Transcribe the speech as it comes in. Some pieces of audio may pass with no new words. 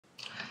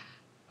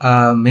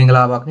မင်္ဂ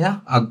လာပါခင်ဗျာ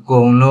အ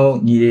ကုန်လုံး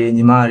ညီတွေ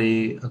ညီမတွေ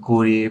အကို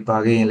တွေပါ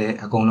ခဲ့ရင်လည်း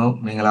အကုန်လုံး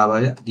မင်္ဂလာပါ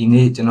ဗျဒီ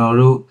နေ့ကျွန်တော်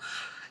တို့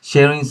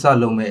sharing စ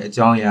လုပ်မဲ့အ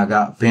ကြောင်းအရာက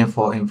BIM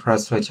for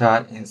infrastructure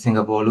in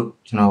Singapore လို့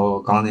ကျွန်တော်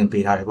ကောင်းသင်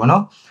ပေးထားတယ်ပေါ့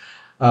နော်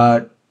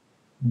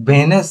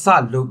BIM နဲ့စ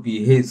လုပ်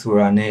ပြီးဟဲ့ဆို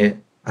တာနဲ့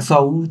အ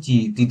စောဦး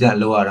ကြီးတည်တံ့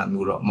လောက်ရတာ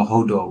မျိုးတော့မဟု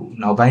တ်တော့ဘူး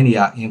နောက်ပိုင်းတွေ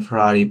က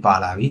infra တွေပါ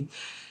လာပြီ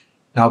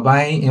နောက်ပို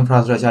င်း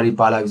infrastructure တွေ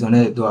ပါလာပြီဆို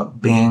တော့သူက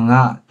BIM က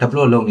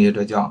develop လုပ်နေတဲ့အ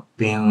တွက်ကြောင့်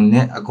BIM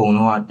နဲ့အကုန်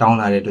လုံးကတောင်း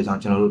လာတဲ့အတွက်ကြော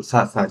င့်ကျွန်တော်တို့စ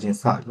ချင်း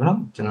စပြီနော်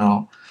ကျွန်တော်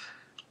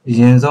အ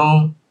ရင်ဆုံး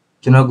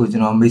ကျွန်တော်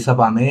မိတ်ဆက်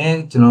ပါမယ်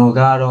ကျွန်တော်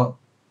ကတော့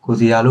ကို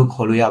စီယာလို့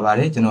ခေါ်လို့ရပါ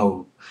တယ်ကျွန်တော်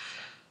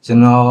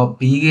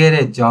ပြီးခဲ့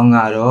တဲ့ကျောင်းက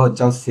တော့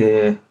ကျောက်ဆယ်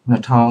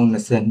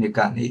2022က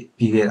နေ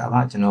ပြီးခဲ့တာပါ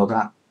ကျွန်တော်က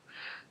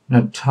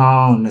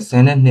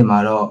2022မှာ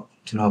တော့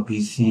ကျွန်တော်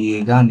BCA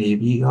ကနေ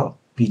ပြီးတော့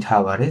ပြီး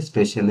ထားပါတယ်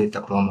specialist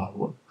diploma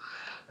ပေါ့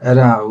အဲ့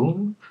ဒါကို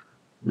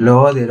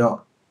လောတယ်တော့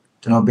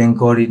ကျွန်တော် BIM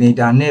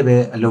coordinator နဲ့ပဲ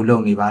အလုပ်လု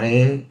ပ်နေပါတ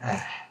ယ်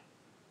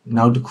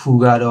နောက်တစ်ခု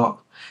ကတော့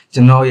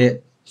ကျွန်တော်ရဲ့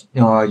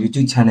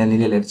YouTube channel လေး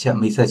လည်းတစ်ချက်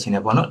မိတ်ဆက်ချင်တ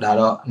ယ်ပေါ့နော်ဒါ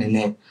တော့နည်းန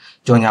ည်း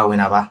ကြော်ညာဝင်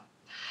တာပါ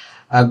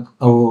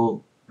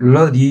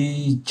လောဒီ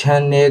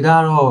channel က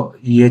တော့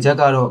ရေချက်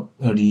ကတော့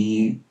ဒီ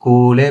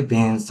ကိုလည်း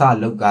BIM စ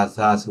လောက်က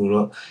စားဆို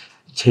တော့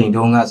ချိန်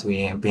တုန်းကဆိုရ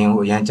င် BIM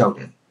ကိုအရန်ကြောက်တ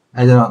ယ်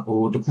အဲဒါ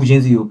တော့တခုချ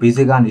င်းစီကို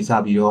basic ကနေစ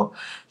ပြီးတော့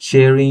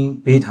sharing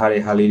ပေးထား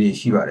တဲ့ဟာလေးတွေ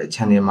ရှိပါတယ်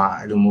channel မှာ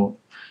အဲ့လိုမျိုး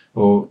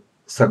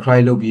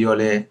subscribe လုပ်ပြီးတော့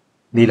လည်း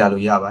လေ့လာ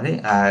လို့ရပါတယ်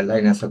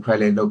like နဲ့ subscribe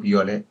လည်းလုပ်ပြီး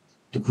တော့လည်း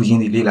တခုချ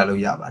င်းစီလေ့လာ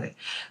လို့ရပါတယ်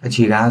အ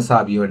ခြေခံစ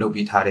ပြီးတော့လုပ်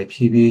ပြီးထားတယ်ဖြ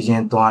ည်းဖြည်းချ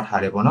င်းသွား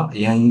ထားတယ်ပေါ့နော်အ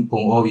ရင်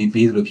ပုံအော်ပြီး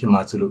ပေးသလိုဖြစ်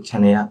မှာဆိုလို့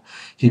channel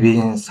ကဖြည်းဖြည်း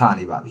ချင်းစ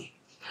နေပါပြီ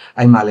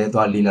အဲ့မှာလည်း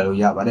သွားလေ့လာလို့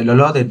ရပါတယ်လော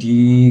လောဆယ်ဒီ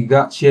က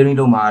sharing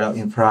လုပ်မှာတော့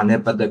infra နဲ့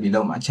ပတ်သက်ပြီး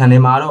လုပ်မှာ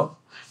channel မှာတော့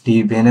ဒီ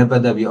ဘင်းနဲ့ပ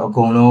တ်သက်ပြီးအ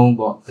ကုန်လုံး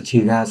ပေါ့အခြေ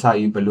ခံအစ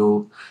ယူဘလို့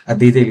အ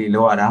သေးသေးလေး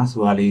လောက်ရတာ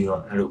ဆိုတာလေး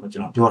တော့အဲ့လိုကျွ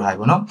န်တော်ပြောထား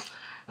ပြီပေါ့နော်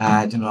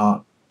ကျွန်တော်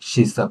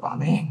ရှေ့ဆက်ပါ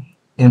မယ်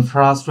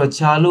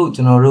infrastructure လို့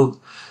ကျွန်တော်တို့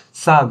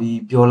စပြီး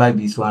ပြောလိုက်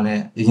ပြီးဆိုတာနဲ့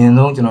အရင်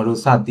ဆုံးကျွန်တော်တို့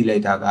စသိလို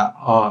က်တာက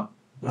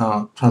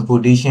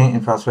transportation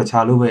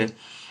infrastructure လို့ပဲ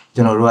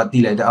ကျွန်တော်တို့ကသိ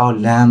လိုက်တာ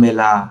လမ်းပဲ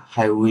လား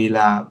highway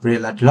လား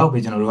bridge လားဒီလောက်ပဲ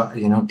ကျွန်တော်တို့ကအ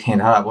ရင်ဆုံးထင်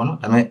ထားတာပေါ့နော်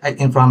ဒါပေမဲ့အဲ့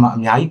infra မှာအ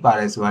များကြီးပါ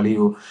တယ်ဆိုတာလေး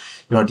ကို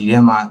ကျွန်တော်ဒီထဲ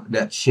မှာ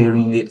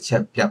sharing လေးတစ်ချ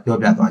က်ပြော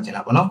ပြသွားချင်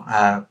တာပေါ့နော်အ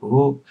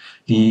ခု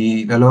ဒီ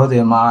လောလောဆ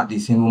ယ်မှာဒီ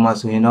Singapore မှာ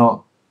ဆိုရင်တော့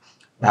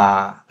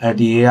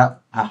ဒီက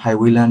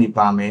highway လမ်းတွေ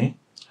ပါမယ်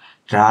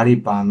ဓာတ်တွေ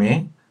ပါမယ်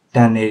တ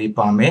န်နယ်တွေ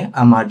ပါမယ်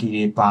MRT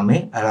တွေပါမ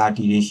ယ် LRT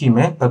တွေရှိမ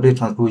ယ် public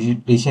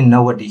transportation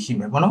network တွေရှိ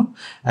မယ်ပေါ့နော်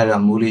အဲ့ဒါ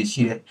မျိုးလေး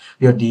ရှိတယ်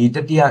ပြီးတော့ဒီတ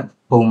တိယ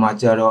ပုံမှာ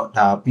ကျတော့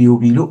ဒါ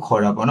POB လို့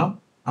ခေါ်တာပေါ့နော်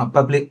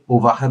public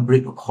overhead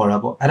bridge လို့ခေါ်တာ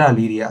ပေါ့အဲ့ဒါ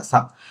လေးတွေကအစ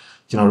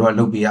ကျွန်တော်တို့က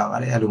လုပ်ပေးရပါ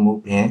တယ်အဲ့လို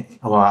မျိုးဘ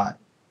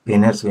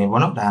င်းနဲ့ဆိုရင်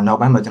ပေါ့နော်ဒါနောက်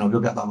ပိုင်းမှာကျွန်တော်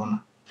ပြောပြသွားပါမ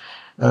ယ်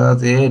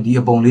ဒီ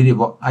အပုံလေးတွေ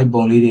ပေါ့အဲ့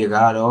ပုံလေးတွေက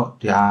တော့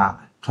ဒါ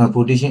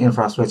transportation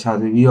infrastructure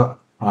ဆိုပြီးတော့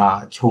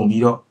ခြုံ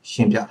ပြီးတော့ရှ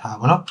င်းပြထား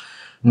ပါတော့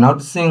နောက်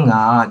တစ်ဆင့်က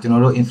ကျွန်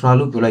တော်တို့ infra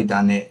လို့ပြောလိုက်တာ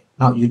နဲ့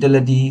နောက်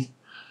utility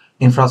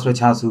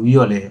infrastructure ဆိုပြီး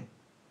တော့လည်း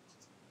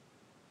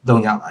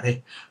သုံးရပါတယ်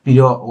ပြီး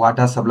တော့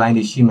water supply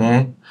တွေရှိမယ်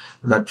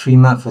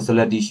treatment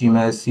facility ရှိမ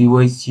ယ်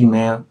sewage ရှိမ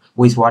ယ်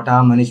waste water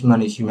management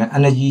တွေရှိမယ်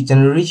energy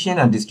generation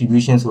and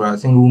distribution ဆိုတာ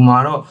စင်ကာပူမှာ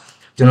တော့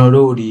ကျွန်တော်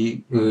တို့ဒီ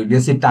လ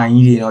က်စစ်တိုင်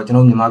ကြီးတွေတော့ကျွန်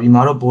တော်မြန်မာပြည်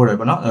မှာတော့ပေါ်တယ်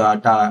ပေါ့နော်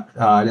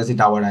လက်စစ်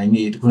တာဝါတိုင်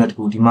ကြီးတစ်ခုနဲ့တစ်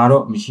ခုဒီမှာ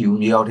တော့မရှိဘူး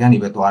မြေအောက်ထဲကနေ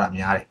ပဲသွားတာ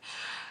များတယ်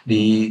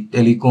ဒီ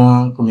telecom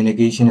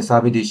communication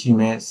service တွေရှိ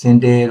မယ်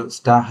Sintel တို့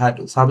Starhut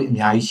တို့ service အ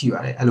များကြီးရှိပါ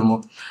တယ်အဲ့လို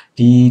မျိုး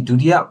ဒီဒု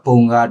တိယပုံ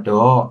က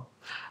တော့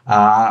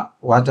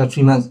water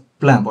treatment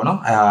plant ပေါ့နော်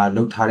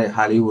လောက်ထားတဲ့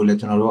ဟာလေးကိုလည်း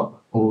ကျွန်တော်တို့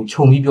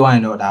ခြုံပြီးပြောရရ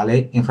င်တော့ဒါလ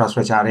ည်း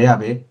infrastructure တွေက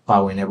ပဲပါ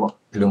ဝင်နေပေါ့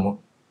ဒီလိုမျိုး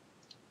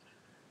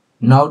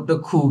နောက်တ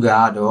စ်ခုက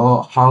တော့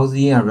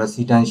housing and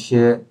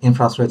residential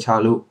infrastructure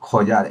လို့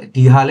ခေါ်ကြတယ်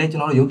ဒီဟာလည်းကျွ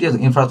န်တော်တို့ရုပ်တရက်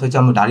ဆို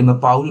infrastructure မှာဒါတွေမ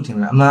ပါဘူးလို့ထင်တ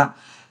ယ်အမှန်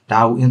ဒါ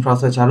ကို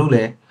infrastructure လို့လ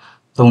ည်း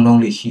သုံး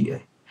လုံးလေးရှိတ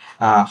ယ်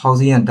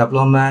housing and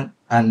development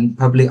and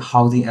public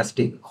housing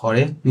estate ခေါ်တ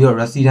ယ်ပြီးတော့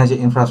residential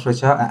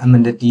infrastructure and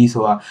amenity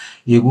ဆိုတာ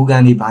ရေကူးက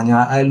န်တွေဘာညာ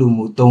အဲ့လို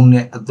မျိုးသုံး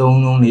တဲ့အသုံး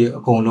လုံးတွေ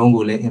အကုန်လုံး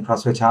ကိုလည်း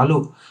infrastructure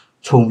လို့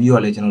ခြုံပြီး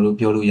တော့လည်းကျွန်တော်တို့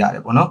ပြောလို့ရတ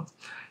ယ်ပေါ့နော်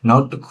နော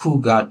က်တစ်ခု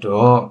က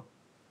တော့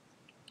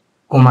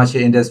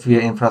commercial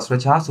industrial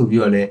infrastructure ဆို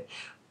ပြီးတော့လည်း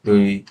ဒီ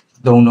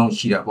သုံးလုံး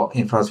ရှိတာပေါ့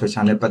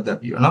infrastructure နဲ့ပတ်သက်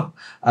ပြီးတော့เนาะ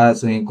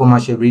ဆိုရင်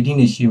commercial building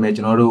တွေရှိမယ်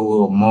ကျွန်တော်တို့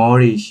mall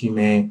တွေရှိမ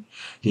ယ်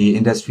ဒီ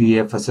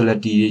industrial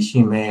facility တွေရှိ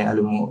မယ်အဲ့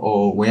လို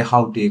မျိုး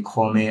warehouse တွေ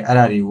ခေါ်မယ်အဲ့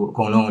ဒါတွေကိုအ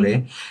ကုန်လုံးလည်း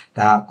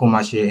ဒါ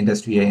commercial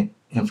industrial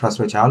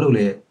infrastructure လို့လ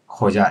ည်း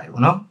ခေါ်ကြတယ်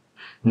ပေါ့เนาะ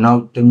နောက်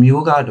တစ်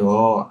မျိုးက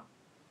တော့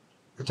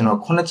ကျွန်တော်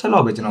9ချက်လော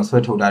က်ပဲကျွန်တော်ဆွဲ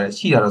ထုတ်ထားတယ်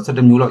ရှိတာတော့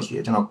17မျိုးလောက်ရှိတ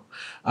ယ်ကျွန်တော်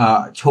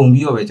ခြုံ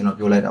ပြီးတော့ပဲကျွန်တော်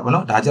ပြောလိုက်တာပေါ့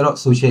နော်ဒါကြတော့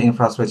social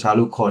infrastructure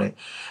လို့ခေါ်တယ်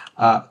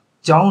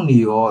ကျောင်းတွေ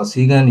ရော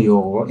စီးကန်းတွေ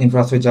ရော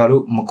infrastructure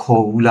လို့မ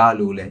ခေါ်ဘူးလား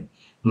လို့လည်း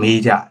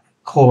မေးကြ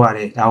ခေါ်ပါတ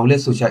ယ်ဒါကိုလ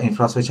ည်း social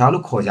infrastructure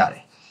လို့ခေါ်ကြတ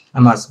ယ်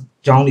အမှ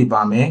ကျောင်းတွေ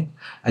ပါမယ်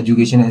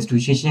education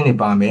institution တွေ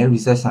ပါမယ်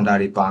research center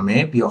တွေပါမ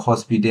ယ်ပြီးတော့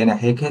hospital နဲ့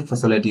healthcare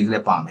facilities တွေလ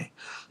ည်းပါမယ်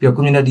ပြီးတော့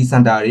community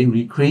center တွေ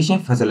recreation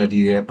facility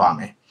တွေလည်းပါမ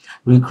ယ်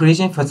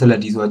recreation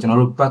facility ဆိုတာကျွန်တော်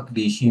တို့ park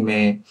တွေရှိမ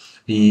ယ်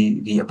ဒီ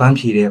ဒီအပန်း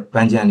ဖြေတဲ့ပ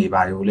န်းချန်တွေ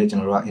ပါတယ်ကိုလည်းကျွ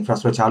န်တော်တို့က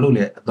infrastructure လို့လ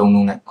ည်းအသုံး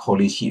လုံးနဲ့ခေါ်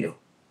လေးရှိတယ်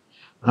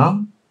နော်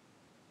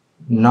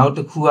နောက်တ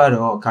စ်ခုက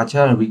တော့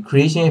culture and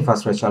recreation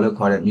infrastructure လို့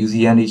ခေါ်တဲ့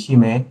museum တွေရှိ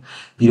မယ်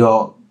ပြီး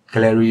တော့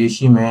gallery တွေ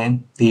ရှိမယ်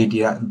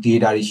theater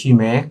တွေရှိ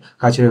မယ်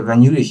cultural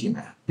venue တွေရှိမ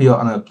ယ်ပြီးတော့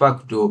park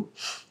တို့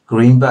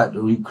green belt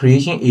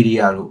recreation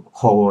area တို့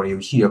ခေါ်ပေါ်တွေ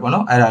ရှိရပေါ့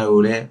နော်အဲ့ဒါကို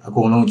လည်းအ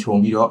ကုန်လုံးခြုံ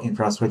ပြီးတော့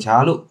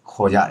infrastructure လို့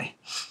ခေါ်ကြတယ်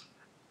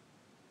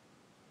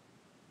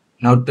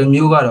နောက်တစ်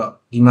မျိုးကတော့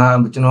ဒီမှာ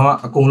ကျွန်တော်က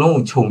အကုန်လုံး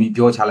ကိုခြုံပြီး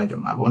ပြောချလိုက်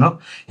တော့မှာပေါ့နော်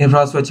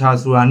infrastructure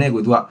ဆိုတာနဲ့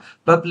ကိုသူက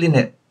public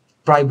နဲ့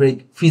private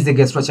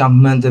physical structure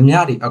မှန်သမျှ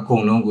တွေအကု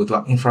န်လုံးကိုသူက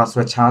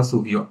infrastructure ဆို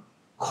ပြီးတော့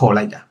ခေါ်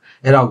လိုက်တာ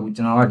အဲ့တော့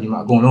ကျွန်တော်ကဒီမှာ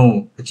အကုန်လုံးကို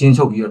အချင်း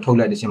ချုပ်ပြီးတော့ထုတ်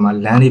လိုက်တဲ့ချိန်မှာ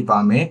land တွေပါ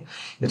မယ်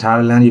ယထာ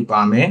land တွေ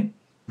ပါမယ်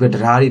ပြီး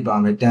တော့တရားတွေပါ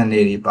မယ်တန်န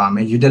ယ်တွေပါမ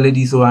ယ်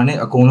utility ဆိုတာနဲ့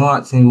အကုန်လုံး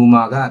ကစင်ကူ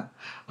မာက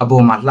အ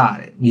ပေါ်မှာလှ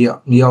တယ်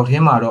မြေအောက်ထဲ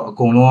မှာတော့အ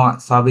ကုန်လုံးက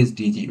service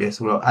တွေကြီးပဲ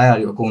ဆိုတော့အဲ့အရာ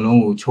တွေအကုန်လုံး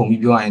ကိုခြုံ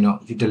ပြီးပြောရရင်တော့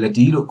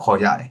utility လို့ခေါ်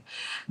ကြတယ်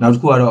နောက်တ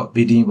စ်ခုကတော့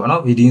bidding ပေါ့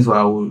နော် bidding ဆို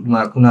တာဟိုဒီ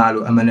မှာခုနက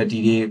လို amenity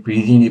တွေ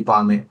breathing တွေပါ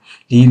မယ်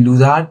ဒီလူ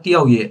သားတ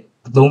ယောက်ရဲ့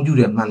အသုံးပြု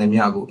တဲ့မှန်သ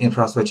မျှကို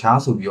infrastructure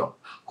ဆိုပြီးတော့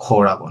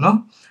ခေါ်တာပေါ့နော်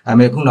အဲ့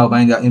မဲ့ခုနောက်ပို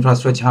င်းကျ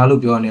infrastructure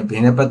လို့ပြောနေဘ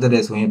ယ်နဲ့ပတ်သက်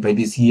တဲ့ဆိုရင်ဘယ်ပ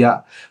စ္စည်းက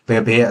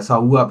ဘယ်အဆော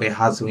က်အဦကဘယ်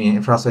ဟာဆိုရင်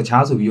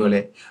infrastructure ဆိုပြီးတော့လ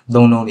ည်း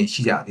သုံးလုံးတွေ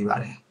ရှိကြသေးပါ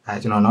တယ်အဲ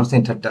ကျွန်တော်နောက်ဆ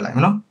င့်ထပ်တက်လိုက်မ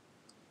ယ်နော်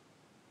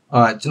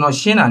ကျွန်တော်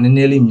ရှင်းတာနည်းန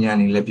ည်းလေးမြန်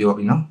နေလဲပြော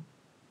ပြီနော်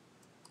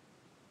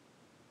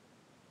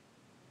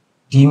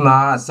ဒီမှာ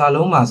စာ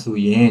လုံးမှာဆို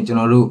ရင်ကျွန်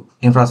တော်တို့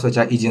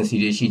infrastructure agency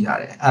တွေရှိကြ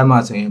တယ်အဲ့မှာ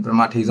ဆိုရင်ပထ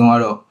မထိပ်ဆုံးက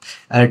တော့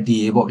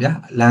LTA ပေါ့ဗျာ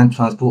Land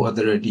Transport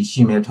Authority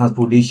ရှိမယ်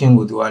transportation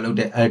ကိုသူကလုပ်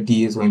တဲ့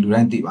LTA ဆိုရင်လူ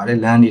တိုင်းသိပါတယ်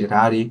land တွေတ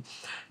ရားတွေ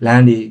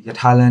land တွေယ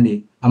ထာ land တွေ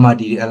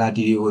MRT တွေ LRT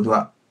တွေကိုသူက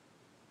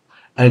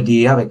LTA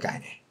ရပဲကင်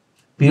တယ်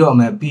ပြီးတော့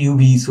မှ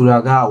PUB ဆိုတာ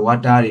က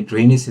water တွေ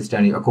drainage system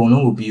တွေအကုန်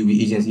လုံးကို PUB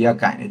agency က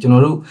ကင်တယ်ကျွန်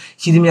တော်တို့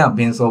ရှိသမျှ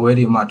bin software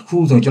တွေမှာတစ်ခု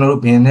ဆိုရင်ကျွန်တော်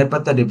တို့ bin နဲ့ပ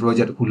တ်သက်တဲ့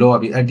project တစ်ခုလုပ်ရ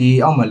ပြီး LTA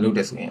အောက်မှာလုပ်တ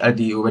ယ်ဆိုရင်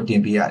LTA ကိုပဲတ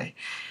င်ပေးရတယ်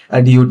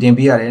LTA တင်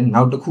ပေးရတယ်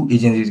နောက်တစ်ခု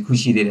agency တစ်ခု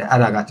ရှိသေးတယ်အဲ့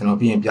ဒါကကျွန်တော်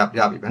ပြီးရင်ပြ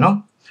ပြီပဲနော်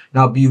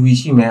နောက် PUB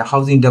ရှိမယ်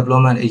housing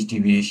development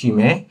HDB ရှိမ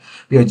ယ်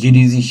ပြီးတော့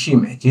GDC ရှိ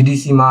မယ်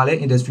GDC မှာလည်း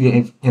industrial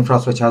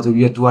infrastructure ဆို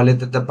ပြီးတော့သူကလည်း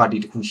သက်party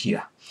တစ်ခုရှိ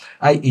တာ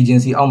အဲ့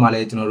agency အောက်မှာလ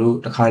ည်းကျွန်တော်တို့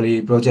တစ်ခါလေး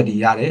project တွေ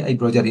ရတယ်အဲ့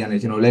project တွေကနေ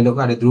ကျွန်တော်လည်းလောက်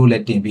ရတယ်သူတို့လ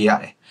ည်းတင်ပေးရ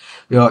တယ်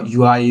ပြီးတော့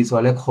URA ဆို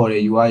တာလည်းခေါ်တ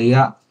ယ် URA က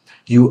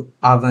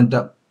Urban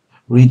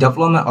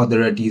Redevelopment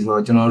Authority ဆို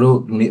တော့ကျွန်တော်တို့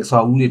ဒီအဆော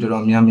က်အဦတွေတော်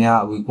တော်များများ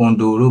ဟိုကွန်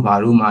ဒိုတို့ဘာ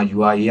တို့မှာ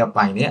URA က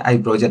ပိုင်တယ်အဲ့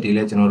project တွေလ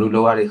ည်းကျွန်တော်တို့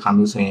လောက်ရတဲ့ခါ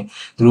မျိုးဆိုရင်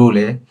သူတို့လ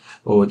ည်း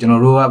ဟိုကျွန်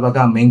တော်တို့ကဘက်က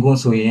main ကွန်း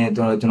ဆိုရင်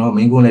ကျွန်တော်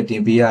main ကွန်းလည်းတ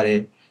င်ပေးရတယ်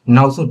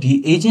နောက်ဆုံးဒီ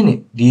agent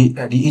တွေ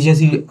ဒီ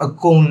agency တွေအ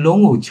ကုန်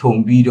လုံးကိုခြုံ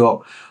ပြီးတော့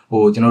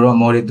ဟိုကျွန်တော်တို့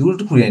model သူတို့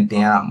တစ်ခုတည်းတ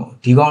င်ရတာမဟုတ်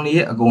ဒီကောင်တွေ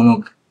ရဲ့အကုန်လုံး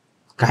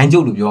ဂိုင်းကျု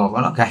ပ်လို့ပြောမှာ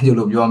ပေါ့နော်ဂိုင်းကျုပ်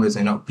လို့ပြောမယ်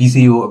ဆိုရင်တော့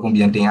BCO အကုန်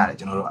ပြန်တင်ရတယ်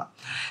ကျွန်တော်တို့က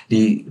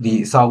ဒီ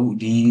အဆောက်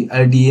ဒီ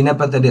LTA နဲ့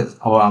ပတ်သက်တဲ့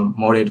ဟို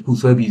model တစ်ခု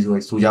ဆွဲပြီး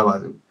ဆိုကြပါ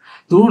စို့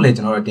သူတို့လည်း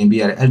ကျွန်တော်တို့တင်ပေး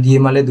ရတယ် LTA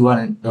မှာလည်းသူက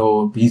ဟို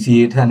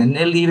BCA ထက်နည်းန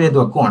ည်းလေးပဲ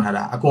သူကကွန်ထား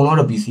တာအကုန်လုံး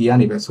တော့ BCA က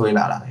နေပဲဆွဲ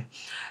လာတာပဲ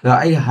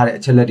အဲ့ဟာတဲ့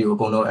အချက်လက်တွေကိုအ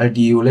ကုန်လုံး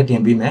LTA ကိုလည်းတ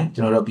င်ပေးမယ်ကျွ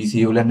န်တော်တို့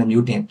BCA ကိုလည်း2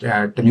မျိုးတစ်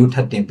မျိုးထ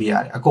ပ်တင်ပေးရ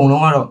တယ်အကုန်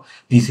လုံးကတော့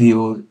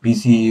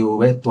BCA ကို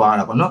ပဲတွား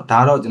တာပေါ့နော်ဒါ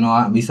တော့ကျွန်တော်က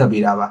မိတ်ဆက်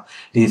ပေးတာပါ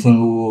ဒီစင်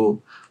ကို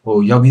ဟို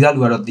ရောက်ပြီးသားလူ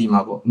ကတော့သိ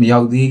မှာပေါ့မရော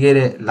က်သေးခဲ့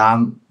တဲ့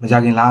မကြ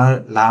ခင်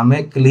လာ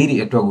မဲ့ကလေးတွေ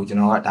အတွက်ကိုကျွန်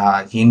တော်ကဒါ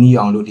ရင်းနှီး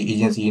အောင်လို့ဒီ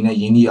agency နဲ့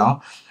ရင်းနှီးအောင်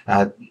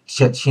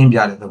ရှင်းပြ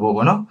တဲ့သဘော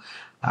ပေါ့နော်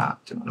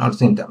ကျွန်တော်နောက်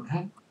ဆင့်တက်မ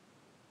ယ်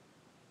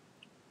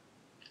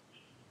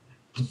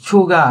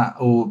ချို့က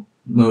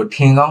ဟိုထ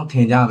င်ကောင်းထ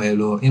င်ကြမယ်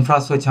လို့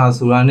infrastructure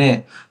ဆိုတာနဲ့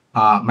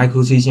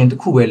micro station တစ်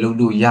ခုပဲလုပ်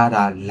လို့ရ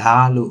တာ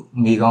လားလို့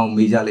မေးကောင်း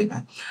မေးကြလိမ့်မ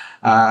ယ်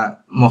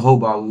မဟုတ်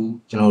ပါဘူး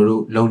ကျွန်တော်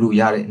တို့လုပ်လို့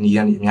ရတဲ့နေ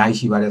ရာတွေအများကြီး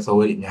ရှိပါတယ်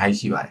software တွေအများကြီး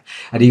ရှိပါတယ်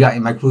အဓိက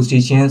micro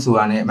station ဆို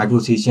တာနဲ့ micro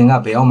station က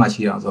ဘယ်အောက်မှာ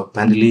ရှိတာဆိုတော့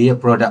bundle ရဲ့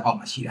product အောက်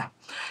မှာရှိတာ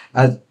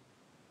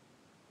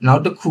နော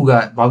က်တစ်ခုက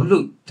ဘာဖြစ်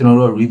လို့ကျွန်တော်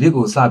တို့ rebate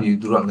ကိုစပြီး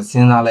သူတို့ကမစ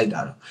င်းစားလိုက်တာ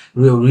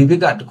တော့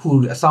rebate ကတစ်ခု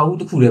အဆောက်အဦ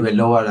တစ်ခုတည်းပဲ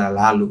လောက်ရတာ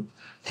လားလို့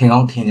ထင်ကော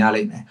င်းထင်ကြ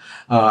လိမ့်မယ်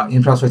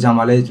infrastructure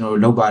မှာလည်းကျွန်တော်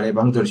တို့လုပ်ပါတယ်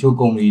ဘာလို့ဆိုတော့တချို့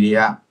ကုမ္ပဏီတွေ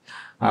က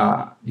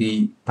ဒီ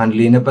ဘန်ဒ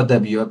လီနဲ့ပတ်သ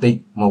က်ပြီးတော့တိတ်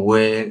မ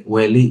ဝ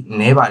ယ်လိ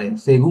နဲပါတယ်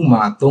10ခု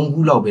မှာ3ခု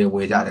လောက်ပဲဝ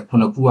ယ်ကြတယ်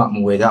9ခုကမ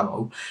ဝယ်ကြပါ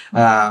ဘူး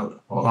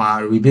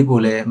rebate ကို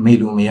လည်းမေ့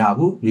လို့မရ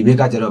ဘူး rebate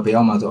ကကျတော့ဘယ်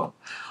အောင်မှာဆို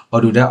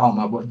auto debt အောင်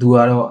မှာပေါ့သူက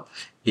တော့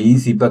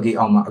AEC package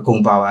အောင်မှာအကု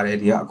န်ပါပါတယ်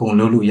ဒီကအကုန်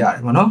လုပ်လို့ရတ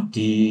ယ်ပေါ့နော်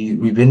ဒီ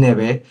rebate နဲ့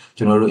ပဲ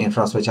ကျွန်တော်တို့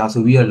infrastructure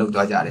ဆိုပြီးတော့လုပ်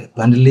သွားကြတယ်ဘ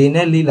န်ဒလီ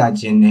နဲ့လေ့လာ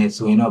ခြင်းနဲ့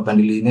ဆိုရင်တော့ဘန်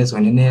ဒလီနဲ့ဆိုရ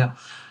င်နည်းနည်း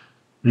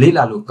လေ့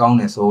လာလို့ကောင်း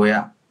တယ်ဆိုရဲ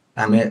ဒါ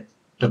ပေမဲ့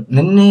န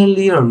ည်းနည်း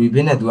လေးတော့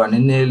rebate နဲ့သူကန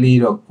ည်းနည်းလေး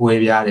တော့ကွဲ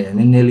ပြားတယ်န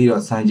ည်းနည်းလေး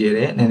တော့စမ်းကြတ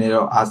ယ်နည်းနည်း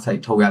တော့အားစို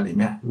က်ထုတ်ရလိမ့်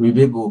မယ်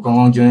rebate ကိုကောင်း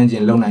ကောင်းကျွမ်းကျ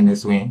င်လုပ်နိုင်တယ်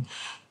ဆိုရင်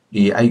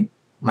ဒီအဲ့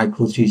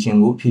micro station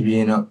ကိုဖြည်းဖြ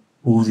ည်းတော့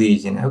ကူးစေ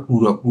ခြင်းတယ်ကူ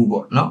တော့ကူ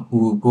ပေါ့နော်ကူ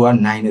ကိုက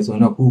နိုင်တယ်ဆိုရ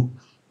င်တော့ကူ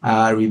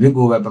rebate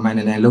ကိုပဲပမာဏ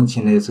နဲ့လုပ်ချ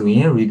င်တယ်ဆိုရ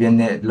င် rebate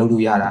နဲ့လုပ်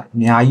လို့ရတာအ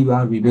များကြီးပါ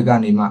rebate က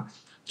နေမှ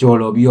ကြော်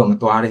လော်ပြီးတော့မ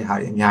သွားတဲ့ဟာ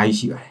တွေအများကြီး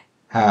ရှိပါတယ်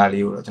ဟာ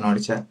လေးကိုတော့ကျွန်တော်တ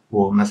စ်ချက်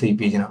ဟို message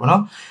ပေးချင်တာပေါ့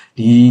နော်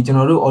ဒီကျွန်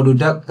တော်တို့ auto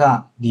debt က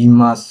ဒီ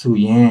မှာဆို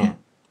ရင်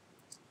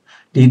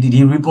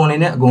ဒီ report တွေ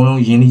နဲ့အကုန်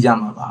လုံးရင်းနှီးကြ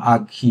မှာပါ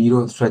archi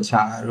တို့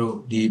structure တို့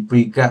ဒီ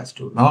precast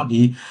တို့เนาะ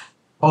ဒီ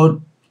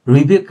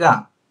rebate က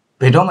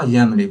ဘယ်တော့မှရ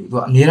မ်းမနေဘူးသူ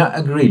ကအများအား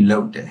agree လု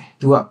ပ်တယ်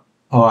သူက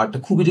ဟိုတ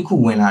ခုပြီးတခု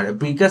ဝင်လာတယ်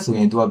precast ဆိုရ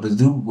င်သူကဘယ်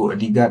သူကိုအ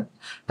ဓိက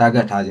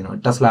target ထားခြင်းတော့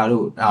Tesla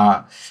တို့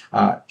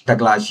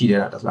Tesla ရှိတ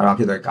ယ် Tesla တော့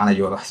ဖြစ်သွားကားနဲ့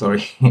ရောတာ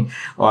sorry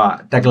ဟို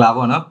Tesla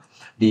ပေါ့နော်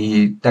ဒီ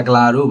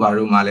Tesla တို့ဘာ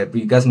တို့မှလည်း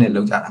precast နဲ့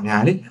လောက်ကြတာ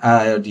များလေ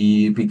ဒီ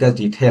precast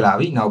ဒီထည့်လာ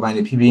ပြီနောက်ပိုင်းဖြ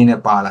ည်းဖြည်းနဲ့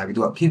ပါလာပြီ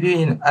သူကဖြည်းဖြည်း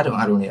နဲ့အတုံ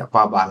နေ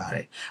ပါလာတ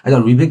ယ်အဲကြော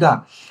င့် Revit က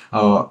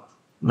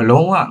မ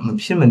လုံးဝမ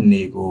ဖြစ်မ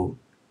နေကို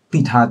တိ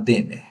ထား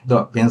တဲ့တယ်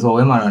တော့ဘင်ဆော်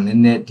ဝဲမှာတော့န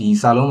ည်းနည်းဒီ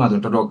စာလုံးမှာဆို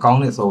တော်တော်ကောင်း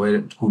တဲ့ software တ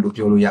စ်ခုလို့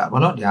ပြောလို့ရပါ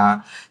တော့เนาะဒါ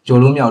ကြော်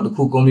လို့မြောက်တစ်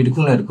ခု company တစ်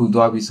ခုနဲ့တစ်ခု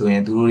သွားပြီဆိုရ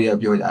င်သူတို့တွေက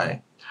ပြောကြတယ်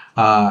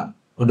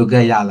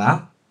AutoCAD ရလား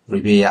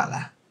Revit ရ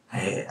လား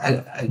အ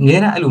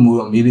များနဲ့အဲ့လိုမျိုး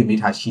တော့မေး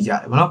ထားရှိကြတ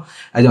ယ်ဗောနော်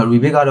အဲကြောင့်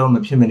Revit ကတော့မ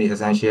ဖြစ်မနေ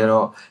essential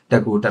တော့တ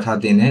က်ကိုတက်ထား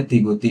တင်တယ်တီ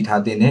ကိုတီ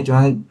ထားတင်တယ်ကျွ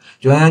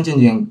မ်းကျ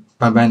င်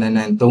ပိုင်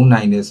နိုင်သုံး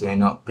နိုင်တယ်ဆိုရင်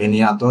တော့ဘယ်နေ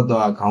ရာတော့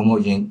ခေါင်း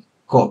မို့ရင်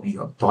ကော့ပြီး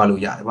တော့သွား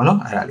လို့ရတယ်ဗောနော်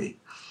အဲ့ဒါလေး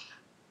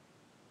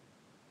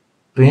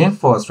BIM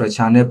for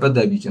structure နဲ့ပတ်သ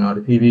က်ပြီးကျွန်တော်တ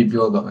ဖြည်းဖြည်း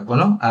ပြောသွားမယ်ပေါ့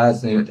နော်အဲ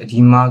ဆိုရင်ဒီ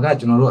မှာက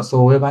ကျွန်တော်တို့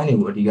software ဘိုင်းတွေ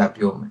ကိုအဓိက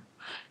ပြောမယ်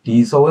ဒီ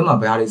software မှာ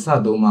ဘယ်ဟာတွေစ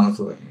သုံးမှာ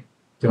ဆိုရင်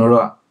ကျွန်တော်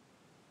တို့က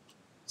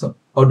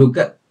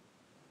AutoCAD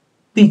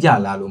တိကျ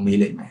လားလို့မေး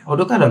လိုက်မယ်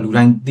AutoCAD တော့လူ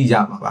တိုင်းတိကျ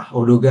မှာပါ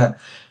AutoCAD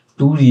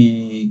 2D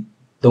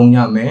သုံးရ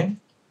မယ်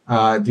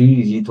3D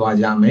ကြီးသွား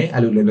ကြမယ်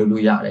အဲ့လိုလည်းလုပ်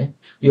လို့ရတယ်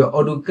ပြီးတော့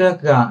AutoCAD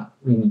က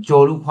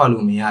ကြော်လို့ခွာ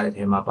လို့မရတဲ့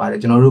ထဲမှာပါတယ်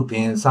ကျွန်တော်တို့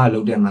BIMစလု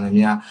ပ်တဲ့မှန်သ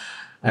မျှ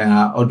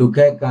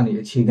AutoCAD ကနေ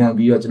အခြေခံ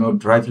ပြီးတော့ကျွန်တော်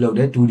drive လုပ်တ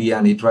ယ် 2D က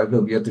နေ drive လု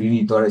ပ်ပြီးတော့ 3D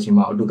သွားတဲ့အချိန်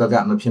မှာ AutoCAD က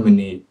မဖြစ်မ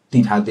နေတ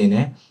ည်ထားတင်တ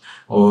ယ်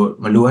ဟို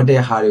မလိုအပ်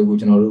တဲ့ဟာတွေကို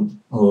ကျွန်တော်တို့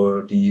ဟို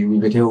ဒီ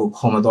Revit ကို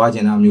ခေါ်မသွားခြ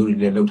င်းတာမျိုးတွေ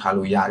လည်းလုပ်ထား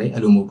လို့ရတယ်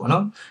အဲ့လိုမျိုးပေါ့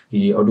နော်ဒီ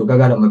AutoCAD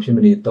ကတော့မဖြစ်မ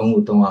နေသုံး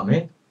ရမ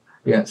ယ်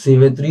ပြီးတော့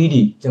Civil 3D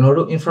ကျွန်တော်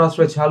တို့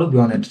infrastructure လို့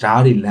ပြောတဲ့ဓာ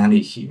တ်တွေလမ်း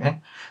တွေရှိမယ်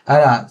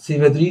အဲ့ဒါ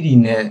Civil 3D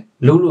နဲ့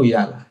လုပ်လို့ရ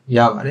လားရ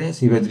ပါတယ်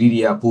Civil 3D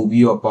ကပို့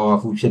ပြီးတော့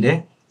powerful ဖြစ်တယ်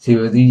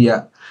Civil 3D က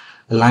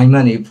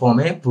alignment တွေ form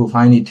မယ်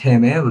profile တွေထည့်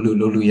မယ်ဘယ်လို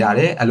လုပ်လို့ရ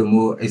တယ်အဲ့လို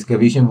မျိုး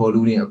excavation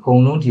volume တွေအကု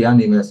န်လုံးဒီက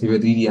နေမဲ့ Civil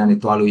 3D ကနေ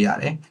တွားလို့ရ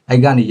တယ်အဲ့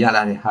ကနေရ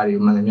လာတဲ့ဟာတွေ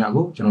မှန်တယ်များ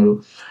ကိုကျွန်တော်တို့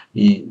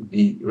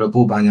ဒီ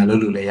report ဘာညာလု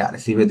ပ်လို့လည်းရတ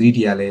ယ် Civil 3D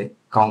ကလည်း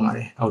ကောင်းပါတ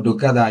ယ်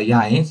AutoCAD ကရ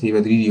ရင်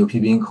Civil 3D ကိုဖြ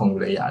ည်းဖြည်းခုံ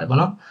လို့လည်းရတယ်ပေါ့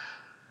နော်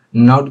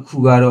နောက်တစ်ခု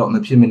ကတော့မ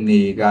ဖြစ်မနေ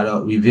က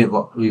တော့ Revit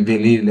ပေါ့ Revit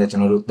လေးလည်းကျွ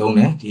န်တော်တို့သုံးတ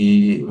ယ်ဒီ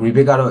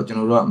Revit ကတော့ကျွန်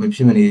တော်တို့ကမဖြ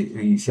စ်မနေ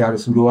ဒီဆရာ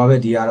တို့စူလိုပါပဲ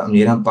ဒီကတော့အ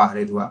များအားပါတ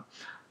ယ်သူက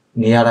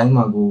နေရာတိုင်း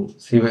မှာကို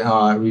Civil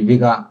Revit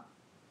က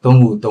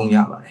သုံးရ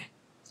ပါတယ်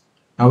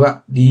နောက်က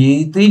ဒီ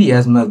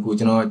 3ds map ကို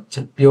ကျွန်တော်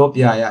ပြောပြ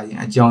ရရင်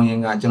အကြောင်းရ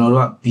င်းကကျွန်တော်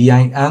တို့က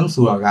BIM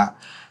ဆိုတာက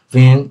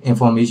BIM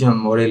information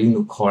modeling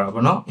လို့ခေါ်တာ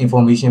ပေါ့နော်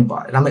information ပါ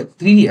တယ်ဒါပေမဲ့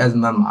 3ds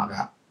map မှာက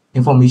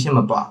information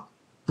မပါ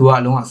သူက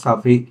အလုံးက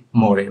surface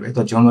model ပဲ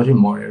သူ geometric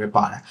model ပဲ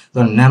ပါတယ်သူ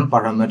က non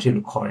parametric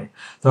လို့ခေါ်တယ်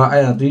ဆိုတော့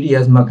အဲ့ဒါ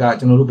 3ds map က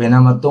ကျွန်တော်တို့ဘယ်နာ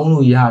မှာသုံး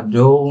လို့ရ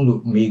တော့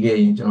လို့မေးခဲ့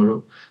ရင်ကျွန်တော်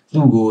တို့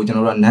သူ့ကိုကျွန်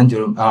တော်တို့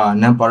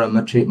non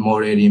parametric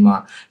model တွေမှာ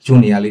ကျွ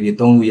နေရာလေးတွေ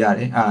သုံးလို့ရတ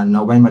ယ်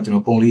နောက်ပိုင်းမှာကျွန်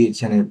တော်ပုံလေး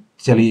channel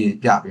ချက်လေး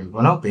ပြပေးမယ်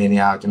ပေါ့နော်ဘယ်နေ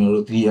ရာကျွန်တော်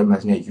တို့ 3ds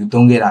map နဲ့ယူ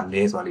သုံးခဲ့တာ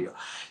လဲဆိုတာလေးတော့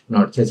ကျွန်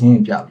တော်ချက်ချင်း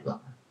ပြပေးပါ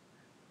မယ်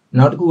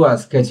နောက်တစ်ခုက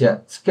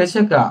sketch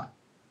က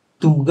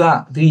သူက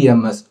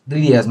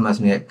 3ds map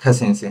နဲ့ခက်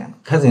ဆင်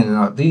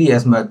တော့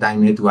 3ds map တိုင်း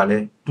ပဲသူကလ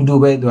ည်းတူတူ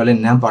ပဲသူကလည်း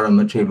non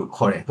parametric လို့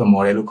ခေါ်တယ်သူ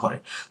model လို့ခေါ်တ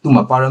ယ်သူ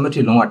မှာ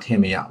parametric လုံးဝထည့်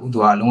မရဘူးသူ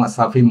ကလုံးဝ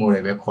surface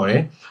model ပဲခေါ်တ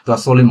ယ်သူက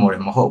solid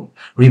model မဟုတ်ဘူး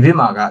Revit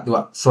မှာကသူက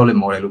solid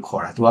model လို့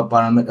ခေါ်တာသူက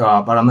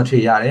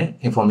parametric ရတယ်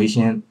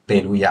information တ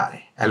ည်လို့ရတ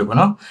ယ်အဲ့လိုပေါ့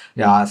နော်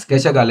ဒါ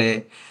sketch ကလည်း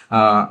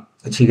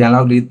အခြေခံ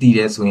လောက်လေးတည်တ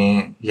ယ်ဆိုရင်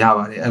ရ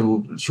ပါတယ်အဲ့ဟို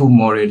show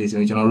model တွေဆို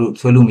ရင်ကျွန်တော်တို့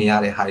ဆွဲလို့မရ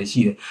တဲ့ဟာတွေ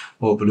ရှိတယ်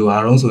ဟိုဘယ်လို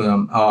အားလုံးဆိုရင်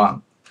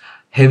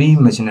heavy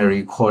machinery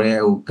ခေါ်တဲ့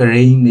ဟို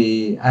crane တွေ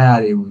အဲ့အရာ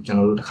တွေကိုကျွန်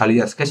တော်တို့တစ်ခါလေး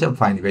SketchUp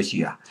file တွေပဲရှိ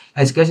တာ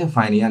အဲ့ SketchUp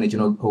file တွေကနေကျွ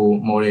န်တော်ဟို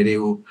model တွေ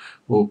ကို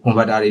ဟို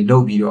converter တွေလု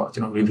ပ်ပြီးတော့ကျွ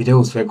န်တော် Revit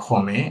ကိုဆွဲ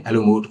ခေါ်မယ်အဲ့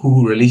လိုမျိုးတစ်ခု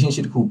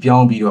relationship တစ်ခုပြော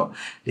င်းပြီးတော့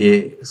ဒီ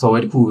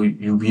software တစ်ခု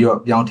ယူပြီးတော့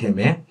ပြောင်းထည့်မ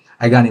ယ်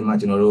အဲ့ကနေမှ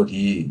ကျွန်တော်တို့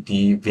ဒီ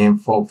BIM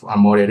for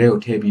model တွေကို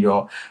ထည့်ပြီး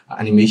တော့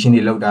animation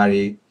တွေလုပ်တာ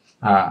တွေ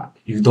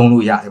ယူသုံး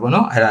လို့ရတယ်ပေါ့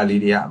နော်အဲ့ဒါ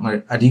လေးတွေက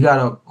အဓိက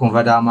တော့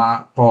converter မှာ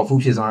powerful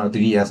ဖြစ်သွားတော့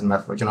 3ds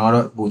map ပေါ့ကျွန်တော်က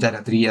တော့ပို့ကြိုက်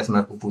တာ 3ds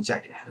map ကိုပို့ကြို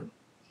က်တယ်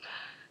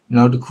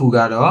နောက်တစ်ခုက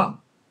တော့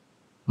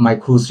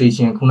micro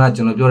station ခုန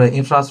ကျွန်တော်ပြောတဲ့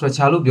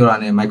infrastructure လို့ပြောတာ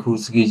နဲ့ micro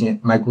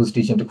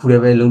station တခုတ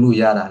ည်းပဲလုပ်လို့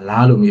ရတာ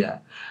လားလို့မေးတာ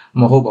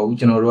မဟုတ်ပါဘူး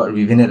ကျွန်တော်တို့က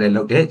Revit နဲ့လည်း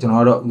လုပ်တယ်ကျွန်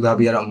တော်ကတော့ဦးစား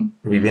ပေးရတော့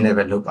Revit နဲ့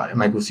ပဲလုပ်ပါတယ်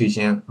micro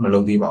station မလု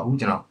ပ်သေးပါဘူး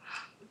ကျွန်တော်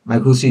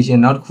micro station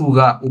နောက်တစ်ခု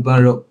က open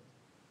road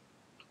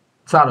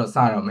စ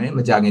တော့မယ်မ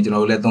ကြခင်ကျွန်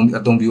တော်တို့လည်းအ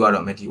သုံးပြုရ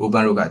တော့မယ်ဒီ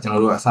open road ကကျွန်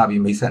တော်တို့ကစ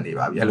ပြီးမိတ်ဆက်နေ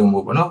ပါပြီအဲ့လို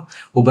မျိုးပေါ့နော်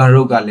open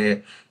road ကလည်း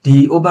ဒီ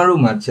open road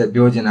မှာချက်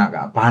ပြောချင်တာက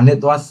ဘာနဲ့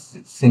သွား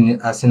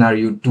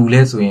scenario တူ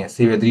လဲဆိုရင်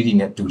Civil 3D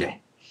နဲ့တူတယ်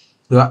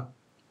သူက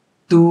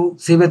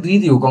Civil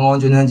 3D ကိုကောင်းကောင်း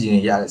ကျွမ်းကျင်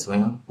နေရတယ်ဆိုရ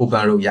င်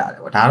open road ရတ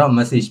ယ်ပေါ့ဒါတော့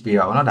message ပေး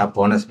တာပေါ့နော်ဒါ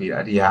bonus ပေးတာ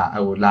ဒီဟာ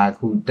ဟိုလာ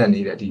ခုတက်နေ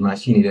တဲ့ဒီမှာ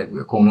ရှိနေတဲ့သူ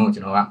အကုန်လုံးကျွ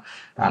န်တော်က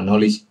ဒါ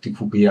knowledge တစ်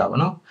ခုပေးတာပေါ့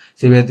နော်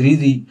Civil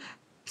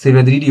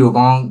 3D ကို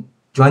ကောင်း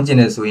ကျွမ်းကျင်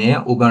နေဆိုရင်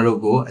open road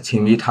ကိုအချိ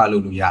န်မေးထား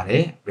လို့ရတ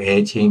ယ်ဘယ်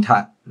ချိန်ထ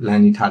လ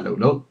မ်းကြီးထ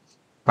လို့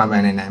ပို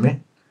င်နိုင်မယ်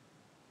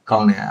ကော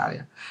င်းနေရတ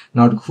ယ်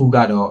နောက်တစ်ခုက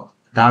တော့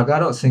ဒါက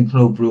တော့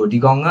Synchro Pro ဒီ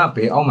ကောင်ကဘ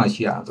ယ်အောက်မှာ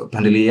ရှိရဆို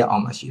bundle ရဲ့အော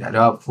က်မှာရှိတာ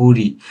ဒါက 4D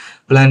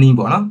planning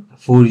ပေါ့နော်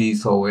 4D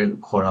software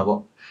လို့ခေါ်တာပေါ့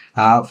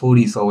ဒါ 4D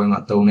software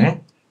မှာသုံးတယ်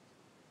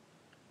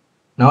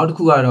နောက်တစ်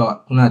ခုကတော့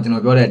ခုနကျွန်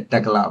တော်ပြောတဲ့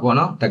Tekla ပေါ့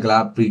နော် Tekla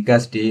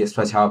precast တွေ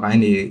structure ဘို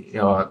င်းတွေ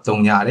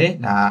သုံးရတယ်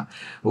ဒါ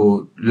ဟို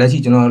လက်ရှိ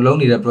ကျွန်တော်လုပ်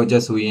နေတဲ့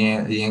project ဆိုရင်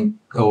အရင်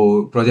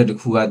project တစ်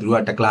ခုကသူတို့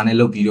က Tekla နဲ့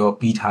လုပ်ပြီးတော့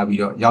ပြီးထားပြီး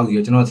တော့ရောက်ပြီး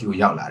တော့ကျွန်တော်စီကို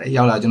ရောက်လာတယ်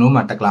ရောက်လာကျွန်တော်တို့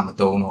မှ Tekla မ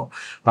သုံးတော့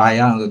ဘာရ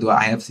အောင်ဆိုသူက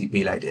IFC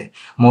ပေးလိုက်တယ်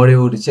model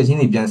ကိုတစ်ချက်ချင်း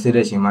စီပြန်စစ်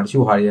တဲ့အချိန်မှာတ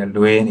ချို့ဟာတွေက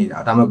လွဲနေတာ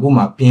ဒါပေမဲ့ကို့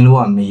မှာပြင်လို့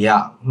က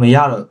မရ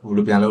တော့ဘူး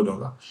လို့ပြန်လုပ်တော့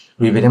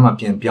reveal ထဲမှာ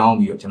ပြန်ပြောင်း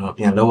ပြီးတော့ကျွန်တော်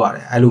ပြန်လုပ်ရတ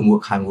ယ်အဲ့လိုမျိုး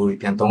အခါမျိုးတွေ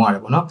ပြန်သုံးရတ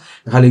ယ်ပေါ့နော်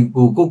ဒီခါလေး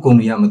ကိုကုမ္ပ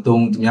ဏီကမ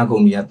သုံးသူများကု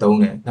မ္ပဏီကသုံး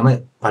တယ်ဒါပေမဲ့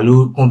ဘာ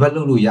လို့ convert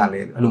လုပ်လို့ရလဲ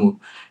အဲ့လိုမျိုး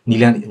နီ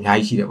လန်အများ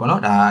ကြီးရှိတယ်ပေါ့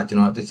နော်ဒါကျွန်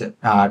တော်တစ်ချ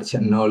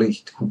က် knowledge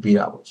တစ်ခုပေး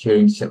တာပေါ့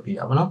sharing တစ်ချက်ပေး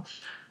တာပေါ့နော်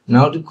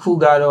နောက်တစ်ခု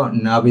ကတော့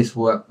Navis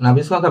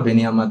work ကဘယ်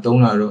နေရာမှာ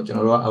သုံးတာတော့ကျွန်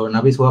တော်တို့က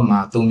Navis work မှာ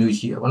3မျိုး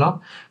ရှိတယ်ပေါ့နော်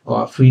ဟို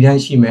freedom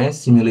ရှိမယ်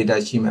simulator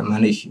ရှိမယ်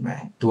manage ရှိမ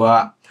ယ်သူက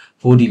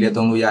 4D လည်း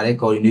သုံးလို့ရတယ်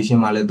coordination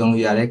မှာလည်းသုံး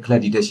လို့ရတယ်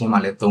class detection မှာ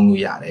လည်းသုံး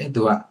လို့ရတယ်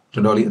သူက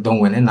တော်တော်လေးအသုံး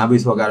ဝင်တယ်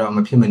Navis work ကတော့မ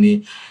ဖြစ်မနေ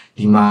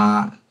ဒီမှာ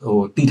ဟို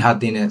တိထား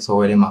တဲ့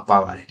software တွေမှာပါ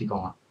ပါတယ်ဒီကော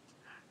င်က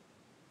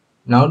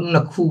နောက်နှ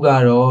စ်ခုက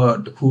တော့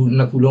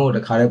နှစ်ခုလုံးကိုတ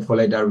စ်ခါတည်းဖော်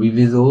လိုက်တာ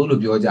reviso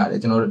လို့ပြောကြတယ်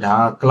ကျွန်တော်တို့ဒါ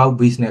cloud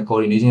base နဲ့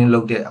coordination လု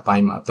ပ်တဲ့အပို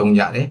င်းမှာသုံး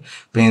ကြတယ်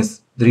BIMs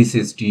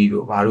 360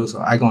တို့ဘာလို့ဆို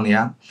တော့ icon တွေက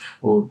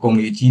ဟိုကုမ္ပ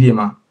ဏီအကြီးတွေ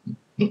မှာ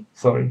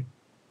sorry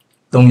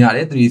သုံးရတ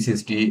ယ်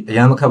360အရ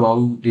င်မခက်ပါ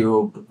ဘူးဒီ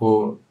ဟို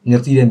မျ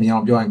က်စိနဲ့မြင်အော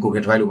င်ပြောရင်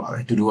Google Drive လို့ပါပဲ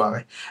တူတူပါပဲ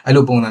အဲ့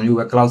လိုပုံစံမျိုး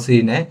ပဲ cloud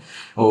save နဲ့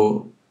ဟို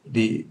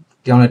ဒီ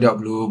တယောက်နဲ့တယောက်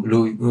ဘ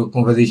လို့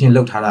conversation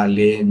လုပ်ထားတာ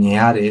လေမြင်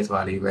ရတယ်ဆို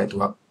တာလေးပဲသူ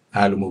က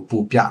အဲ့လိုမျိုး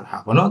ပို့ပြတာ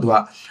ပေါ့နော်သူက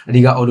အဓိ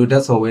က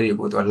Autodesk software တွေ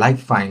ကိုသူက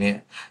live file နဲ့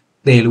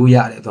တည်လို့ရ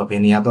တယ်သူကဘ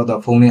ယ်နေရာ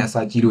တော့ဖုန်းနဲ့အ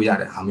စားကြည့်လို့ရ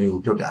တယ်အားမျိုး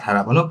ကိုပြောပြထား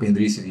တာပေါ့နော် BIM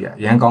 360က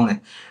အရန်ကောင်းတယ်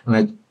ဒါပေ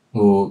မဲ့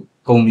ဟို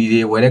ကုမ္ပဏီ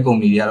တွေဝယ်တဲ့ကုမ္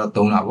ပဏီတွေကတော့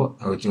သုံးတာပေါ့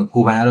ဟိုကျွန်တော်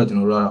ကိုယ်ပိုင်ကတော့ကျွန်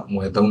တော်တို့ကတော့မ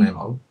ဝယ်သုံးနိုင်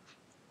ပါဘူး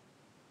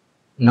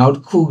နောက်တ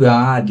စ်ခုက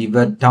ဒီဘ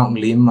က် down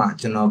လေးမှာ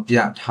ကျွန်တော်ပြ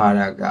ထား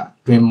တာက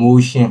twin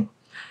motion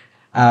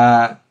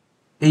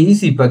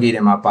AEC package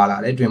ထဲမှာပါလာ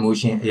တယ် twin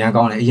motion အရင်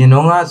ကောင်းတယ်အရင်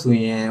တော့ကဆို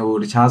ရင်ဟို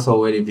တခြား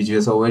software တွေ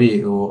visual software တွေ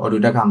ဟို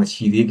Autodesk ကမ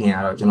ရှိသေးခင်က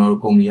တော့ကျွန်တော်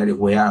တို့ကုမ္ပဏီတွေ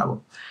ဝယ်ရတာပေါ့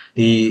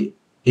ဒီ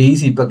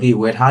AEC package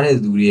ဝယ်ထားတဲ့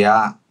သူတွေက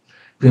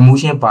twin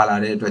motion ပါလာ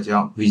တဲ့အတွက်ကြော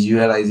င့်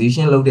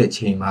visualization လုပ်တဲ့အ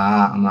ချိန်မှာ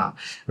အမှ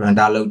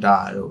render လုပ်တာ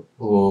တို့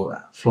ဟို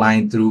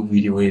flying through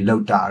video တွေလု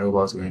ပ်တာတို့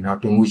ပေါ့ဆိုရင်တော့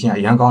twin motion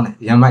အရင်ကောင်းတယ်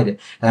အရင်မိုက်တယ်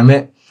ဒါပေ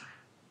မဲ့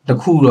တ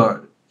ခုတော့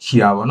ရှိ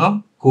တာပေါ့နော်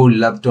ကို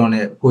laptop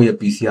နဲ့ကိုရဲ့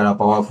PC ကတော့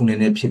powerful နည်း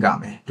နည်းဖြစ်ကြ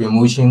မယ် twin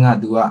motion က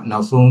သူကနော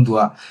က်ဆုံးသူ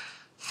က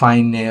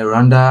final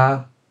render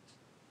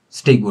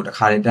state ကိုတ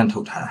ခါတည်းတန်းထု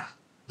တ်ထားတာ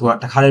သူက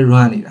တခါတည်း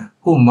run နေတာ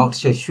ကို mouse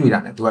ချက်ရွှေ့တာ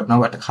နဲ့သူကနော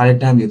က်ကတခါတည်း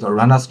တန်းပြီးတော့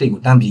render state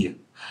ကိုတန်း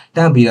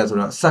ပြီးတာဆို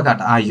တော့စက်ကတ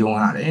အားယုံ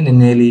ရတယ်နည်း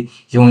နည်းလေး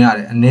ယုံရတ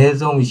ယ်အနည်း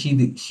ဆုံး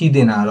ရှိတ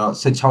င်တာတော့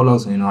16လော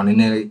က်ဆိုရင်တော့နည်း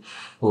နည်းလေး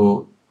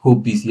ဟို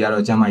PC က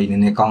တော့ကျမ်းမာကြီးန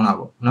ည်းနည်းကောင်းတာ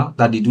ပေါ့နော်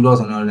32လောက်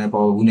ဆိုတော့လည်း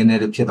ပေါ့ဘူးနည်းန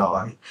ည်းလေးဖြစ်သွား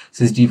ပါပြီ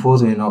64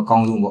ဆိုရင်တော့အကော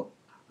င်းဆုံးပေါ့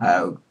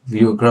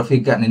video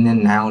graphic ကနည်းန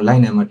ည်းနိုင်အောင်လို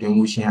က်နိုင်မှတွင်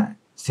မှုရှင်း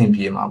အဆင်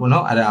ပြေမှာပေါ့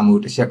နော်အဲ့ဒါ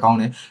မျိုးတစ်ချက်ကောင်း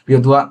တယ်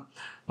ပြီးတော့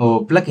तू ကဟို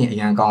plugin အ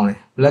ရင်ကောင်းတယ်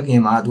plugin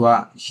မှာ तू က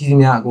ရှိသ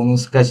မျှအကုန်လုံး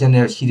sketch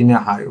နဲ့ရှိသမျှ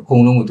ဟာတွေအကု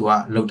န်လုံးကို तू က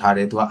လုပ်ထားတ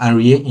ယ် तू က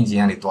Unreal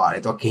Engine ကနေသွားတ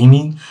ယ် तू က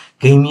gaming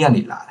က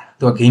နေလာတာ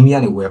तू က gaming က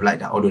နေဝယ်ပလိုက်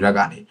တာ Autodesk က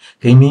နေ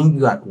gaming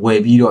ကဝယ်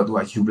ပြီးတော့ तू က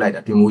ယူပလိုက်တာ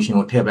twin motion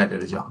ကိုထည့်ပလိုက်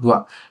တဲ့ကြောင့် तू က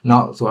နော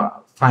က်ဆိုတော့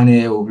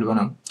final ဟိုဘယ်လိုပြော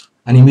လဲ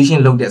animation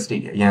လုပ်တဲ့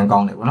state တွေအရင်ကော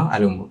င်းတယ်ပေါ့နော်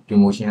အဲ့လိုမျိုး twin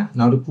motion က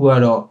နောက်တစ်ခုက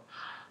တော့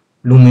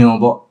Lumion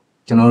ပေါ့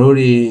ကျွန်တော်တို့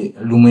တွေ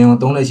Lumion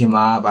သုံးတဲ့အချိန်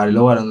မှာဗာ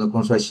လောက်ရတော့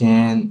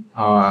construction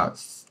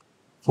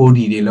 4D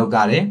တွေလောက်ရ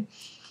တယ်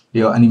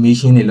ပြီးတော့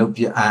animation တွေလောက်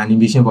ပြ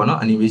animation ပေါ့နော်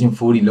animation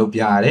 4D လောက်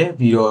ပြရတယ်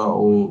ပြီးတော့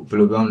ဟိုဘယ်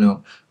လိုပြောမလဲ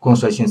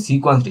construction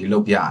sequence တွေလော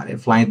က်ပြရတယ်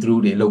flying through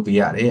တွေလောက်ပြ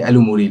ရတယ်အဲ့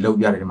လိုမျိုးတွေလောက်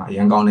ပြတယ်ဒီမှာအရ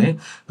င်ကောင်းတယ်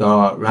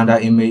တော့ render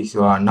image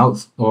ဆိုတာနောက်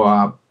ဟို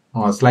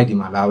slide ဒီ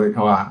မှာလာပဲ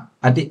ဟို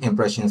edit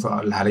impression ဆိုတာ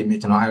လာလိမ့်မယ်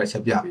ကျွန်တော်အဲ့ဒါချ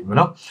က်ပြပြီမ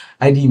နော်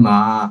အဲ့ဒီမှာ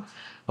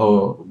ဟို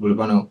ဘယ်လို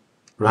ပြောမလဲ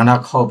render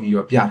ခောက်ပြီး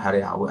တော့ပြထား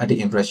တဲ့ဟာကို edit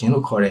impression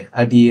လို့ခေါ်တယ်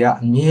edit က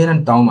အမြဲတ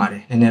မ်းတောင်းပါတ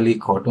ယ်နည်းနည်းလေး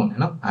ခေါ်တွန်းတယ်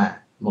နော်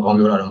မကောင်း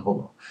ပြောတာတော့မဟုတ်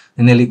ပါဘူးန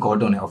ည်းနည်းလေးခေါ်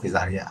တွန်းတယ်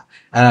officer တွေက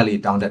အဲ့ဒါလေး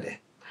တောင်းတတ်တယ်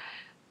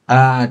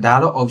ဒါ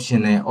တော့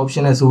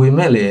optional ဆိုပေ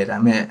မဲ့လေဒါ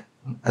ပေမဲ့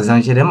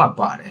essential ထဲမှာ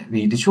ပါတယ်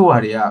ဒီတချို့ဟာ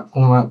တွေက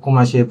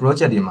commercial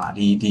project တွေမှာ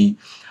ဒီ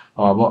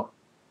ဟောပေါ့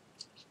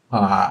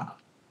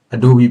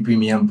Adobe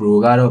Premiere Pro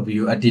ကတော့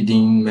video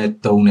editing ပဲ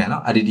သုံးတယ်เนา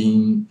ะ editing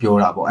ပြော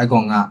တာပေါ့အဲ့ကော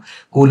င်က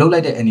ကိုလုတ်လို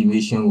က်တဲ့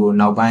animation ကို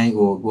နောက်ပိုင်း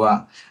ကိုက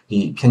ဒီ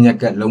ဖြည့်ညက်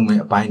ကလုံးမဲ့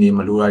အပိုင်းတွေမ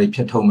လိုတာတွေဖြ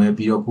တ်ထုတ်မယ်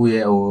ပြီးတော့ကို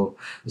ယ့်ရဲ့ဟို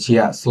အရှိ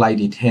က slide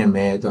တွေထည့်မ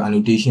ယ်သူ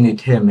annotation တွေ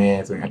ထည့်မယ်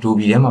ဆိုရင်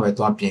Adobe ထဲမှာပဲ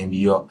သွားပြင်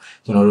ပြီးတော့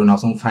ကျွန်တော်တို့နော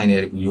က်ဆုံး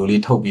final video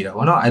လေးထုတ်ပြီးတာ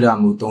ပေါ့เนาะအဲ့ဒါ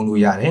မျိုးသုံးလို့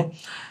ရတယ်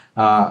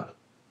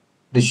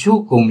တချို့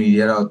ကုမ္ပဏီ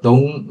တွေကတော့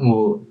သုံး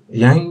ဟို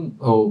ရိုင်း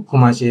ဟို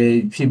commercial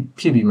ဖြစ်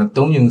ပြီးမ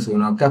သုံးရင်ဆို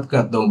တော့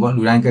CapCut သုံးပေါ့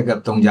လူတိုင်း CapCut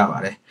သုံးကြပါ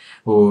တယ်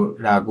ဟို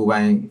ဒါကိုပို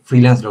င်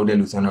freelance လုပ်တဲ့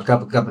လူဆိုတော့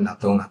CapCut နာ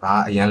သုံးတာဒါ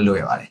အရင်လွ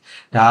ယ်ပါတယ်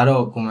ဒါက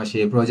တော့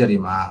commercial project တွေ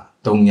မှာ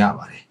သုံးရ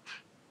ပါတယ်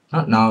เนา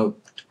ะနောက်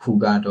ခု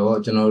ကတော့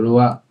ကျွန်တော်တို့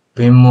က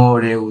BIM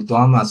model ကို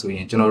သွားမှာဆိုရ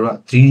င်ကျွန်တော်တို့က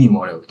 3D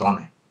model ကိုသွားမ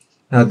ယ်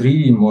အဲ့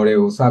 3D model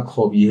ကိုစ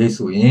ခေါ်ပြီးဟဲ့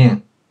ဆိုရင်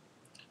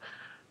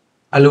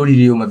LOD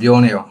တွေကို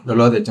မပြောနဲ့အောင်လော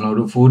လောဆယ်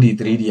ကျွန်တော်တို့ 4D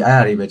 3D အဲ့အရာ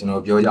တွေပဲကျွန်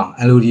တော်ပြောကြအောင်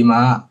LOD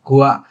မှာကို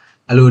က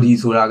LOD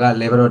ဆိုတာက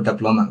level of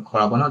development ခေါ်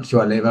တာပေါ့နော်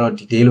တချို့က level of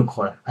detail လို့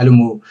ခေါ်တာအဲ့လို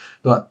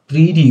မျိုးသူက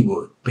 3D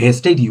ကိုဘယ်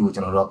state ဒီ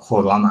ကိုကျွန်တော်တို့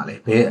ခေါ်သွား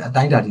မှာလဲဘယ်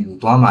အတိုင်းအတာဒီ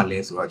ကိုသွားမှာလဲ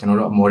ဆိုတော့ကျွန်တော်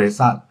တို့ model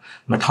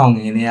စမထောင်င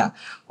င်တွေက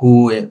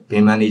ကိုယ့်ရဲ့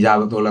BIM manager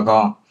တို့လည်း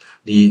ကောင်း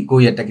ဒီ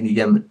ကိုယ့်ရဲ့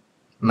technical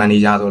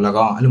manager ဆိုလ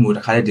ည်းကောင်းအဲ့လိုမျိုး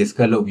တစ်ခါတည်း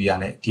discuss လုပ်ပြီးရတ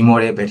ယ်ဒီ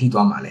model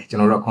ဘယ်ထိသွားမှာလဲ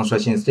ကျွန်တော်တို့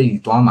construction state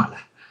ကြီးသွား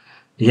မှာလား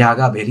ဒီဟာ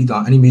ကဘယ်ထိ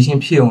သွား animation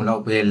ဖြစ်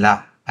အောင်လုပ်ပဲလား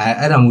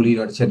အဲ့ဒါမျိုး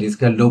လေးတော့တစ်ချက်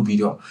discuss လုပ်ပြီး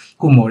တော့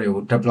ကို model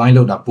ကို deploy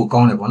လုပ်တာပိုကော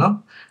င်းတယ်ပေါ့နော်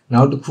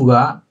နောက်တစ်ခုက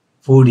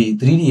 4D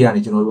 3D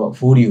ကနေကျွန်တော်တို့က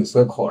 4D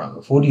ကိုဆွဲခေါ်တာ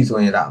 4D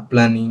ဆိုရင်ဒါ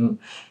planning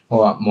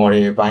ဟိုက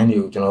model ဘိုင်း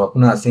တွေကို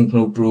ကျွန်တော်တို့ခုန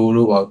Synchro Pro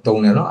လို့ပေါ့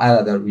တုံး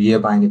တယ်နော်အဲ့ဒါ real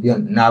ဘိုင်း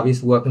တွေပြီးတော့ Navis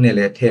work နဲ့လ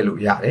ည်းထ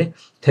ည့်လို့ရ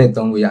တယ်ထ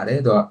ည့်သုံးလို့ရ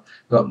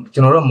တယ်သူက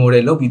ကျွန်တော်တို့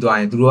model လုပ်ပြီးသွား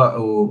ရင်သူတို့က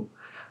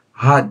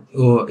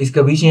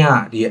excavation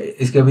ကဒီ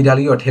excavator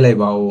လေးတော့ထည့်လိုက်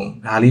ပါဦး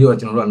ဒါ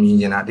လေးတော့ကျွန်တော်တို့မြင်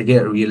ကျင်တာတကယ်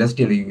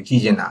realistic လေးကိုကြ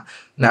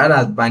ည့်ကျင်တာအဲ့ဒါ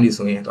ဘိုင်း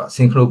တွေဆိုရင်သူက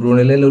Synchro Pro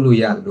နဲ့လ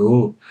ည်းလုပ်လို့ရ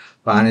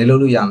တယ်လို့ဘာနဲ့လုပ်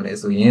လို့ရမလဲ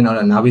ဆိုရင်တော့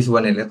Navis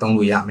work နဲ့လ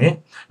ည်းသုံးလို့ရ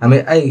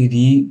မယ်ဒါပေမဲ့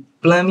အဲ့ဒီ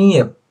planning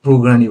ရဲ့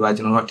program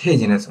တွေပါကျွန်တော်တို့ထည့်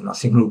ခြင်းနဲ့ဆိုတော့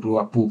Synchro Pro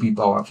ကပိုပြီး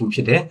powerful ဖြ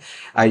စ်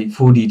တယ်အဲ့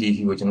 4D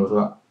ကိုကျွန်တော်တို့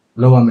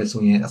ကလောက်ရမယ်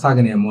ဆိုရင်အစ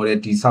ကနေ model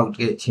တိ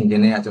ဆောက်တဲ့ချိန်က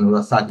နေကကျွန်တော်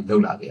တို့ကစပြီး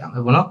လောက်လာခဲ့ရမ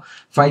ယ်ပေါ့နော်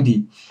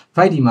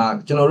 5D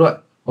မှာကျွန်တော်တို့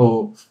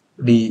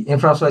ဒီ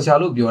infrastructure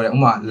လို့ပြောတယ်ဥ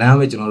ပမာ land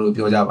ပဲ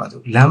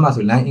ကျွန်တော်တို့ပြောကြပါစို့ land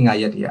မှာဆို land အင်္ဂါ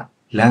ရက်တွေက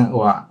land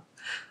ဟိုက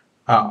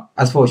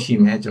asphalt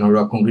ရှိမယ်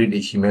ကျွန်တော်တို့က concrete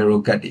တွေရှိမယ်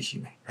road cut တွေရှိ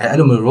မယ်အဲ့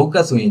လိုမျိုး road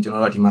cut ဆိုရင်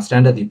ကျွန်တော်တို့ကဒီမှာ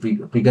standard တွေ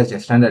precast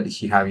standard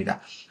တွေရှိထားပြီးသား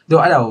သူ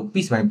အဲ့ဒါကို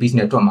piece by piece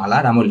နဲ့တွက်မှာ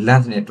လားဒါမှမဟုတ်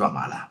length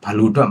နဲ့တွက်မှာ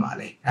လားဘာလို့တွက်မှာ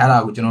လဲ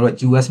အဲ့ဒါကိုကျွန်တော်တို့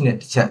QS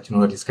နဲ့တစ်ချက်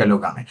ကျွန်တော်တို့ discuss လု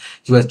ပ်ကြမယ်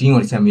QS team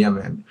ကိုတစ်ချက်မေးရ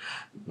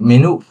မယ်မ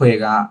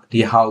င်းတို့ဖွဲ့က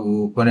ဒီဟာကို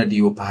quantity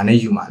ကိုဘာနဲ့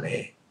ယူ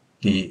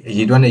မှာလဲဒီအ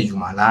ရေးတွက်နဲ့ယူ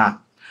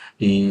မှာလား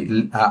ဒီ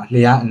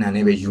လျှာ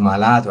အနံနဲ့ပဲယူ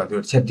မှာလား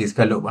ဆိုတော့သူတစ်ချက်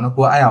discuss လုပ်ပါတော့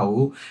ကိုအဲ့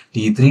အရာကို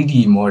ဒီ 3D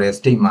model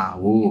state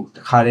မှာဟို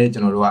တခါတည်းကျွ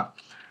န်တော်တို့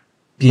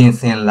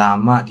ကပြင်ဆင်လာ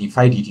မှဒီ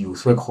 5D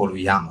ကိုဆွဲခေါ်လို့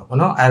ရမှာပေါ့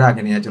နော်အဲ့ဒါက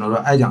နေ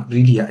ကျွန်တော်တို့အဲ့ကြောင့်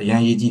 3D ကအ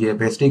ရင်ရေးကြည့်တယ်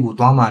ဘယ် state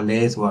ကိုသွားမှာ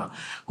လဲ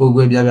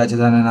ဆိုတော့ကိုယ်ပြပြ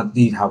ချာချာနာ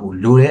သိ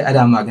ထားဖို့လိုတယ်အဲ့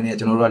ဒါမှ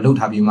ကနေကျွန်တော်တို့ကလှုပ်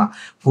ထားပြီးမှ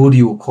 4D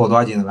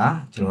ကိုခေါ်သွားခြင်း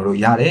လားကျွန်တော်တို့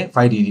ရတယ်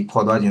 5D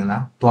ခေါ်သွားခြ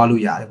င်းလားသွားလို့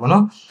ရတယ်ပေါ့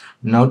နော်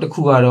နောက်တစ်ခု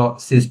ကတော့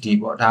 6D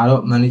ပေါ့ဒါ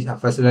ကတော့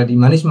facility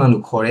management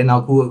လို့ခေါ်တယ်နော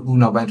က်ခု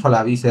နောက်ပို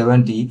င်းထွက်လာပြီး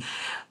 7D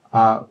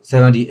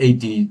 70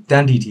 80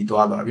 10D ထိ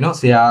သွားပြီเนา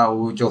ะဆရာ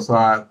ဟိုကျော်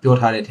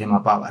စွာပြောထားတဲ့အထက်မှာ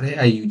ပါပါ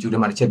တယ်အဲ့ YouTube ထဲ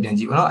မှာတစ်ချက်ပြန်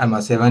ကြည့်ပါเนาะအဲ့မှာ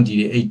 7D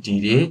တွေ 8D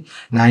တွေ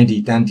 9D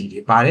 10D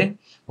တွေပါတယ်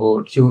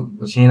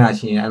ဟိုရှင်းလာ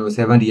ရှင်းအဲ့လို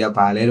 7D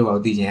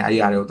ကပါလဲလို့တော့သိချင်အဲ့ဒီ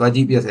အရာတွေ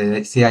ကိုတွားကြည့်ပြ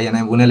ဆရာရ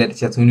နိုင်ဘုန်းနဲ့လည်းတစ်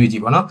ချက်ဆွေးနွေးကြ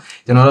ည့်ပါเนา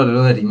ะကျွန်တော်တို့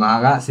လောလောဆယ်ဒီမှာ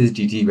က 6D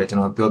ထိပဲ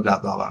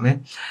ကျွန်တော်ပြောပြသွားပါမယ်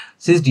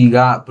 6D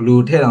ကဘယ်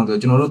လိုထည့်အောင်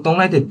ဆိုကျွန်တော်တို့သုံး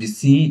လိုက်တဲ့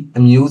ပစ္စ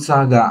ည်းအမျိုးအ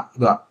စားက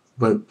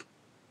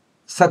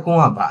စက်ကွန်း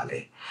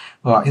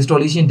ကပါလဲဟို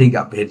installation date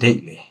ကဘယ်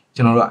date လဲ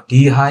ကျွန်တော်တို့က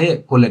ဒီဟာရဲ့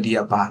quality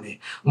ကပါလဲဥ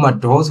ပမာ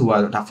DAW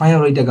ဆိုတာဒါ fire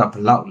rate ကဘ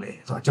ယ်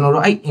လောက်လဲဆိုတော့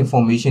ကျွန်တော်တို့အဲ့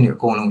information တွေအ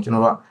ကုန်လုံး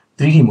ကျွန်တော်တို့က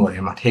 3D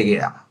model မှာထည့်ခဲ့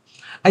ရမှာ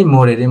အဲ့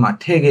model ထဲ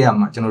မှာထည့်ခဲ့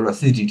ရမှာကျွန်တော်တို့က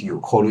 6D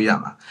ကိုခေါ်လို့ရ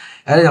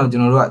မှာအဲ့ဒါကြောင့်ကျွ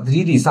န်တော်တို့က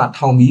 3D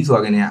စထောင်ပြီး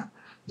ဆိုတာကနေ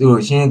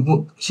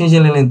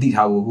ကသူတို့ရှင်းလင်းသိ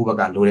ထားဖို့ဟို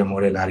ဘက်ကလိုတဲ့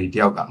model လာတွေတ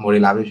ယောက်က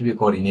model လာပဲဖြစ်ဖြစ်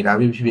coordinator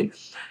ပဲဖြစ်ဖြစ်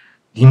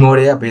ဒီ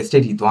model ကဘယ်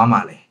state ထိသွား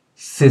မှာလဲ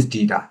 6D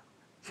တာ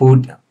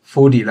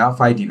 4D လား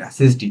 5D လား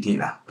 6D ထိ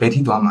လားဘယ်ထိ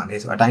သွား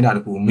မှာလဲဆိုအတိုင်းအတာ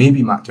တခုမေး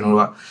ပြီးမှ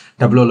ကျွန်တော်တို့က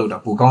develop လုပ်တာ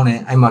ပိုကောင်းတယ်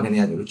အဲ့မှာ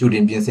ကနေကကြို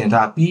တင်ပြင်ဆင်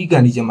ထားပြီး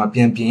condition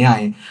မှာပြင်ရ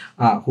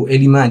ရင်ဟို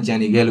element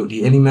ကြံနေခဲ့လို့ဒီ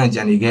element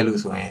ကြံနေခဲ့လို့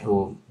ဆိုရင်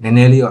ဟိုနည်းန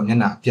ည်းလေးတော့မျက်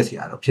နှာပြက်စ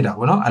ရာတော့ဖြစ်တာ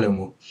ပေါ့နော်အဲ့လို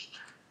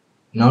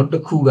မျိုးနောက်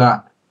တစ်ခုက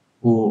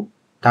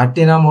ဟိုဒါတ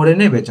င်တာ model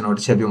နဲ့ပဲကျွန်တော်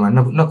တစ်ချက်ပြောမှာ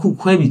နှစ်ခု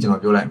ခွဲပြီးကျွန်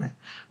တော်ပြောလိုက်မယ်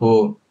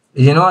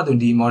ဟိုအ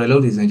ရင်တော့ဒီ model လု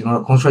ပ်နေဆိုရင်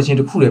ကျွန်တော်တို့ construction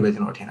တစ်ခုလည်းပဲကျွ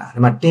န်တော်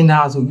ထင်တာဒီမှာ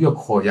တင်တာဆိုပြီးတော့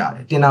ခေါ်ကြ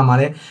တယ်တင်တာ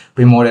မှာလည်း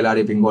BIM modeler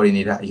တွေ BIM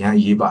coordinator အရင်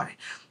ရေးပါတယ်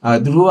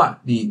သူတို့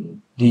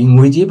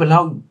ကဒီငွေကြေးဘယ်လော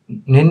က်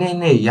နည်း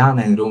နဲ့ရ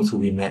နိုင်ကြုံဆို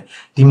ပြီး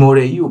မဲ့ဒီ model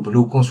ကြီးကိုဘယ်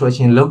လို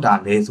construction လုပ်တာ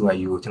လဲ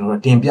ဆိုတာကြီးကို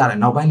ကျွန်တော်တို့တင်ပြ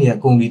တယ်နောက်ပိုင်းတွေက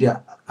ကုန်ပြီး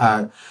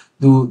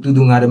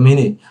တဲ့သူငါတမင်း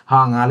နေ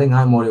ဟာငါလည်းငါ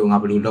model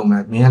ကိုငါဘယ်လိုလုပ်မ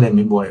လဲမင်းကလည်းမ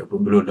င်းပေါ်တယ်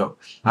ဘယ်လိုလုပ်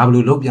ငါ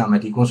ဘယ်လိုလုပ်ပြ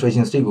မယ်ဒီ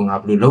construction state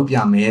ကိုငါဘယ်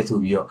လိုလုပ်ပြမယ်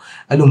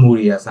ဆိုပြီးတော့အဲ့လိုမျိုး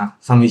တွေက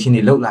summation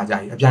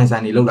တွေလုပ်လာကြပြီအပြိုင်ဆို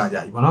င်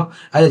တွေလုပ်လာကြပြီပေါ့နော်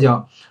အဲ့ဒါကြောင့်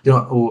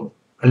ကျွန်တော်ဟို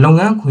လုပ်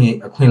ငန်းအခွင့်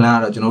အလ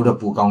မ်းကတော့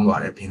ကျွန်တော်တို့ပိုကောင်းသွား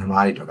တယ်ပြင်သ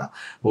မားတွေတော့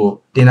ကဟို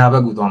တင်တာဘ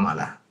က်ကိုသွားမှာ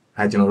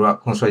လားကျွန်တော်တို့က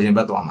construction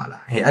ဘက်သွားမှာ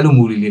လားအဲ့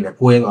လိုမျိုးလေးလ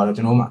ည်းကွဲသွားတော့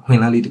ကျွန်တော်တို့မှအခွ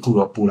င့်အလမ်းလေးတစ်ခု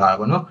တော့ပူလာတာ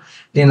ပေါ့နော်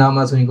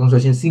တင်လာမှာဆိုရင်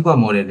construction sequence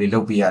model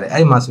တွေလုပ်ပြရ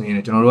တယ်အဲ့မှာဆို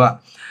ရင်ကျွန်တော်တို့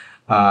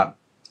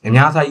ကအ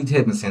များစားကြီးထ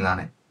ည့်မစင်စား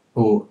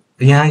နဲ့ဟို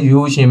အရန်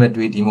ရိုးရှင်းမဲ့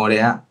တွေးဒီ model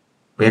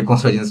ကဘယ်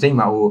construction state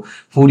မှာဟို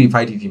 4D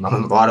 5D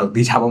မှာမသွားတော့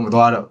ဒေချာပေါ်မ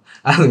သွားတော့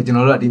အဲ့ဒါကျွန်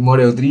တော်တို့ကဒီ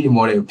model 3D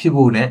model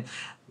ကိုဖြစ်ဖို့နဲ့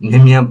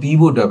မြန်ပြီး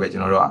ဖို့အတွက်ပဲကျွ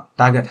န်တော်တို့က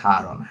target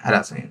ထားရတော့မယ်အဲ့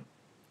ဒါဆိုရင်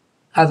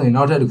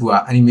နောက်ထပ်တစ်ခုက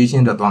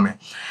animation တော့သွား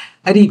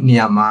မယ်အဲ့ဒီနေ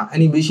ရာမှာ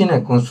animation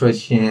နဲ့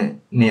construction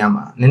နေရာ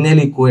မှာနည်းန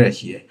ည်းလေးကိုရ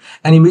ရှိတယ်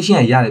animation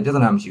ကရတယ်ပြဿ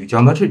နာမရှိဘူး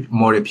geometric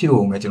model ဖြစ်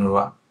ဖို့ပဲ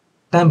ကျွန်တော်တို့က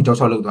တန်းပြီးကြော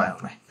က်လုပ်သွားရအော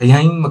င်မယ်အ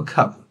ရင်မ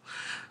ခတ်ဘူး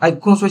အဲ့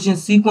construction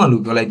sequence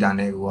လို့ပြော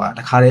လိုက်တာနဲ့ကိုက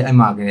တခါတည်းအဲ့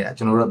မှာက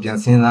လေးကျွန်တော်တို့ပြန်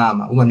စဉ်းစားရ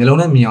မှာဥပမာမျိုးလုံး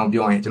နဲ့မြင်အောင်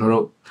ပြောရင်ကျွန်တော်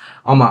တို့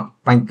အောက်မှာ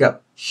ပိုင်း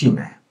ကပ်ရှိ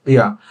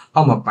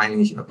မယ်ပြီးတော့အောက်မှာပိုင်းလ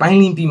င်းရှိမယ်ပို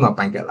င်းလ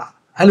င်းပြီးမှပိုင်းကပ်လာ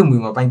အဲ့လို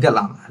မျိုးမှာပိုင်ကက်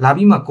လာမှာလာ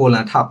ပြီးမှကော်လ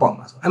န်ထပေါက်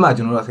မှာဆိုအဲ့မှာ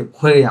ကျွန်တော်တို့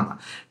ခွဲရမှာ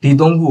ဒီ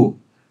3ခု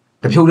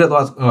တဖြုတ်တဲ့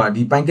သွား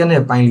ဒီပိုင်ကက်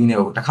နဲ့ပိုင်လီနဲ့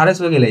ကိုတခါတည်း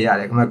ဆွဲခဲ့လဲရ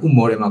တယ်ခင်ဗျခု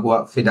model မှာကိုက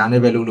filter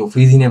နဲ့ပဲလုပ်လို့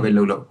freezing နဲ့ပဲ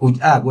လုပ်လို့ကို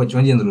အဲ့ကိုကကျွ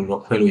မ်းကျင်တယ်လို့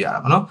တော့ခွဲလို့ရတာ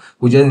ပေါ့နော်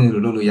ကိုကျွမ်းကျင်တယ်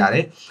လို့လုပ်လို့ရတ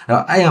ယ်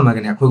အဲ့ရမှာက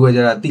နေခွဲကြ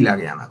တာတိလာ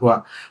ခဲ့ရမှာကိုက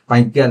ပို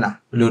င်ကက်လား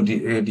ဘယ်လို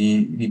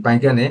ဒီပိုင်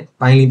ကက်နဲ့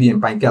ပိုင်လီပြီးရင်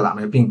ပိုင်ကက်လာမ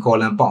ယ်ပြီးရင်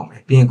column ပေါက်မ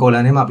ယ်ပြီးရင်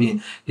column ထဲမှာပြီးရင်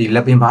ဒီလ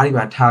က်ပင်ဘားတွေ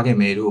ပါထားခဲ့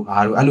မယ်တို့ဘာ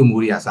တို့အဲ့လို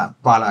မျိုးတွေကစ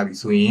ပါလာပြီ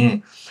ဆိုရင်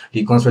ဒီ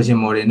construction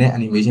model နဲ့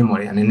animation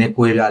model အနေနဲ့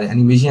ကွဲပြားတယ်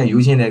animation က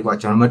ရိုးရှင်းတဲ့ကွာ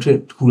geometric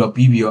တခုတော့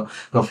ပြီးပြီး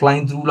တော့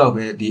flying through လောက်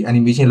ပဲဒီ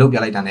animation လုပ်ပြ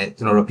လိုက်တာနဲ့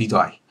ကျွန်တော်တို့ပြီး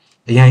သွားပြီ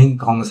အရင်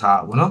ကောင်းမစား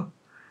ဘူးเนาะ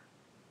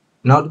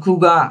နောက်တစ်ခု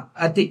က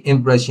active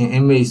impression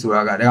image ဆို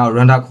တာကဒါက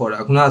render ခေါ်တာ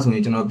ခုနကဆိုရ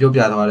င်ကျွန်တော်ပြော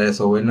ပြသွားတဲ့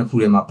software နှစ်ခု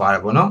ထဲမှာပါတ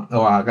ယ်ပေါ့เนาะ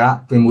ဟိုဟာက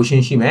twin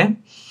motion ရှိမယ်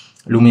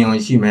lumion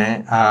ရှိမယ်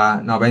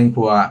နောက်ပိုင်း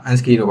ဟိုက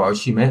unscale တော့ပါ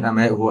ရှိမယ်ဒါပေ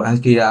မဲ့ဟို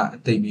unscale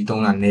ကတိတ်ပြီး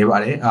သုံးတာနည်းပါ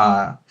တယ်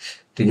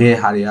တကယ်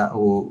ဟာတွေက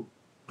ဟို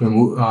twin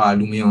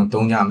lumion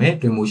သုံးကြမယ်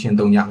twin motion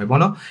သုံးကြမယ်ပေါ့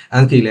เนาะ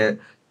unscale လည်း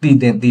တ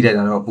ည်တဲ့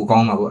တာတော့ပိုကော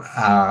င်းမှာပေါ့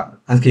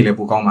unscale လည်း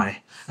ပိုကောင်းပါတယ်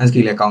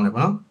unscale လည်းကောင်းတယ်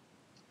ပေါ့เนาะ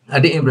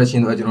active impression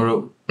ဆိုတော့ကျွန်တော်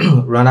တို့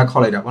runner ခော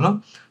က်လိုက်တာပေါ့နော်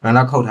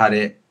runner ခောက်ထား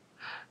တဲ့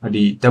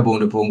ဒီတပ်ပုံ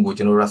တစ်ပုံကို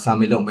ကျွန်တော်တို့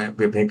submit လုပ်မယ်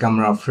ဘယ်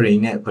camera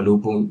frame နဲ့ဘယ်လို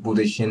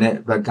position နဲ့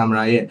ဘယ်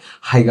camera ရဲ့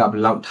height ကဘ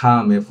ယ်လောက်ထားရ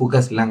မယ်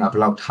focus length ကဘ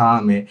ယ်လောက်ထားရ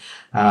မယ်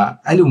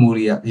အဲ့လိုမျိုး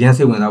တွေကအရင်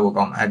စိတ်ဝင်စားဖို့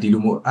ကောင်းဒီ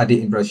လိုမျိုး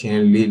active impression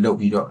လေးလုပ်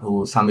ပြီးတော့ဟို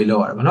submit လု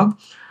ပ်ရတယ်ပေါ့နော်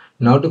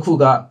နောက်တစ်ခု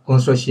က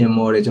construction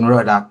model ကျွန်တော်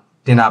တို့ကဒါ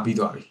တင်တာပြီး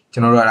သွားပြီကျွ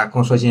န်တော်တို့ကဒါ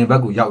construction ဘ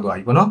က်ကိုရောက်သွား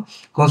ပြီပေါ့နော်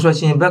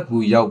construction ဘက်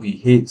ကိုရောက်ပြီ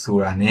ဟေ့ဆို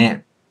တာ ਨੇ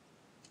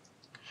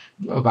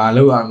ဘာ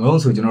လို့ရမလို့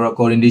ဆိုကျွန်တော်တို့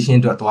coordination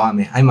အတွက်သွားရမ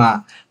ယ်အဲ့မှာ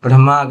ပထ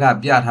မက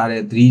ပြထား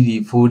တဲ့ 3D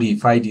 4D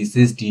 5D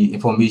 6D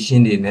information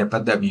တွေနဲ့ပ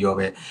တ်သက်ပြီးတော့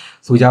ပဲ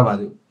ဆိုကြပါ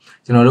စို့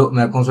ကျွန်တော်တို့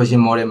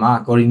construction model မှာ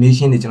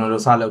coordination တွေကျွန်တော်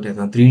တို့စလုပ်တယ်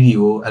ဆိုတော့ 3D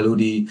ကို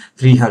LOD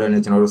 300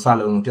နဲ့ကျွန်တော်တို့စ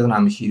လုပ်လို့ပြဿနာ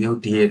မရှိသေး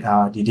ဘူးဒီ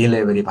detail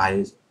level တွေဘာလဲ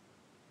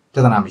ပြ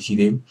ဿနာမရှိ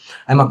သေးဘူး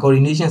အဲ့မှာ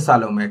coordination စ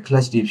လုပ်မယ်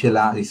clash တွေဖြစ်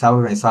လားဒီ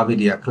server by service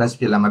တွေက clash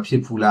ဖြစ်လားမဖြ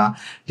စ်ဘူးလား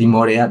ဒီ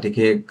model ကတက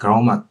ယ်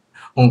ground မှာ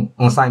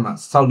on site မှာ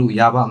စောက်လို့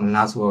ရပါမ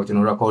လားဆိုတော့ကျွန်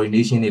တော်တို့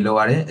coordination တွေလုပ်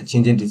ရတယ်အချ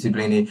င်းချင်း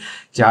discipline တွေ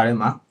ကြားထဲ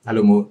မှာအဲ့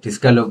လိုမျိုး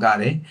discuss လုပ်ရ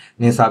တယ်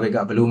နင်း service က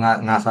ဘလို့ငါ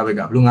service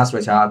ကဘလို့ငါ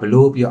structure ကဘ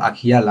လို့ပြီးတော့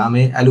archi ကလာမ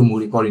ယ်အဲ့လိုမျိုး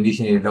တွေ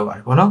coordination တွေလုပ်ရတ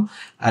ယ်ပေါ့နော်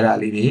အဲ့ဒါ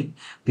လေးတွေ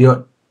ပြီးတော့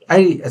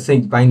အဲ့ဒီအစိ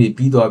တ်ပိုင်းတွေ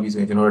ပြီးသွားပြီဆို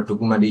ရင်ကျွန်တော်တို့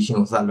documentation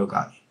ကိုစလုပ်ကြ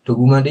ပြီ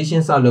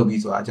documentation စလုပ်ပြီ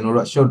ဆိုတာကျွန်တော်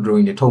တို့ short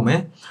drawing တွေထုတ်မယ်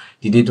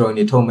detail drawing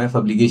တွေထုတ်မယ်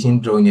fabrication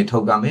drawing တွေထု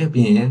တ်ကြမယ်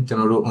ပြီးရင်ကျွန်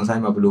တော်တို့ on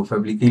site မှာဘလို့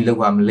fabricate လုပ်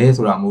ရမလဲ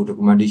ဆိုတာမျိုး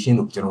documentation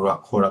ကိုကျွန်တော်တို့က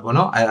ခေါ်တာပေါ့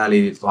နော်အဲ့ဒါ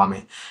လေးတွေသွားမ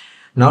ယ်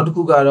နောက်တစ်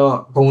ခုကတော့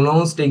အကုန်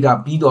လုံး state က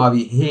ပြီးသွား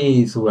ပြီ hey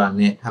ဆိုတာ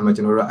နဲ့အမှ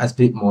ကျွန်တော်တို့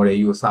aspect model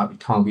ကြီးကိုစ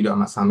ပြီးထောင်ပြီးတော့အ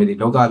မှ submit တွေ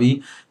လုပ်ကြပြီ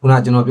ခုနက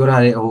ကျွန်တော်ပြော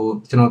ထားတဲ့ဟို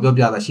ကျွန်တော်ပြော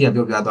ပြတာရှေ့က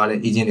ပြောပြသွားတဲ့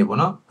agent တွေပေါ့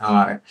နော်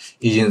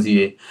agency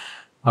တွေ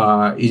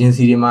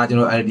agency တွေမှာကျွန်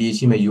တော် LDA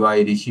ရှိမယ်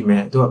UIA တွေရှိမ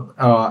ယ်သူ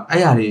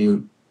အဲ့ဟာတွေ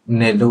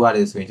နဲ့လုပ်ရတ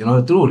ယ်ဆိုရင်ကျွန်တော်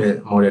တို့သူတို့လည်း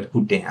model တစ်ခု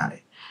တင်ရတ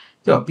ယ်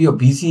ပြီးတော့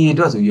BCA အ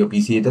တွက်ဆိုပြီးတော့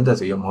BCA တက်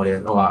ဆိုပြီးတော့ model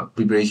ဟို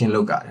preparation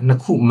လုပ်ကြတယ်နှစ်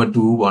ခုမ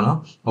တူဘူးပေါ့နော်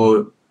ဟို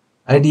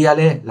အဲ့ဒီက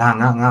လည်းလာ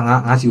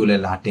ငါစီကိုလ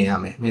ည်းလာတင်ရ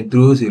မယ်မင်းသူ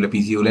တို့စီကိုလည်း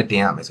PC ကိုလည်းတ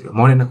င်ရမယ်ဆိုတော့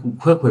model နှစ်ခု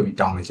ခွဲပြီး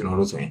တောင်းမယ်ကျွန်တော်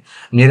တို့ဆိုရင်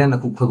အများနဲ့နှ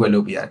စ်ခုခွဲလု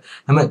ပ်ပြရတယ်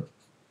ဒါပေမဲ့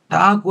တ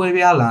အားကွဲ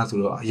ပြားလာဆို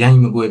တော့အရင်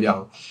မကွဲပြား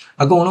ဘူး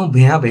အကုန်လုံးဘ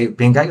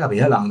င် guide ကဘယ်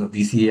ရလာအောင်ဆို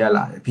BCA ရ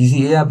လာတယ်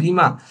BCA ကပြီး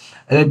မှ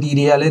LD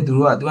တွေကလည်းသူ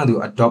တို့က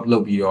adopt လု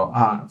ပ်ပြီးတော့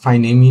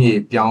file name တွေ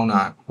ပြောင်း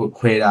တာ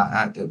ခွဲတာ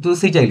သူ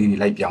စိတ်ကြိုက်လေးတွေ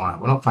လိုက်ပြောင်းတာ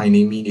ပေါ့နော် file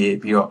name တွေ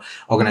ပြီးတော့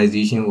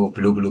organization ကိုဘ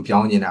ယ်လိုပြော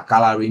င်းနေတာ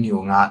coloring တွေ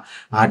ကိုငါ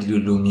ဒီ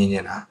လိုမြင်နေ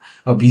တာ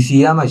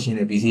BCA ကမှရှင်းတ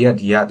ယ် BCA က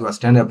ဒီကသူက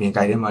standard ဘင်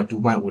guide ထဲမှာ 2.0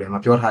 ထဲမှာ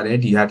ပြောထားတယ်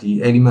ဒီ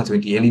element ဆိုရ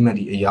င်ဒီ element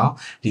ဒီအယောင်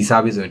ဒီ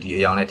service ဆိုရင်ဒီအ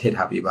ယောင်နဲ့ထည့်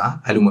ထားပေးပါ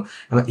အဲ့လိုမျိုး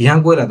အရန်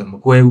ကွဲလာတော့မ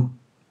ကွဲ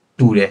ဘူး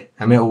တူတယ်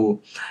ဒါပေမဲ့ဟို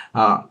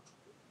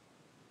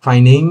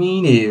file name တွေ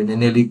နည်း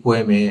နည်းလေးကွဲ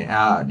မယ်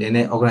နည်းန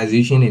ည်း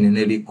organization တွေနည်းန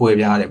ည်းလေးကွဲ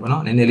ပြားတယ်ပေါ့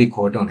နော်နည်းနည်းလေး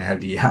ခေါ်တွန်းတယ်အဲ့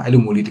ဒီအဲ့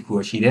လိုမျိုးလေးတစ်ခု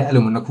ရှိတယ်အဲ့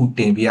လိုမျိုးနှစ်ခုတ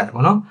င်ပေးရတယ်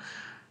ပေါ့နော်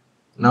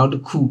နောက်တ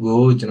စ်ခု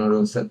ကိုကျွန်တော်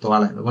တို့ဆက်သွား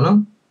လိုက်မယ်ပေါ့နော်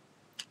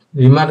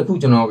ဒီမှာတစ်ခု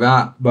ကျွန်တော်က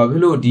ဘာဖြ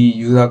စ်လို့ဒီ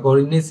user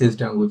coordinate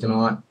system ကိုကျွန်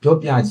တော်ကပြော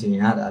ပြချင်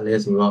ရတာလဲ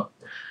ဆိုတော့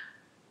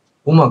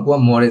ဥပမာကိုက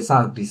model စ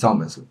တည်ဆောက်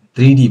မယ်ဆို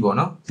 3D ပေါ့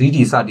နော် 3D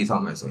စတည်ဆော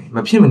က်မယ်ဆိုရင်မ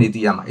ဖြစ်မနေသိ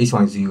ရမှာ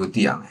XYZ ကို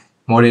သိရမယ်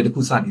model တစ်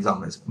ခုစတည်ဆောက်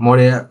မယ်ဆို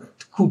model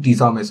ခုတည်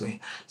ဆောက်မယ်ဆိုရင်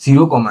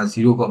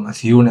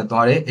 0.0.0 နဲ့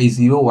သွားတယ်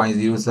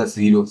a0y0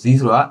 z0 z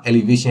ဆိုတာ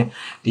elevation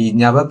ဒီ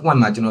ညာဘက် point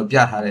မှာကျွန်တော်ပြ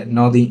ထားတဲ့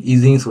northern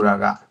easing ဆိုတာ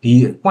ကဒီ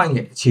point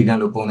ရဲ့အခြေခံ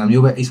လို့ပုံစံ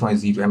မျိုးပဲ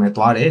xyz တွေမှာ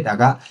သွားတယ်ဒါ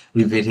က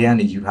Revit ထဲက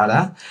နေယူထားတာ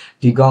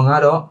ဒီကောင်က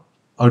တော့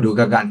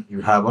AutoCAD ကနေယူ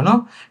ထားတာပေါ့နော်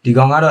ဒီ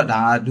ကောင်ကတော့ဒါ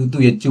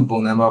သူ့ရဲ့ကျုပ်ပုံ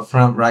စံပေါ့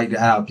front right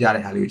အဲ့ဒါပြ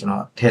တဲ့ဟာလေးကိုကျွန်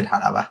တော်ထည့်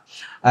ထားတာပါ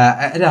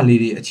အဲ့ဒါလေး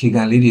တွေအခြေ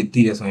ခံလေးတွေ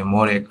သိရဆိုရင်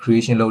model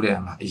creation လုပ်တဲ့အ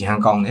ခါမှာအရန်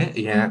ကောင်းတယ်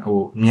အရန်ဟို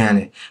မြန်တ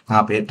ယ်ငါ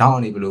ဘယ် down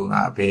နေဘလို့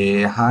ငါဘယ်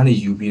ဟာနေ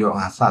ယူပြီးတော့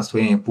ငါစဆွဲ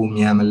ရင်ပူ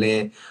မြန်မလဲ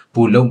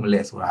ပူလုံမ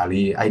လဲဆိုတာ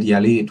လေး idea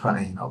လေးတွေထွက်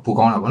နေရင်တော့ပူ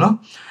ကောင်းတာပေါ့နော်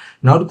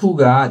နောက်တစ်ခု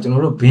ကကျွန်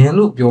တော်တို့ bin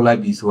လို့ပြောလိုက်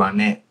ပြီဆိုတာ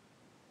နဲ့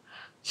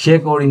share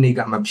coordinate က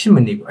မဖြစ်မ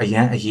နေကိုအရ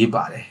န်အရေး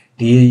ပါတယ်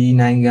ဒီ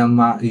နိုင်ငံ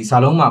မှာဒီစာ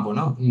လုံးမှာပေါ့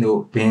နော်ဟို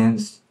bin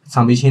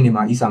submission တွေ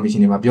မှာ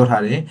e-submission တွေမှာပြော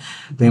ထားတယ်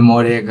bin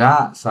model က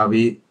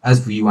survey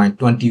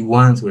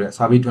SVY21 ဆိုတဲ့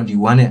survey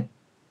 21နဲ့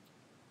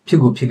ဖြစ်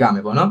ကိုဖြစ်ကြမ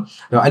ယ်ပေါ့နော်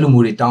အဲ့လို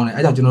မျိုးတွေတောင်းတယ်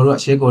အဲ့ကြောင့်ကျွန်တော်တို့က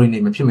share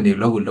coordinate မဖြစ်မနေ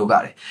လောက်ကိုလောက်ရ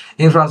တယ်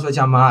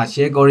infrastructure မှာ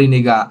share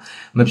coordinate က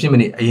မဖြစ်မ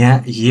နေအရန်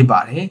အရေးပါ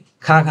တယ်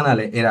ခဏ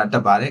လည်း error တ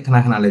က်ပါတယ်ခဏ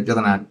လည်းပြ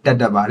ဿနာတ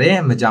က်ပါတယ်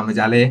မကြ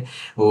လည်း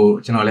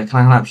ကျွန်တော်လည်းခ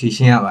ဏဖြေ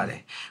ရှင်းရပါတယ်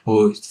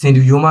စင်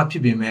တူရိုးမှဖြ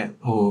စ်ပေမဲ့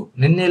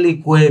နည်းနည်းလေး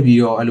ကွဲပြီး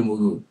တော့အဲ့လို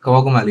မျိုးကပော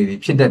က်ကမလေးတွေ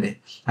ဖြစ်တတ်တယ်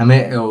ဒါပေ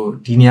မဲ့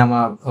ဒီနေရာ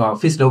မှာ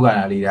face လောက်ရ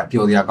တာလေးက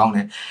ပျော်စရာကောင်းတ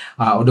ယ်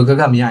AutoCAD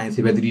ကမရရင်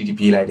Saber 3D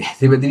ပြေးလိုက်တယ်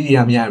Saber 3D က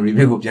မရရင်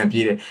Revit ကိုပြန်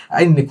ပြေးတယ်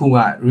အဲ့ဒီနှစ်ခုက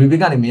Revit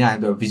ကနေမရရင်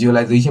တော့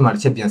visualization မှာတ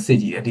စ်ချက်ပြန်စစ်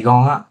ကြည့်တယ်ဒီကော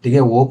င်ကတက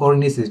ယ် wall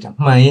coordinate system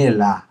မှန်ရဲ့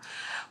လား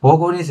wall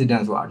coordinate system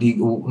ဆိုတာဒီ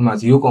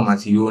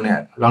0.0 နဲ့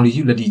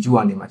longitude latitude က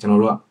နေမှာကျွန်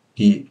တော်တို့က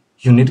ဒီ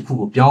unit တစ်ခု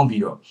ကိုပြောင်း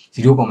ပြီးတော့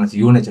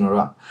 0.0 နဲ့ကျွန်တော်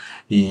တို့က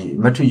ဒီ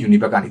metric unit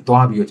ဘက်ကနေ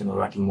တွားပြီးတော့ကျွန်တော်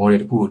တို့ကဒီ model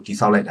တစ်ခုကိုတိ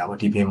စောက်လိုက်တာပေါ့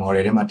ဒီ BIM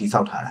model ထဲမှာတိ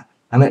စောက်ထားတာ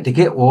ဒါပေမဲ့တက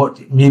ယ်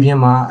မြေပြင်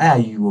မှာအဲ့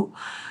အယူကို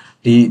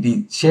ဒီ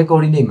share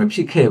coordinate မဖြ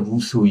စ်ခဲ့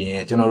ဘူးဆိုရ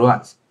င်ကျွန်တော်တို့က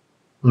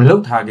မလု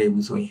ပ်ထားခဲ့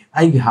ဘူးဆိုရင်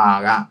အဲ့ဒီဟာ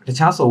ကတ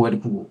ခြား software တ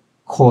စ်ခုကို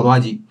ခေါ်သွား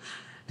ကြည့်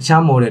တ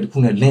ခြား model တစ်ခု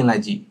နဲ့ link လို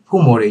က်ကြည့်ခု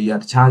model ကြီးက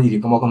တခြားစီတွေ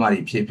ကမောက်ကမတွေ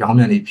ဖြစ်ပြောင်း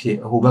ပြန်နေဖြစ်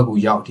ဟိုဘက်ကို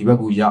ရောက်ဒီဘက်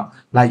ကိုရောက်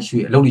လိုက်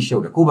ရွှေ့အလုပ်တွေရှု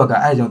ပ်တယ်ကိုယ့်ဘက်က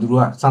အဲ့ကြောင့်သူ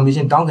တို့က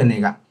submission တောင်းခင်တွေ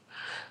က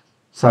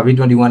survey 21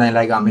 တိုင်း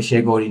လိုက်ကမ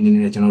share coordinate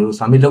နဲ့ကျွန်တော်တို့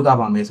submit လုပ်ကြ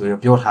ပါမယ်ဆို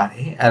တော့ပြောထားတ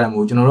ယ်အဲ့ဒါ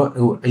မျိုးကျွန်တော်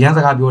တို့အရန်စ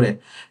ကားပြောတယ်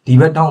ဒီ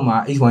ဘက်တောင်းမှာ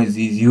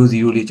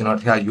x1z00 လေးကျွန်တော်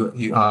တခါ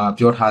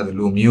ပြောထားသ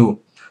လိုမျိုး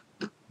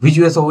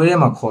visual software ထဲ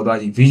မှာခေါ်သွား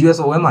ကြည့် visual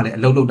software မှာလည်း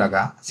အလုပ်လုပ်တာက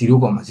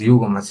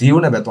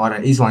 0.0 နဲ့ပဲသွားတ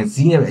ယ် x1z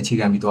နဲ့ပဲအခြေ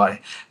ခံပြီးသွားတယ်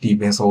ဒီ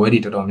BIM software တွေ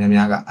တော်တော်များ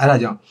များကအဲ့ဒါ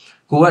ကြောင့်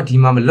ကိုကဒီ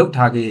မှာမလုပ်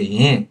ထားခဲ့ရ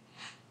င်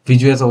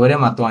visual software ထဲ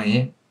မှာသွားရ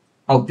င်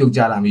အောက်ပြုတ်ကြ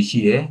တာမျိုးရှိ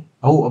တယ်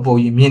အပေါ်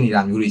ကြီးမြင့်နေ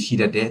တာမျိုးတွေရှိ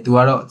တတ်တယ်သူက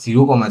တော့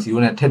 0.0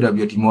 နဲ့ထက်တွက်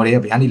ပြီးတော့ဒီ model က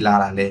ဘယ်ကနေလာ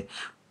တာလဲ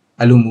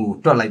အဲ့လိုမျိုး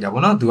တွက်လိုက်တာ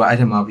ပေါ့နော်သူကအဲ့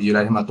ထက်မှာ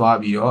visual ထဲမှာသွား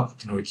ပြီးတော့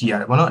ကျွန်တော်ကြည့်ရ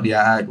တယ်ပေါ့နော်ဒီက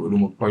အဲ့လို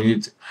မျိုး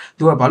project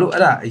သူကဘာလို့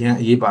အဲ့ဒါအရင်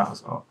အရေးပါအောင်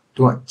ဆိုတော့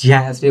သူက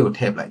GIS လေးကိုထ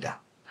ည့်ပလိုက်တာ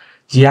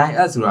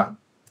GIS ဆိုတာ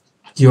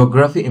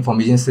Geographic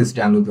Information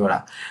System လို့ပြောတာ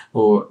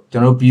ကျွ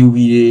န်တော် PUB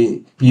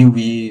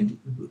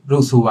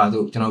လို့ဆိုပါ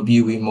တော့ကျွန်တော်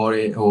PUB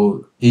model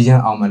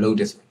agent အောင်မလုပ်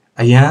တယ်ဆို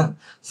အရန်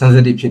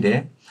sensitive ဖြစ်တယ်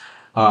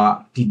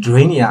ဒီ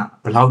drain တွေက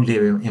ဘယ်လောက်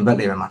level impact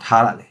level မှာ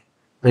ထားတာလဲ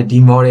ဒီ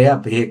model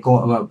က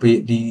ဘယ်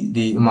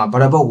ဒီမှာ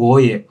parabolic wall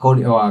ရဲ့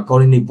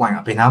coordinate point က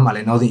ဘယ်နားမှာ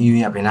လဲ northern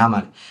union ကဘယ်နားမှာ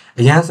လဲ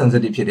အရန်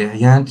sensitive ဖြစ်တယ်အ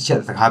ရန်တစ်ချက်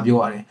စကားပြော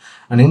ရတယ်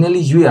နည်းနည်း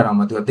လေးရွေ့ရတာ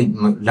မှသူကတိတ်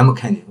လက်မ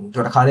ခံနိုင်ဘူးသူ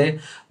တခါတည်း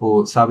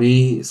survey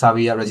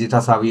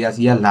register survey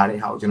စီကလာတဲ့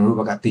ဟာကိုကျွန်တော်တို့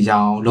ဘက်ကတေချာ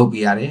အောင်လုပ်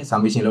ပေးရတယ်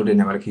submission လုပ်တဲ့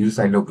နေရာမှာ queue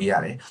site လုပ်ပေးရ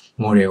တယ်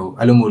model ကို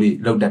အဲ့လိုမျိုးလေး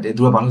လုပ်တတ်တယ်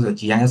သူကဘာလို့ဆိုတော့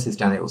GIS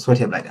system တွေကိုဆွဲ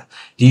ထည့်ပလိုက်တာ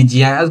ဒီ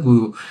GIS ကို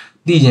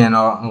သိကြရင်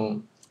တော့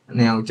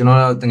နေအောင်ကျွန်တော်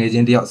တို့တငယ်ချ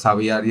င်းတယောက်စာ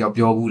ပေးရတယောက်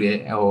ပြောဘူးတယ်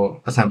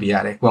ပတ်စံပေးရ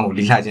တယ်ကိုယ့်ကို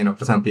လေးလာချင်းတော့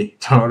ပတ်စံပေး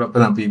ကျွန်တော်တို့ပ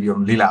တ်စံပေးပြီး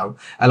တော့မလေးလာဘူး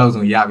အဲ့လောက်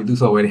ဆိုရပြီသူ့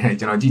software တွေ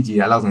ကျွန်တော်ကြည့်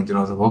ရအဲ့လောက်ဆိုကျွန်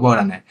တော်သဘောပေါက်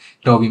တာနဲ့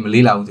တော်ပြီးမ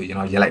လေးလာဘူးဆိုကျွန်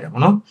တော်ရက်လိုက်တာ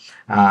ပေါ့နော်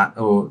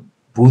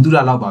ဘူးသူရ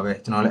လောက်ပါပဲ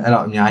ကျွန်တော်လည်းအဲ့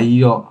တော့အများ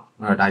ကြီးတော့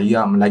ဒါကြီးက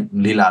မလိုက်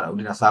လေးလာတော့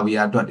ဒါစာပေးရ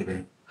အတွက်တည်းပဲ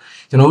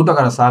ကျွန်တော်တို့တက်က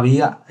တော့စာပေး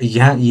ကအရ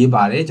န်အေး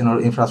ပါတယ်ကျွန်တော်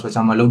တို့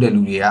infrastructure မှာလုပ်တဲ့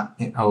လူတွေက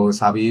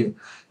စာ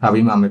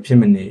ပေးမှာမဖြစ်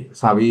မနေ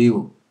စာပေး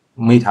ကို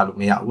မေ့ထားလို့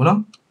မရဘူးနော်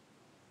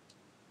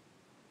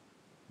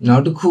နော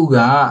က်တစ်ခုက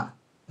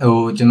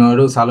ကျွန်တော်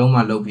တို့စာလုံး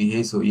မှာလုပ်ပြီး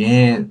ဟေ့ဆိုရ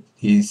င်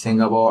ဒီ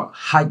Singapore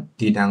height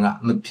data က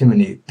မဖြစ်မ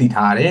နေတည်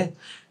ထားတယ်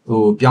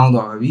ပြောင်း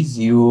သွားပါပြီ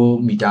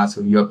0 meter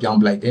ဆိုပြီးတော့ပြောင်း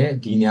ပလိုက်တယ်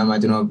ဒီနေရာမှာ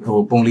ကျွန်တော်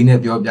ပုံလေးနဲ့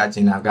ပြောပြချ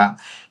င်တာက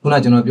ခုန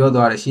ကျွန်တော်ပြော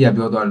သွားတယ်ရှေ့က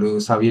ပြောသွားလို့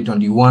survey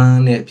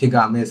 21နဲ့ဖြစ်က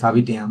မယ်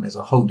survey တင်ရမယ်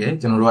ဆိုဟုတ်တယ်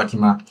ကျွန်တော်တို့ကဒီ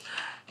မှာ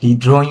ဒီ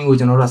drawing ကို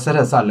ကျွန်တော်တို့ဆက်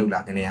လုပ်လာ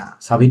တဲ့နေရာ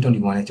survey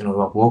 21နဲ့ကျွန်တော်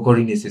တို့က wall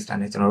coordinate system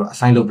နဲ့ကျွန်တော်တို့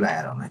assign လုပ်လိုက်ရ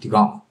တော့မယ်ဒီ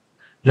ကောင်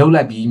လောက်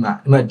လိုက်ပြီးမှ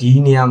ဒီ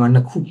နေရာမှာနှ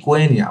စ်ခုကွဲ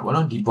နေတာပေါ့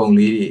နော်ဒီပုံ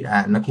လေးတွေ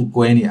နှစ်ခု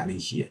ကွဲနေတာ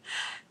လေးရှိတယ်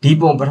ဒီ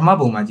ပုံပထမ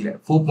ပုံမှာကြည့်လို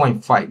က်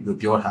 4.5 လို့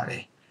ပြောထားတ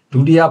ယ်ဒု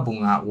တိယပုံ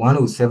က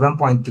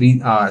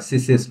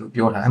 107.366 လို့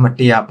ပြောထားတယ်အဲ့မှာ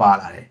100ပါ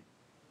လာတယ်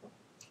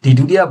ဒီ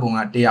ဒုတိယပုံက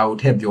100ကို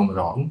ထည့်ပြောမ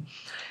တော့ဘူး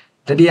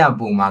တတိယ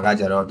ပုံမှာက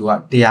ကြတော့သူက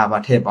100ပါ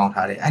ထည့်ပေါင်း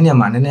ထားတယ်အဲ့ည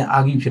မှာနည်းနည်း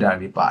argue ဖြစ်တာ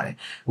တွေပါတယ်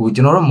ကျွ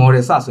န်တော်တို့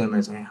model စဆွဲမ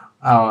ယ်ဆိုရင်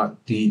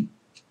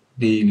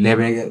ဒီ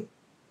level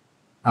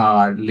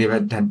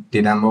level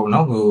data မဟုတ်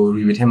နော်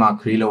review ထဲမှာ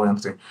create လုပ်ရ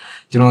မှာဆိုရင်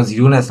ကျွန်တော်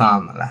0နဲ့စရ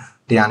မှာလား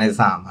100နဲ့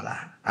စရမှာ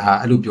လား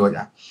အဲ့လိုပြောကြ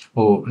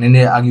နည်းန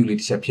ည်း argue လေး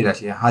တစ်ချက်ဖြစ်တာ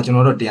ရှိတယ်ဟာကျွန်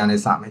တော်တို့100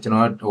နဲ့စမယ်ကျွန်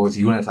တော်0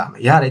နဲ့စမ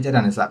ယ်ရတယ်ကြက်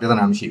တာနဲ့စပြဿ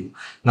နာမရှိဘူး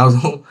နောက်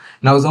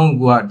ဆုံး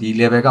ကိုကဒီ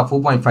level က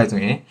 4.5 ဆို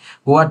ရင်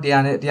ကိုက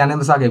100နဲ့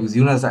မစခဲ့ဘူး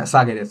0နဲ့စ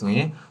ခဲ့တယ်ဆိုရ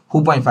င်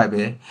 4.5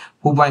 ပဲ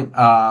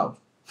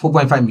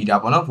4.5 meter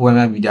ပေါ့နော်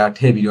4.5 meter ထ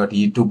ည့်ပြီးတော့ဒီ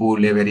topo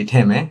level တွေထ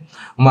ည့်မယ်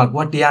ဟိုမှာ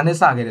ကိုက100နဲ့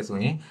စခဲ့တယ်ဆို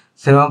ရင်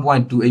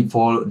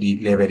 7.284 ဒီ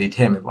level တွေထ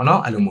ည့်မယ်ပေါ့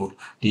နော်အဲ့လိုမျိုး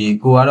ဒီ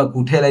ကိုကတော့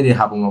ကိုထည့်လိုက်တဲ့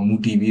ဟာပုံမှာမူ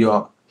တည်ပြီး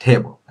တော့ထည့်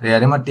ပေါ့ဒါ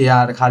ထဲမှာ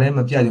100တခါတည်းမ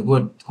ပြတ်ဘူး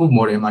ကို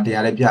model မှာ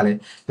100လည်းပြလဲ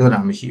ပြောတာ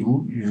မရှိ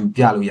ဘူးယူ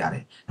ပြလို့ရတ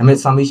ယ်ဒါပေမဲ့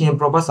summation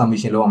proper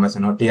summation လုပ်အောင်မယ်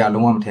ဆိုတော့100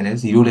လုံးဝမထည့်နဲ့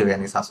0 level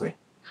နဲ့စဆွဲ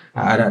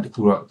အဲ့ဒါတ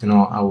ခုတော့ကျွန်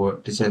တော်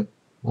တစ်ချက်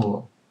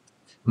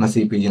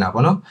message ပေးနေတာ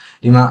ပေါ့နော်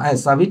ဒီမှာ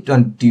service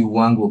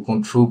 21ကို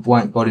control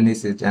point coordinate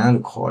system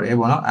လို့ခေါ်တယ်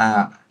ပေါ့နော်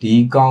ဒီ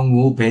ကောင်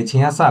ကိုဘယ်ချိ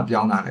န်ကစ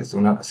ပြောင်းတာလဲဆို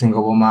တော့စင်ကာ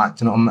ပူမှာ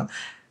ကျွန်တော်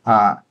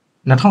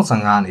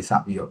2015ကနေစ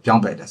ပြီးတော့ပြော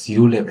င်းပလိုက်တာ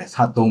0 level စ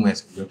သုံးမယ်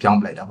ဆိုပြီးတော့ပြောင်း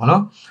ပလိုက်တာပေါ့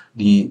နော်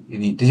ဒီ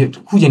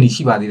ခုချိန်ကြီး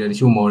ရှိပါသေးတယ်တ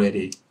ချို့ model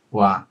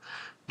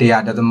တွေ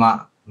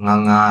 100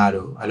 55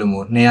တို့အဲ့လို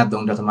မျိုး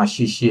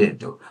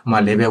203.88တို့အမှ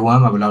level 1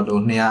မှာဘယ်လောက်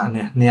တော့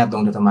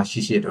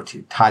203.88တို့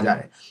ထားကြ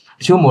တယ်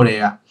တချို့ model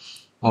က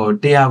ဟို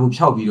100ကို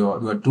ဖြောက်ပြီးတော့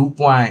သူ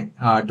က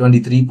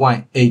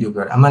 2.23.8 လို့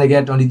ပြောတယ်အမှန်တက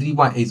ယ်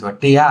 23.8 ဆို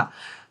တာ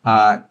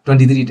100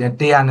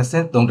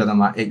 23.8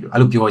 လို့အဲ့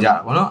လိုပြောကြတာ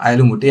ပေါ့နော်အဲ့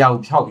လိုမျိုး100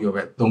ကိုဖြောက်ပြီးတော့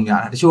ပဲသုံးကြတာ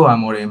တချို့ဟာ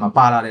model မှာ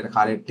ပါလာတဲ့တ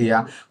ခါလေ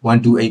100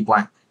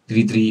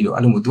 128.33 လို့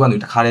အဲ့လိုမျိုးသူက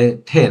တခါလေ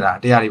ထည့်တာ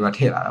100တွေပါထ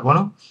ည့်လာတာပေါ့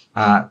နော်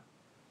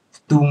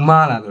သူ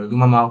မှားလာဆိုတော့သူ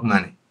မမဟုတ်မှ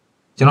န်တယ်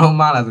ကျွန်တော်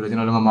မှားလာဆိုတော့ကျွန်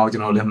တော်လည်းမမဟုတ်ကျွ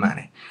န်တော်လည်းမှန်တ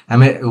ယ်ဒါပေ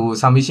မဲ့ဟို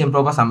summation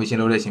proper summation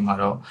လုပ်တဲ့အချိန်မှာ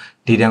တော့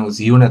data ကို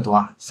0နဲ့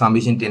သွား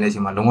summation တင်တဲ့အချိ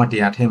န်မှာလုံးဝ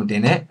100ထည့်မတ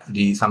င်နဲ့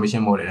ဒီ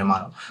summation model ထဲမှာ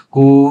တော့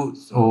ကို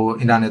ဟို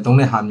internet သုံး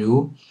တဲ့ဟာ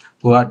မျိုး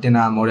ကိုကတင်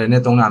တာ model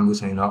နဲ့သုံးတာမျိုး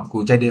ဆိုရင်တော့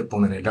ကိုကြိုက်တဲ့ပုံ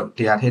စံတွေတော့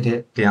100ထည့်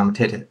100မထ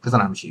ည့်ပြဿ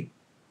နာမရှိဘူး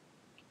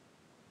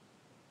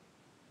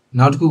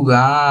နောက်တစ်ခုက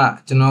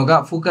ကျွန်တော်က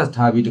focus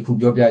ထားပြီးတစ်ခု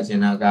ပြောပြချင်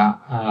တာက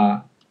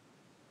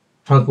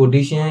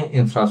transportation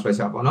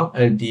infrastructure ပေါ့နော်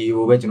အဲဒီ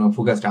ဟိုပဲကျွန်တော်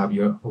focus ထားပြီး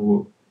တော့ဟို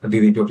အ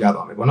သေးသေးပြောပြ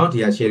သွားမယ်ပေါ့နော်ဒီ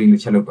က sharing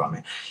လေးချက်လုပ်သွားမ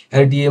ယ်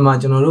LDA မှာ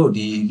ကျွန်တော်တို့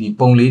ဒီ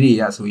ပုံလေးတွေ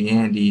ရဆိုရ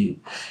င်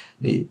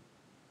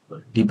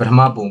ဒီပထမ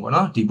ပုံပေါ့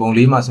နော်ဒီပုံ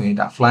လေးမှာဆိုရင်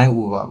ဒါ flying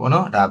over ပေါ့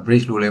နော်ဒါ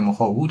bridge လို့လည်းမ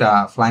ဟုတ်ဘူးဒါ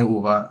flying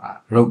over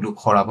road လို့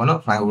ခေါ်တာပေါ့နော်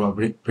flying over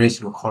bridge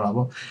လို့ခေါ်တာ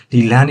ပေါ့ဒီ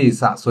land တွေ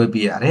စဆွဲ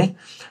ပေးရတယ်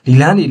ဒီ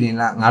land တွေလင်း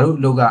လားငါတို့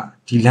အလုပ်က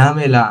ဒီ land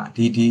ပဲလား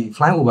ဒီ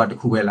flying over တ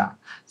ခုပဲလား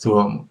ဆို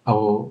တော့ဟို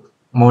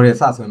model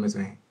စဆွဲမယ်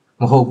ဆိုရင်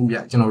မဟုတ်ဘူးဗျ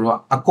ကျွန်တော်တို့က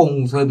အကုန်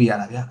ဆွဲပေးရ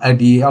တာဗျ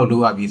LDA အောက်လု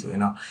ပ်ရပြီဆိုရ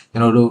င်တော့ကျွ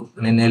န်တော်တို့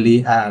နည်းနည်း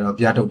လေးအဲ့ဒါတော့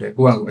ပြထုတ်တယ်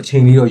ကိုကအချိ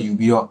န်လေးတော့ယူ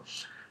ပြီးတော့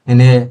နည်း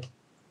နည်း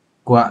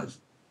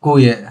ကို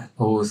ယ့်ရဲ့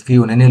ဟို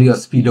skill ကိုနည်းနည်းလေး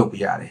တော့ speed လုပ်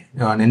ပေးရတယ်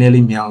နည်းနည်း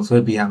လေးမြန်အောင်ဆွဲ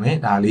ပေးရမယ်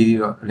ဒါလေးတွေ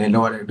တော့လည်း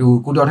လောက်ရတယ်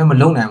ကိုတော်ထဲမ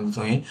လုံနိုင်ဘူး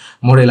ဆိုရင်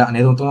model အန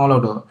ည်းဆုံး3လော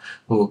က်တော့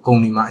ဟိုကုမ္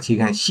ပဏီမှာအခြေ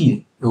ခံရှိတယ်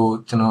ဟို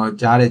ကျွန်တော်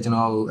ကြားတယ်ကျွန်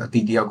တော်အ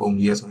တီးတယောက်ကုမ္ပ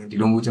ဏီရဲ့ဆိုရင်ဒီ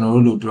လိုမျိုးကျွန်တော်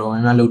တို့လူတော်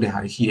များများလုပ်တဲ့ဟာ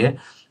တွေရှိတယ်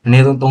အန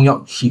ည်းဆုံး3ယော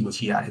က်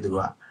ရှိရတယ်သူက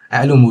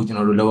အဲ့လိုမျိုးကျွန်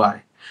တော်တို့လုပ်ရတ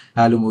ယ်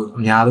အဲ့လိုမျိုး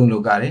အများဆုံးလု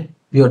ပ်ရတယ်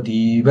ပြီးတော့ဒီ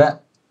ဘက်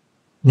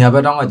ညာဘ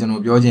က်တောင်းကကျွန်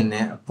တော်ပြောချင်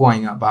တဲ့ point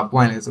ကဘာ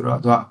point လဲဆိုတော့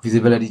သူက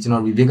visibility ကျွန်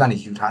တော် review ကနေ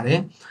ယူထားတယ်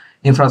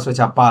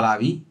infrastructure ပါလာ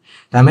ပြီ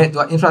ဒါပေမဲ့သူ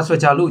က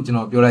infrastructure လို့ကျွန်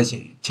တော်ပြောလိုက်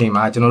ချိန်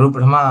မှာကျွန်တော်တို့ပ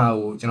ထမ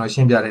ဟိုကျွန်တော်ရှ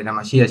င်းပြတဲ့နေရာ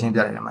မှာရှေ့ရရှင်းပြ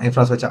တဲ့နေရာမှာ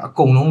infrastructure အ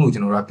ကုန်လုံးလို့ကျွ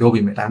န်တော်တို့ကပြော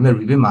ပေးမယ်ဒါပေမဲ့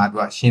review မှာသူ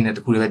ကရှင်းတဲ့တ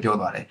ခုလေးပဲပြော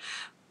သွားတယ်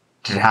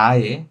တရား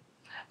ရဲ့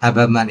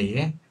abandonment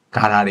ရဲ့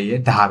ဂါရာတွေရဲ့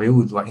ဒါပဲ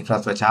ဟိုသူက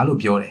infrastructure လို့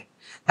ပြောတယ်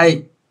အဲ့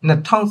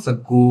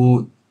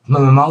2019မ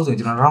မောက်ဆိုရင်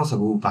ကျွန်တော်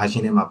2019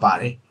 version ထဲမှာပါ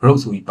တယ် road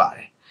ဆိုပြီးပါတ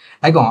ယ်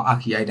အဲ့ကောင်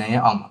archive တိုင်း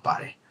ရဲ့အောက်မှာပါ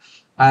တယ်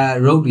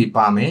road တွေ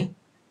ပါမယ်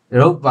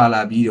road ပါ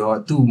လာပြီးတော့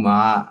သူ့မှာ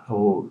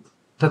ဟို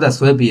တက်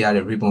ဆွဲပေးရ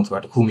တဲ့ ribbon ဆို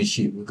တာတခုမ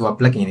ရှိဘူးသူက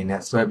plugin တွေ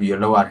နဲ့ဆွဲပြီး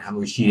တော့လောက်ရတဲ့ဟာ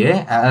မျိုးရှိတယ်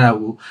အဲ့ဒါ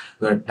ကို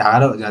ဒါက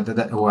တော့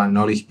တက်ဟို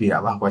knowledge ပေးတာ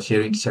ပါဟို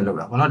sharing တစ်ချက်လုပ်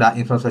တာပေါ့နော်ဒါ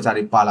infrastructure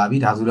တွေပါလာ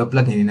ပြီးဒါဆိုတော့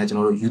plugin တွေနဲ့ကျွန်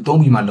တော်တို့ယူသုံး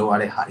ပြီးမှလောက်ရ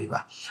တဲ့ဟာတွေပါ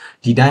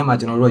ဒီတိုင်းမှာ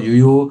ကျွန်တော်တို့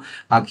ရိုး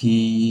archi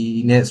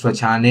နဲ့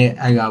structure နဲ့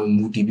အဲ့က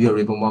မူတည်ပြီးတော့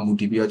ribbon မှာမူ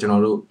တည်ပြီးတော့ကျွန်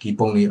တော်တို့ဒီ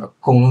ပုံတွေအ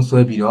ကုန်လုံးဆွဲ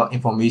ပြီးတော့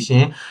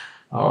information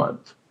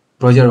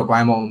project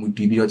requirement မူတ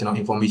ည်ပြီးတော့ကျွန်တော်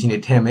information တွေ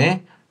ထည့်မယ်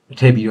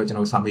ထည့်ပြီးတော့ကျွန်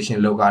တော် submission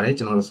လုပ်ရတယ်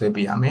ကျွန်တော်တို့ဆွဲ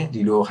ပေးရမယ်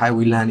ဒီလို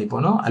highway land တွေ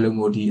ပေါ့နော်အဲ့လို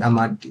မျိုးဒီ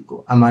MRT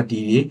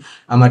တွေ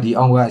MRT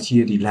အောက်ကရှိ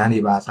တဲ့ဒီ land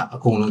တွေပါအ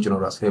ကုန်လုံးကျွန်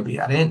တော်တို့ဆွဲပေး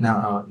ရတယ်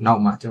နော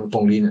က်မှကျွန်တော်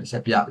ပုံလေးနဲ့ဆ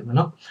က်ပြပေးမယ်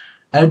နော်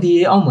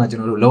LDA အောက်မှာကျွ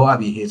န်တော်တို့လောက်ရ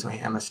ပြီဟေ့ဆိုရ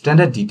င်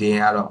standard detail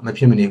ကတော့မ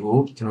ဖြစ်မနေကို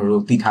ကျွန်တော်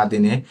တို့သိထားတ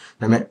င်တယ်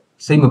ဒါပေမဲ့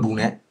စိတ်မပူ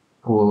နဲ့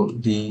ဟို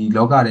ဒီ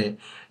လောကတဲ့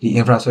ဒီ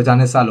infrastructure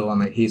နဲ့ဆက်လုပ်ရ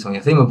မယ်ဟေ့ဆိုရ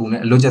င်စိတ်မပူ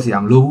နဲ့အလုပ်ချက်စရာ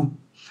မလိုဘူး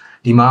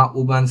ဒီမှာ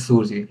open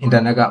source တွေ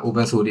internet က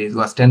open source တွေသူ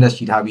က standard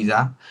ရှိထားပြီး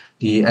သား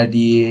ဒီ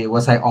LDA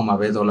website အောက်မှာ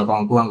ပဲဆိုတော့၎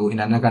င်းကိုယ့်အကို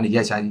internet ကနေ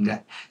ရိုက်ချကြည့်လို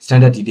က်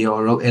standard detail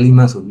or row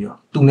element ဆိုပြီးတော့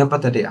သူနဲ့ပ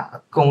တ်သက်တဲ့အ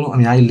ကုန်လုံးအ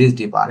များကြီး list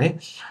တွေပါတယ်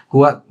ကို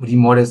ကဒီ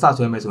model စ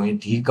ဆွဲမယ်ဆိုရင်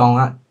ဒီကောင်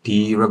ကဒီ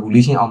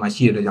regulation အောက်မှာ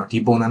ရှိတဲ့အတွက်ကြောင့်ဒီ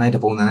ပုံစံတိုင်းတ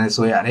စ်ပုံစံနဲ့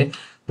ဆွဲရတယ်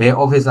ဘယ်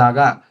officer က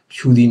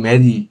ဖြူစီမဲ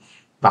စီ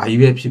ဘာကြီး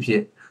ပဲဖြစ်ဖြ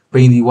စ်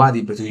ပိန်ဒီဝါဒီ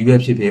ဘယ်သူကြီးပဲ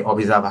ဖြစ်ဖြစ်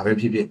officer ဘာပဲ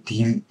ဖြစ်ဖြစ်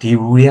ဒီ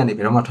rule တွေကနေဘ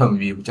ယ်တော့မှထွက်မ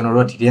ပြေဘူးကျွန်တော်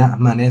တို့ကဒီတဲ့အ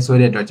မှန်နဲ့ဆွဲ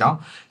တဲ့အတွက်ကြောင့်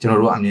ကျွန်တော်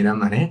တို့အမြဲတမ်း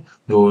မှန်တယ်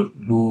ဟို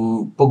လူ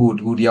ပုံကူ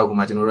တူတယောက်က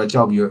မှကျွန်တော်တို့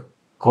ကြောက်ပြီးတော့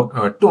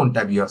တွန့်တ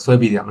က်ပြီးတော့ဆွဲ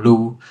ပေးတယ်မ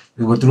လို့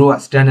ဘူးသူတို့က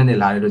standard နဲ့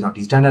လာတဲ့အတွက်ကြောင့်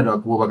ဒီ standard တော့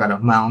ကိုယ့်ဘက်က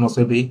တော့မှန်အောင်တော့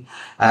ဆွဲပေး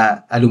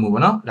အဲ့လိုမျိုး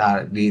ပေါ့နော်ဒါ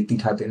ဒီသိ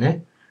ထားတင်တယ်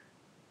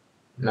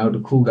နောက်တ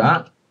စ်ခုက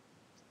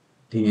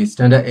ဒီ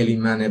standard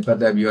element နဲ့ပတ်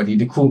သက်ပြီးတော့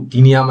ဒီ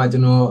နေရာမှာကျွ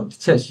န်တော်တ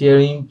စ်ချက်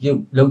sharing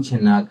လုပ်ချ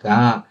င်တာက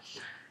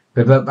ဘ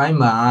ယ်ဘက်ပိုင်း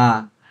မှာ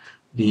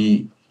ဒီ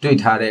တွေ့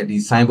ထားတဲ့ဒီ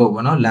signboard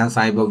ပေါ့နော် land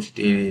signboard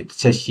တွေတစ်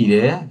ချက်ရှိတ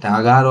ယ်ဒါ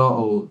ကတော့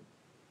ဟို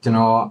ကျွန်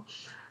တော်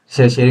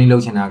sharing လု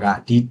ပ်ချင်တာက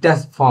ဒီ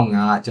text font က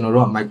ကျွန်တော်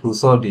တို့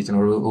Microsoft တွေကျွန်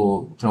တော်တို့ဟို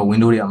ကျွန်တော်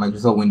Windows တွေက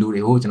Microsoft Windows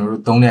တွေကိုကျွန်တော်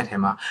တို့သုံးတဲ့အထ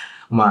က်မှာ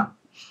ဟိုမှာ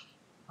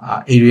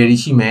area တွေ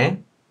ရှိမယ်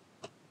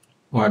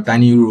ဟို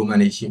tiny roman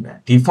တွေရှိမယ်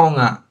ဒီ font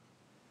က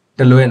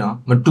တလွဲနော်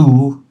မတူ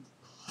ဘူး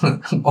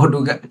auto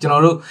ကကျွန်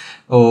တော်တို့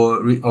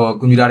ဟို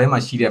ကွန်ပျူတာထဲမှာ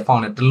ရှိတဲ့ font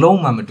နဲ့တစ်လုံး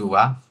မှမတူ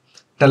ပါ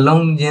တ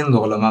လုံးချင်း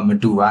တော့လည်းမ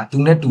တူပါသူ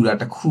နဲ့တူတာ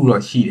တစ်ခု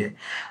တော့ရှိတယ်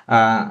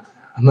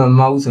အမှန်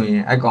မဟုတ်ဆိုရ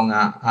င်အကောင်က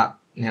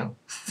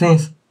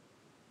sense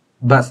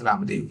bus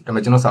လားမသိ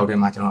ဘူးဒါပေမဲ့ကျွန်တော်စောက်ထဲ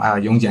မှာကျွန်တော်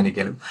ရုံး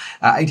ကြံနေခဲ့လို့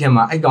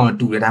အဲ့ထဲမှာအဲ့ကောင်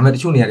တူတယ်ဒါပေမဲ့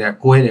တချို့နေရာတွေက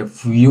ကွဲတယ်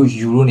view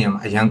euro နေရာ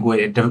မှာအရန်ကွဲ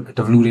တယ်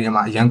w နေရာ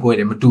မှာအရန်ကွဲ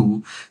တယ်မတူဘူး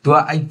तू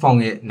ကအဲ့ font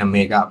ရဲ့နာမ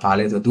ည်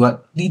ကဘာလဲဆိုတော့ तू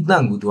ကတီး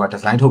တန့်ကို तू က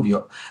design ထုတ်ပြီး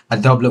တော့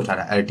adopt လုပ်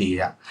ထားတာ LT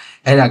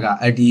ကအဲ့ဒါက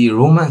LT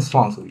romance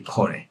font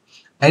ဆိုပြီးခေါ်တယ်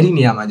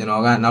အဲ့ဒီနေရာမှာ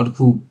ကျွန်တော်ကနောက်တစ်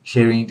ခု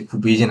sharing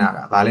တစ်ခုပေးချင်တာ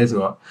ကဘာလဲဆို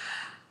တော့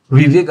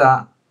Revit က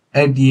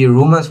LT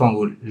romance font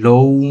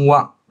ကိုလုံးဝ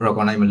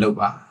recognize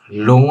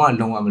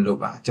မလုပ်ပါလုံးဝ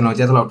မလုပ်ပါကျွန်တော်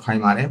ကြက်သလောက်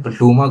ထိုင်းပါတယ်ဘ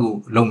လို့မှ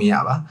ကိုလုံးမ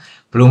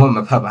ရပါဘလို့မှ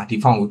မဖတ်ပါဒီ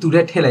font ကိုသူ့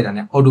ထဲထည့်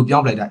လိုက်တာနဲ့ auto ပြော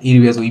င်းပလိုက်တာ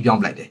area ဆိုပြီးပြောင်း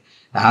ပလိုက်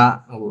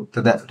တယ်ဒါဟို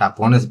တက်ဒါ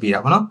bonus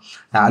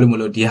ပေးတာပေါ့နော်ဒါအဲ့လိုမ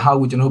လို့ဒီဟာ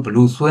ကိုကျွန်တော်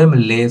ဘလို့ဆွဲ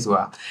မလဲဆို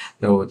တာ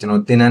ဟိုကျွန်တော်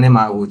တင်တ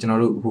န်းထဲမှာဟိုကျွန်တော်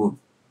တို့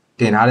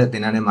ဟိုတင်ထားတဲ့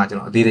တင်တန်းထဲမှာ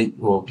ကျွန်တော်အ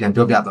သေးစိတ်ဟိုပြန်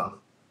ပြောပြ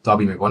သွား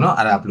ပြီး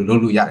မယ်ပေါ့နော်အဲ့ဒါ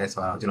ဘလို့လုပ်လို့ရတယ်ဆို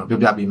တာ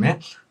ကျွန်တော်ပြောပြပြီးမယ်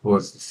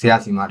ဟိုဆရာ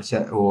စီမှာတစ်ချ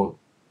က်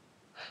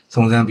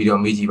ဟိုစုံစမ်းပြီးတော့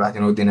မေးကြည့်ပါ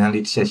ကျွန်တော်တင်တန်း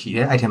လေးတစ်ချက်ရှိတ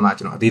ယ်အဲ့ထက်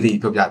မှာကျွန်တော်အသေးစိတ်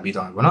ပြောပြ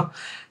ပေးသွားမယ်ပေါ့နော်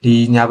ဒီ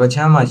ညာ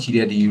ဘက်ချမ်းမှာရှိ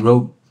တဲ့ဒီ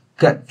road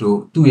cut တို့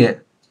သူ့ရဲ့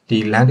ဒီ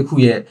land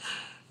တစ်ခုရဲ့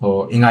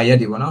ဟိုအင်္ဂါရက်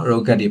တွေပေါ့နော်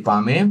road cut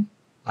တွေပါမယ်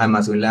အဲ့မှာ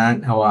ဆို land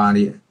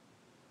ဟိုဟာတွေ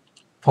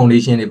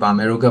foundation တွေပါမ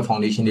ယ် road cut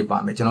foundation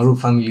တွေပါမယ်ကျွန်တော်တို့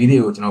family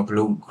တွေကိုကျွန်တော်ဘယ်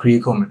လို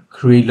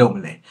create လုပ်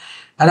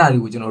မလဲအဲ့ဒါ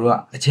တွေကို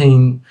ကျွန်တော်တို့ကအချိ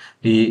န်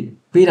ဒီ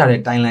ပေးထားတဲ့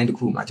timeline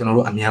တစ်ခုမှာ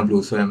ကျွန်တော်တို့အမြန်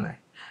ဘယ်လိုဆွဲမလဲ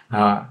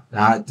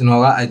ဒါ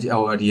ကျွန်တော်က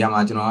ဟိုဒီက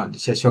မှာကျွန်တော်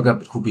shortcut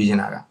တစ်ခုပေးချင်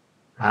တာက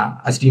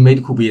estimate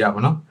တစ်ခုပေးတာ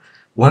ပေါ့နော်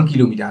1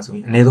 km ဆိုရ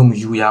င်အနည်းဆုံးမ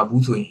ယူ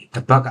ရဘူးဆိုရင်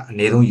တစ်ပတ်ကအ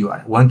နည်းဆုံးယူရတ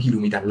ယ်1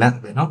 km length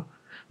ပဲเนาะ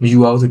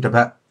မယူရဘူးဆိုတစ်ပ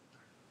တ်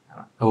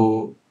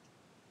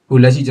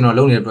ဟိုလက်ရှိကျွန်တော်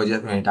လုပ်နေတဲ့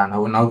project ဆိုရင်ဒါ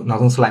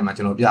နောက်ဆုံး slide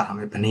မှာကျွန်တော်ပြထားမ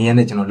ယ်ဘယ်န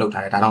ည်းနဲ့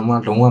ကျွန်တော်လုပ်ထား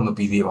တယ်ဒါတော့မှလုံးဝ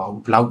မပြီးသေးပါ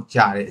ဘူးဘယ်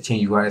လောက်ကြာတယ်အ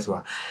ချိန်ယူရတယ်ဆို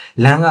တာ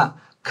လမ်း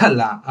ကခက်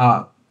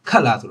လားခ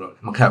က်လားဆိုတော့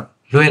မခက်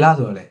လွယ်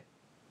လားဆိုတော့လေ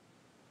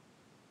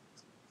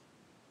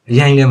အရ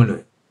င်လည်း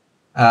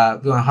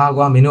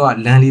မလွယ်ပြောဟာကွာမင်းတို့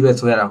ကလမ်းလေးပဲ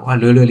ဆွဲရတာ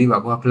ကွာလွယ်လေးပါ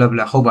ကွာဖ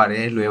လက်ဟုတ်ပါတ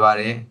ယ်လွယ်ပါ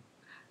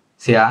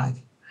တယ်ဆ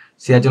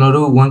ရာ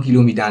ကျွန်တော်တို့1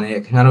 km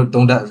နဲ့ခင်ဗျားတို့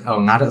3တက်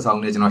5တက်ဆောင်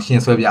နဲ့ကျွန်တော်ရှ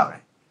င်းဆွဲပြပါ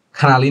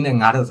တယ်ခဏလေးနဲ့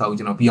5တက်ဆောင်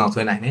ကျွန်တော်ပြီးအောင်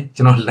ဆွဲနိုင်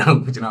တယ်ကျွန်တော်လမ်း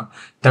ကိုကျွန်တော်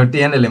1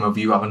ရက်နဲ့လည်း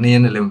မပြီးပါဘူး2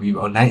ရက်နဲ့လည်း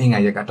မပြီးပါဘူး line အင်္ဂါ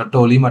ရက်ကတော်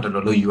တော်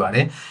လေးမှတော်တော်လို့ယူရ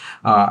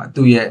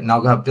တယ်သူ့ရဲ့နောက်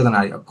ကပြဿနာ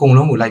တွေအကုန်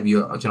လုံးကိုလိုက်ပြီး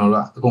တော့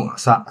ကျွန်တော်တို့က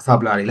အကုန်အ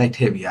စပလာတွေလိုက်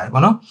ထည့်ပေးရ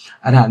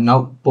တယ်ပေါ့နော်အဲ့ဒါ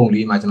နောက်ပုံ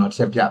လေးမှာကျွန်တော်တစ်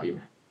ချက်ပြပေးမ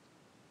ယ်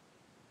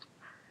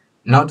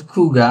နောက်တစ်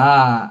ခု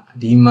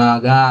ကဒီမှာ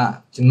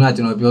ကကျွန်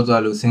တော်ပြော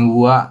သွားလို့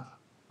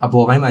စင်ကူက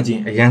အပေါ်ပိုင်းမှာကျင်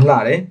အရန်လှ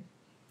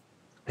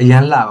တယ်အ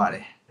ရန်လှပါတ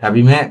ယ်ဒါ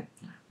ပေ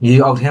မဲ့မြေ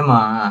အောက်ထဲမှာ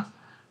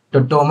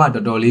တော်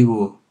တော်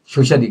လေးကို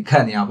ရှုပ်ချက်တွေ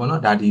ခတ်နေရပါတော့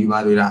ဒါဒီ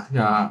မှာဆိုတာ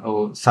ဟို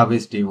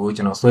service တွေကို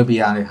ကျွန်တော်ဆွဲ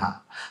ပေးရ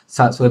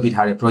တဲ့ဟာဆွဲ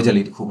ပေးထားတဲ့ project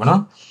လေးတစ်ခုပေါ့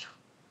နော်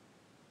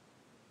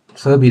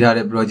ဆွဲပေး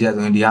ထားတဲ့ project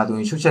ဆိုရင်ဒီဟာဆိုရ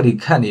င်ရှုပ်ချက်တွေ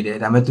ခတ်နေတယ်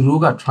ဒါပေ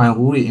မဲ့သူတို့က trial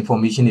hole တွေ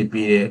information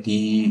တွေပေးတယ်ဒီ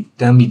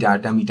10 meter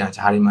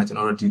ဂျားတွေမှာ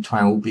ကျွန်တော်တို့ဒီ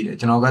trial hole ပေးတယ်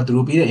ကျွန်တော်ကသူ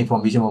တို့ပေးတဲ့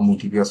information ပေါ်မူ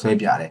တည်ပြီးဆွဲ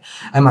ပြ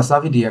တယ်အဲ့မှာ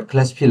service တွေက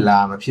clash ဖြစ်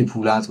လားမဖြစ်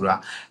ဘူးလား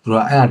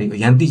ဆိုတာသူတို့ကအဲ့အရာတွေအ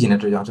ရင်သိချင်တဲ့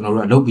အတွက်ကြောင့်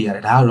ကျွန်တော်တို့ကလုပ်ပေးရ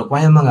တယ်ဒါက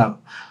requirement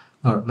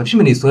ကမဖြစ်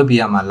မနေဆွဲ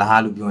ပေးရ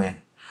မှာလားလို့ပြော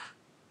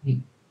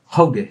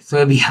ရင်ဟုတ်တယ်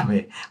ဆွဲပေးရမ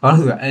ယ်ဘာလို့လဲ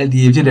ဆိုတော့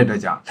LDA ဖြစ်တဲ့အတွ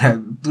က်ကြော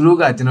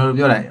င့်သူတို့က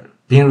ကျွန်တော်တို့ပြောတာ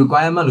bin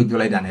requirement လို့ပြော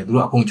လိုက်တာ ਨੇ သူ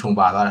တို့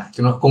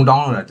အကုန်ခြုံပါသွားတာကျွန်တော်အကုန်တော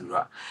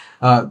င်းလို့တာသူတို့က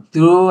သူ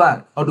တို့က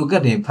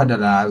AutoCAD တင်ဖတ်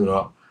တတ်တာဆို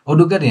တော့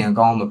AutoCAD တင်အ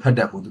ကောင်းမဖတ်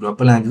တတ်ဘူးသူတို့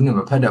plan view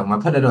နဲ့မဖတ်တတ်ဘူးမ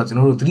ဖတ်တတ်တော့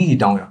ကျွန်တော်တို့ 3D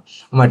တောင်း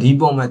ရဟို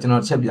မှာဒီပုံမှာကျွန်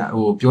တော်ချက်ပြ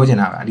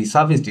ဟိုပြောချင်တာကဒီ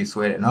service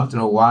တွေဆွဲတယ်เนาะကျွန်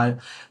တော်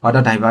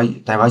water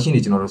diversion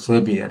တွေကျွန်တော်တို့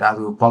ဆွဲပေး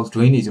တယ်ဒါဆို box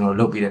drain တွေကျွန်တော်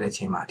လုပ်ပေးတဲ့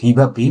အချိန်မှာဒီဘ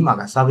က်ဘေးမှာ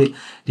က service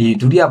ဒီ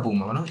ဒုတိယပုံ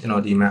မှာเนาะကျွန်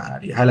တော်ဒီ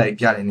မှာဒီ highlight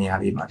ပြ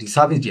တဲ့နေရာလေးမှာဒီ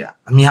service တွေက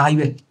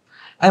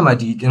အများကြီးပဲအဲ့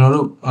မှာဒီကျွန်တော်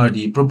တို့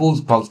ဒီ propose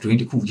box drain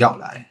တခုရောက်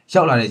လာတဲ့အ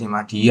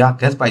ချိန်မှာဒီက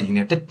gas pipe ကြီး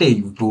နဲ့တက်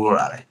ယူတိုးတော့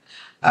တာပဲ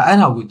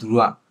အဲ့ဒါကိုသူတို့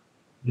က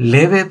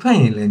level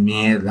ဖတ်ရင်လည်းမြ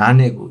င်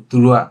သားနဲ့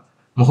ကိုသူတို့က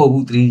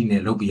မဟုတ်ဘူး 3D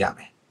နဲ့လုပ်ပြရ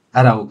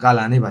မယ်အဲ့ဒါကို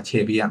color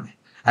နဲ့ပါချဲပေးရ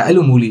မယ်အဲ့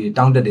လိုမျိုး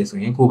လေးတောင်းတက်တယ်ဆို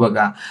ရင်ကိုယ့်ဘက်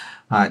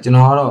ကကျွန်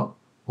တော်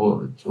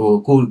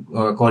ကတော့ကို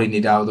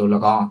coordinator ဆိုတော့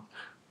၎င်း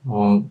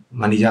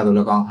manager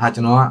ဆိုတော့၎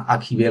င်းကျွန်တော်က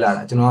archi ပဲလာ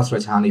တာကျွန်တော်က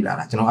structure နေလာ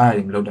တာကျွန်တော်အဲ့ဒါ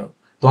တွေမလုပ်တော့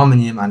သွား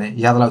မငင်းပါနဲ့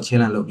ရသလောက်ချင်း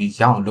လန့်လုပ်ပြီး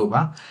ရအောင်လုပ်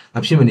ပါ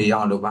မဖြစ်မနေ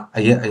ရအောင်လုပ်ပါ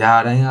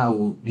အရာတိုင်းက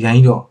ဟိုရို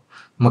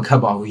င်းတော့မ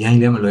ခတ်ပါဘူးရိုင်း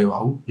လည်း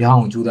မလွယ်ပါဘူးရအော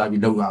င်ကြိုးစား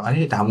ပြီးလုပ်ပါပါ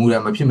တယ်ဒါမှမဟု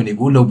တ်မဖြစ်မနေ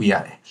ကိုလုပ်ပြရ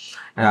တယ်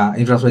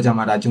infrastructure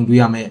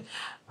မှာဒါကြုံတွေ့ရမယ့်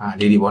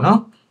လေးတွေပေါ့နော်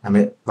ဒါပေ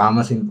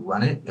မဲ့ဘာမှစိတ်မပူပါ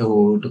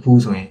နဲ့ဟို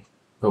တခုဆို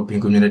ရင်ဟို bin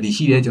community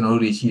ရှိတယ်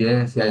ကျွန်တော်တို့တွေရှိတ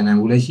ယ်ဆရာရ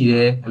နိုင်ဘူးလည်းရှိတ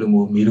ယ်အဲ့လို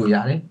မျိုးမေးလို့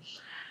ရတယ်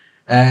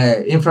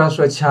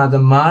infrastructure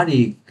သမား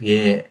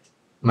တွေရဲ့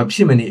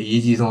မဖြစ်မနေ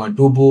အရေးကြီးဆုံးက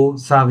turbo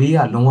survey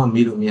ကလုံးဝ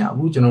မေးလို့မ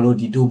ရဘူး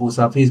ကျွန်တော်တို့ဒီ turbo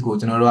surface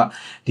ကိုကျွန်တော်တို့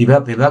ကဒီဘ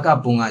က်ဘယ်ဘက်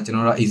ကပုံကကျွန်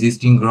တော်တို့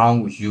existing ground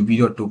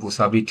ကိုယူပြီးတော့ turbo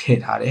survey ထည့်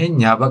ထားတယ်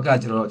ညာဘက်က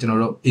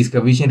ကျွန်တော်တို့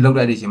excavation လုပ်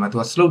လိုက်တဲ့အချိန်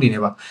မှာသူက slope တွေနဲ့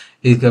ပါ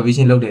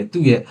excavation လုပ်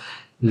တယ်သူ့ရဲ့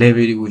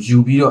level တွေကိုယူ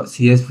ပြီးတော့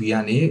CSV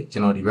ကနေကျွ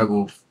န်တော်ဒီ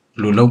ဘက်ကို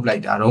လိုလုပ်လို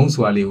က်တာတော့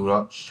ဆိုတာလေး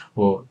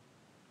ကိုတော့ဟို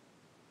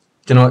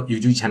ကျွန်တော်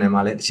YouTube channel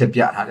မှာလည်းတစ်ချက်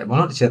ပြထားတယ်ပေါ့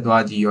နော်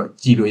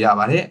တစ်ချက်သွားကြည့်လို့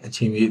ရပါတယ်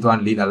အချိန်ကြီးသွား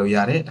လေ့လာလို့ရ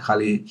တယ်တခါ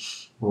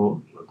လေးဟို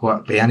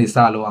ကိုကဘယ်ကနေ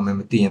စလို့ရ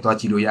မယ်မသိ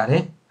ရင်သွားကြည့်လို့ရတယ်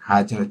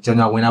ဟာ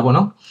ကျွန်တော်ဝင်တာပေါ့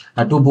နော်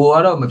တူဘိုက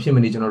တော့မဖြစ်မ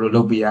နေ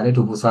ကျွန်တော်တို့လုပ်ပေးရတယ်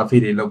တူဘို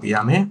surface တွေလုပ်ပေး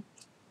ရမယ်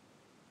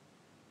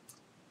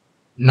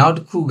နောက်တ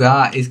စ်ခုက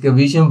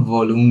excavation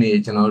volume တွေ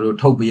ကျွန်တော်တို့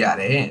ထုတ်ပြရ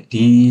တယ်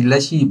ဒီလ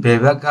က်ရှိဘယ်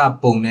ဘက်က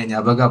ပုံနဲ့ညာ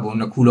ဘက်ကပုံ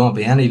တစ်ခုလုံးဘ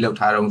ယ်ကနေလောက်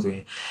ထားတော့ဆိုရ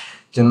င်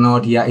ကျွန်တော်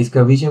ဒီက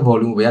excavation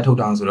volume ကိုဘယ်ကထုတ်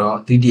ထားအောင်ဆိုတော့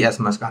 3ds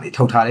max ကနေ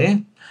ထုတ်ထားတယ်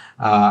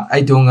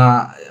အဲ့တုန်းက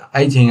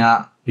အဲ့ချိန်က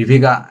BIMinfra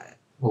က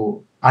ဟို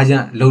အားကျ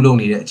န်လုံး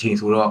နေတဲ့အချိန်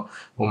ဆိုတော့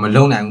ဟိုမ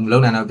လုံနိုင်ဘူးမလုံ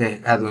နိုင်တော့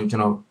အဲ့ဆိုရင်ကျွ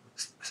န်တော်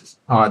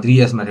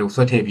3ds max ကို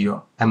ဆွဲထည့်ပြီး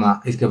တော့အဲ့မှာ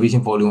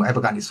excavation volume အဲ့ဘ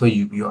က်ကနေဆွဲ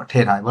ယူပြီးတော့ထ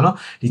ည့်ထားတယ်ပေါ့နော်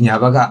ဒီညာ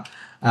ဘက်က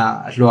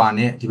လွှာ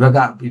နဲ့ဒီဘက်က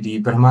ဒီ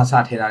ပထမစ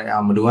ထည့်ထားတဲ့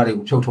မလိုရတွေ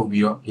ကိုဖြုတ်ထုတ်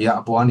ပြီးတော့ဒီက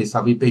အပေါ်ကနေ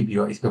survey ပိတ်ပြီး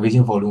တော့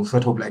excavation volume ဆွဲ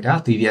ထုတ်လိုက်တာ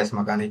 3ds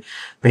မှာကနေ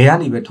ဘယ်က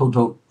နေပဲထုတ်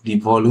ဒီ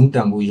volume တ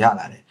န်ဖိုးရ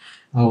လာတယ်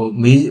ဟို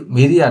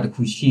မေးရတ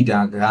ခုရှိတာ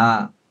က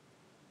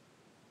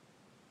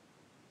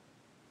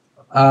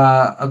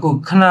အခု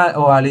ခဏ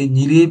ဟိုဟာလေး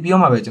ညီလေးပြော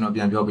မှပဲကျွန်တော်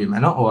ပြန်ပြောပေးမ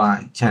ယ်နော်ဟိုဟာ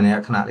channel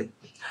ခဏလေး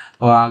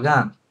ဟိုဟာက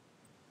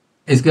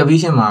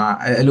excavation မှာ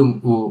အဲ့လို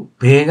ဟို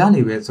ဘယ်က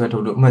နေပဲဆွဲထု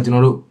တ်လို့ဥပမာကျွန်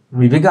တော်တို့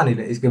revic ကနေ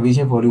လည်း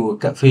excavation volume ကို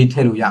cut fade ထ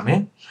ည့်လို့ရမယ်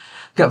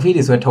cut fade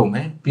တွေဆွဲထုတ်မ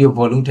ယ်ပြီးတော့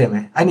volume ထည့်မ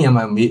ယ်အဲ့နေရာ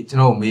မှာကျွန်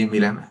တော်မေး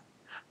လိုက်မယ်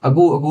အ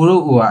ခု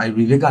တို့ဟိုဟာ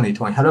revic ကနေ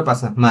ထုတ်ရင်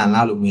 100% မှန်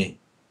လားလို့မေး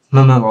မှ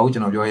န်ပါဘူးကျွ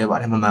န်တော်ပြောရပါ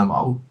တယ်မမှန်ပါ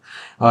ဘူး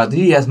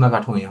3ds max က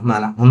ထုတ်ရင်မှန်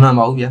လားမမှန်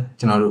ပါဘူးဗျာ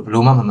ကျွန်တော်တို့ဘယ်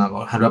လိုမှမမှန်ပါ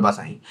ဘူး 100%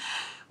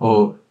 ဟို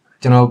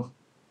ကျွန်တော်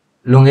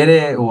လွန်ခဲ့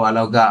တဲ့ဟိုဟာ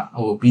လောက်က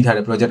ဟိုပြီးထား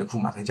တဲ့ project တစ်ခု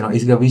မှာဆိုကျွန်တော်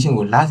excavation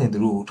ကိုလာစဉ်သူ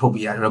တို့ကိုထုတ်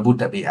ပေးရတယ် report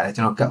တက်ပေးရတယ်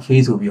ကျွန်တော် cut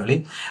phase ဆိုပြီးတော့လေ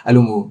အဲ့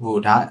လိုမျိုးဟို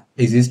ဒါ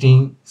existing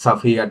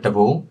survey ကတ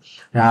ပုံ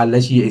ဒါလ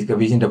က်ရှိ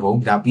excavation တပုံ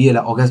ဒါပြီးရ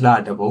လား August လ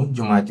တပုံ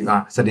ဂျွန်မာ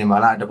စက်တင်ဘာ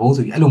လတပုံ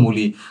ဆိုပြီးအဲ့လိုမျိုး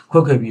လေးခွ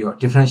က်ပြီးတော့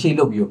differentiate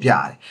လုပ်ပြီးတော့ပြ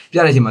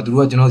တဲ့အချိန်မှာသူ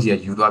တို့ကကျွန်တော်စီက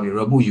ယူသွားပြီး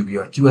report ယူပြီး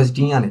တော့ QST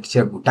ကနေတစ်ချ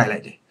က်ကိုတိုက်လို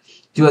က်တယ်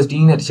QST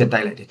နဲ့တစ်ချက်တို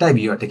က်လိုက်တယ်တိုက်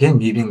ပြီးတော့တကယ်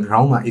မြေပြင်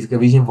ground မှာ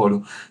excavation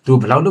volume သူတို့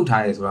ဘယ်လောက်လုပ်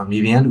ထားရဲဆိုတာမြေ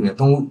ပြင်ကလူနဲ့3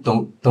ဆို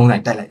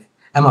င်တိုက်လိုက်တယ်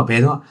အဲ့မှာဘ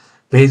ယ်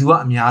သူက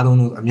အများ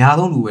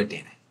ဆုံးလူပဲတ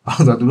င်တယ်။ဘာ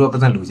လို့ဆိုတော့သူတို့ကပ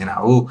တ်သက်လူချင်တာ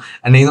။ဟို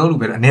အနေဆုံးလူ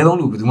ပဲအနည်းဆုံး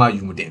လူဘယ်သူမှ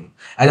ယူမတင်ဘူး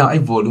။အဲကြောင့်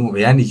အဲ့ volume ကိုဘ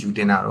ယ်ကနေယူတ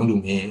င်တာတော့လူ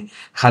မြင်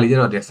ခါလေးကျ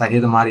တော့ site ထဲ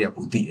သမားတွေက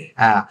ပူသိတယ်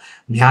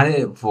။များတဲ့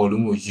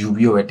volume ကိုယူ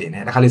ပြီးတော့ပဲတင်တ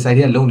ယ်။တခါလေး site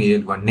ထဲကလုံနေတဲ့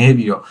လူကနဲ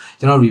ပြီးတော့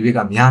ကျွန်တော် review က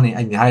များနေ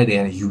အဲ့များတဲ့တွေ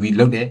ကနေယူပြီး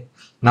လုပ်တယ်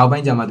။နောက်ပို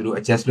င်းကျမှသူတို့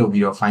adjust လုပ်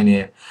ပြီးတော့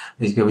final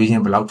excavation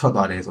ဘယ်လောက်ထွက်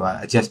သွားတယ်ဆိုတာ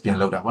adjust ပြန်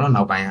လုပ်တာပေါ့နော်။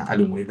နောက်ပိုင်းကအဲ့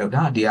လိုမျိုးလုပ်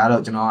တာ။ဒီက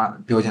တော့ကျွန်တော်က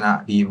ပြောချင်တာ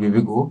ဒီ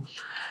review ကို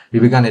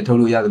review ကနေထုတ်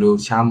လို့ရတယ်လို့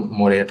ရှား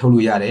model ထုတ်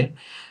လို့ရတယ်။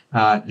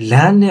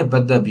 land နဲ့ပ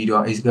တ်သက်ပြီး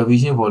တော့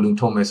excavation volume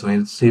ထုတ်မယ်ဆိုရ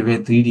င် civil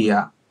 3D က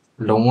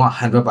လုံးဝ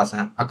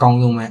 100% အကောင်း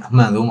ဆုံးပဲအ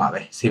မှန်ဆုံးပါ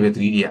ပဲ civil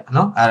 3D ကเน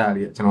าะအဲ့ဒါ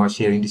လေးကျွန်တော်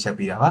sharing တစ်ချက်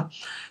ပေးတာပါ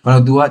။ဘာ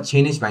လို့ तू က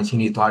change by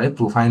change သွားတယ်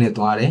profile နဲ့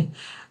သွားတယ်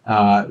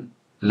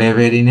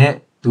level တွေနဲ့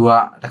तू က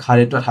တခါ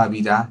လေးတွက်ထား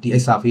ပြီးသားဒီ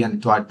survey ကနေ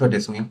တွက်တ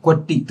ယ်ဆိုရင်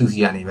quality သူစီ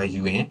ကနေပဲ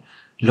ယူရင်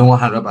လုံးဝ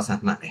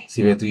 100% မှန်တယ်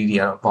civil 3D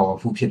ကတော့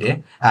powerful ဖြစ်တယ်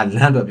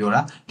land တော့ပြော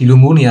တာဒီလို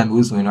မျိုးနေရာ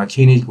မျိုးဆိုရင်တော့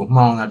change ကို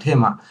မှောင်တာထည့်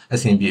မှအ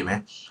ဆင်ပြေမယ်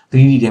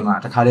 3D ထဲမှာ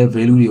တခါလေး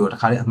value တွေကိုတ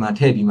ခါလေးအမှန်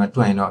ထည့်ပြီးမှ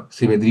တွက်ရင်တော့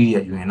civil 3D ရ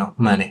ယူရင်တော့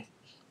မှန်တယ်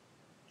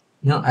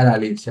เนาะအဲ့ဒါ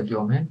လေးချက်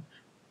ပြောမယ်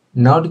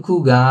နောက်တစ်ခု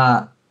က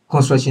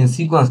construction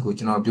sequence ကို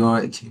ကျွန်တော်ပြော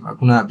တဲ့အချိန်မှာ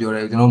ခုနကပြောတ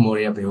ယ်ကျွန်တော်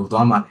model ကဘယ်ကို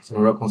သွားမှာလဲကျွန်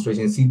တော်တို့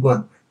construction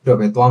sequence တော့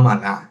ပဲသွားမှာ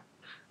လား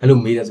အဲ့လို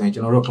မေးတယ်ဆိုရင်ကျွ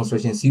န်တော်တို့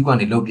construction sequence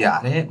တွေလုပ်ပြရ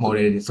တယ်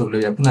model တွေဆို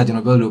လို့ရခုနကကျွန်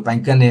တော်ပြောလို့ပို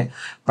င်းကတ်နဲ့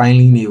ပိုင်း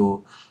လင်းတွေကို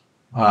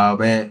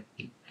ပဲ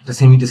တဆ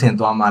င်းပြီးတဆင်း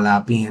သွားမှာ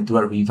လားပြီးရင်သူက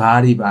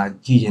reverse တွေပါ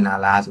ကြည့်နေတာ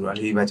လားဆိုတော့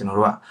လေးပဲကျွန်တော်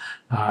တို့က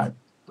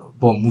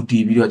ပေါ်မူတ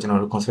ည်ပြီးတော့ကျွန်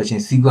တော်တို့ construction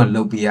sequence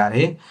လုပ်ပြရတ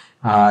ယ်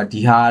ဒီ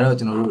ဟာကတော့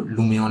ကျွန်တော်တို့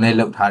Lumion နဲ့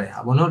လုပ်ထားတဲ့ဟာ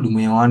ပေါ့နော်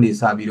Lumion ကနေ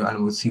စပြီးတော့အဲ့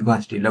လို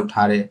sequence တွေလုပ်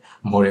ထားတဲ့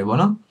model ပေါ့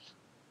နော်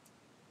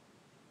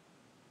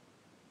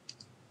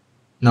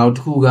နောက်တ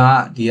စ်ခုက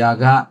ဒီဟာ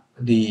က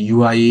ဒီ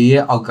UIA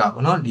ရဲ့အောက်က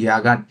ပေါ့နော်ဒီဟာ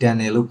က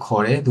tunnel လို့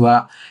ခေါ်တယ်သူက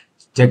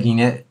jacking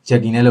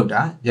နဲ့လုပ်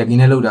တာ jacking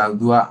နဲ့လုပ်တာ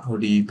သူကဟို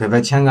ဒီဘယ်ဘ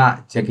က်ချမ်းက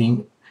jacking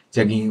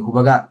ဟိုဘ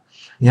က်က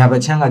ညာဘ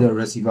က်ချမ်းကကျတော့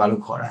receiver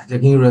လို့ခေါ်တာ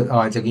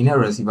jacking နဲ့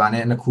receiver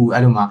နဲ့နှစ်ခု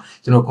အဲ့လိုမှာ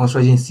ကျွန်တော်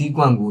construction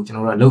sequence ကိုကျွန်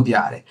တော်တို့လုပ်ပြရ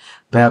တယ်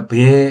ဘ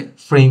ယ်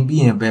frame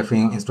ပြီးရင်ဘယ်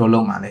frame install လု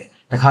ပ်မှာလဲ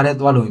တခါတည်း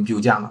သွားလို့ပြို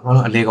ကြမှာဘာ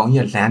လို့အလေကောင်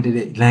ကြီးက land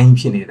တဲ့ line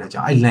ဖြစ်နေတဲ့ကြော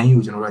င့်အဲ့ line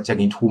ကိုကျွန်တော်တို့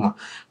jacking ထိုးမှာ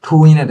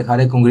ထိုးရင်းနဲ့တခါ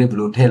တည်း concrete ဘယ်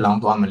လိုထည့်လောင်း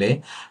သွားမလဲ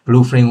ဘယ်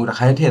လို frame ကိုတ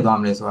ခါတည်းထည့်သွား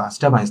မလဲဆိုတာ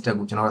step by step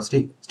ကိုကျွန်တော်တို့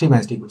step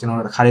by step ကိုကျွန်တော်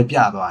တို့တခါတည်းပြ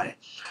သွားတယ်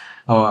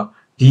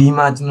ဒီ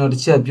မှာကျွန်တော်တ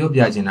စ်ချက်ပြော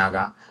ပြချင်တာက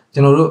ကျွ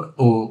န်တော်တို့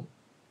ဟို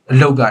အ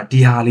လောက်ကဒီ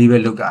ဟာလေးပဲ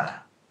လောက်ကြတာ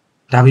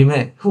ဒါပေ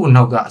မဲ့ခုအ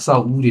နောက်ကအဆော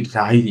က်အဦတွေတ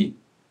ရားကြီး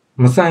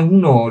တွေမဆိုင်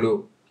ဘူးနော်လို့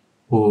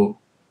ဟို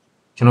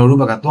ကျွန်တော်တို့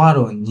ဘက်ကသွား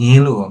တော့ည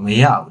င်းလို့မ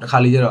ရဘူးတခါ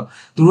လေးကျတော့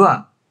သူတို့က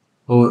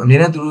ဟိုအများ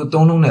နဲ့သူတို့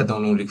သုံးလုံး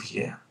လေးဖြစ်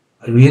ရ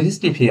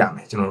realistic ဖြစ်ရမ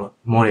ယ်ကျွန်တော်တို့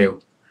model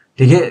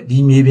ကိုတကယ်ဒီ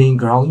မြေပြင်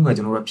ground ကြီးမှာ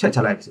ကျွန်တော်တို့ဖြတ်ချ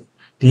လိုက်ပြီဆို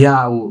ဒီဟာ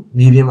ဟို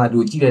မြေပြင်မှာသူ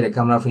ကြည့်လိုက်တဲ့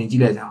camera frame ကြ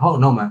ည့်လိုက်ကြဟုတ်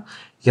နောက်မှာ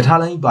ယထာ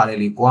လိုင်းကြီးပါတယ်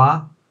လေကွာ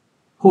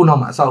ဟိုနော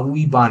က်မှာအဆောက်အဦ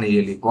ကြီးပါနေတ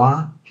ယ်လေကွာ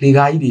လေ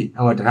ကားကြီးတွေ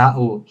ဟိုတရား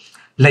ဟို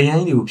လက်ရို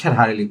င်းတွေကိုဖြတ်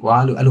ထားတယ်လေကွာ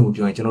လို့အဲ့လို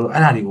ပြောရင်ကျွန်တော်တို့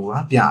အဲ့ဒါတွေကို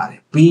ပြရတယ်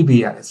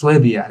ပေးရတယ်ဆွဲ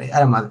ပေးရတယ်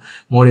အဲ့ဒါမှ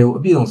model ကို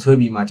အပြည့်အစုံဆွဲ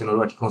ပြီးမှကျွန်တော်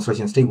တို့ကဒီ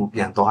construction state ကိုပြ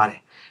န်သွားတ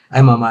ယ်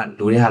အဲ့မှာ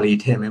လိုတဲ့ဟာလေး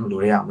ထည့်မယ်မလို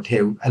တဲ့ဟာမထ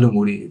ည့်ဘူးအဲ့လို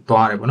မျိုးတွေ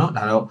သွားရတယ်ပေါ့နော်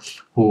ဒါတော့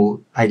ဟို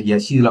idea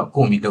ရှိသလောက်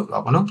ကုန်ပြီးလုပ်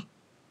သွားပေါ့နော်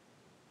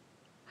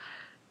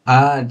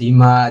ဒီ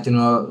မှာကျွန်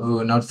တော်ဟို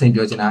နောက်တစ်ဆင့်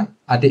ပြောချင်တာ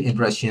artist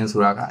impression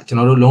ဆိုတာက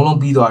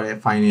ကျွန်တော်တို့လုံးလုံးပြီးသွားတဲ့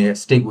final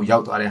state ကိုရော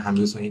က်သွား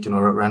တဲ့ဟာမျိုးဆိုရင်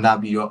ကျွန်တော်တို့ render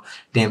ပြီးတော့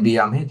တင်ပေး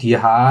ရမယ်ဒီ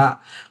ဟာ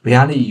ဘယ်က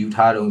နေယူ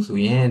ထားတုံးဆို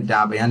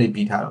ရင်ဒါဘယ်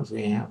ကနေပြီးထားတုံး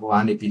ဆိုရင်ဟိုက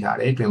နေပြီး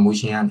ထားတယ် twin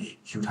motion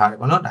ကနေယူထား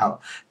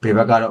တယ်ပေါ့နော်ဒါဘယ်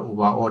ဘက်ကတော့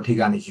overall ထိ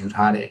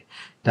ကနေယူထား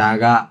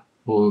တယ်ဒါက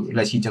ဟိုလ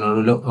က်ရှိကျွန်တော်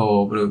တို့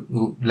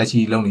ဟိုလက်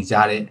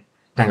ရှိလုပ်နေကြတဲ့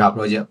တန်ခါ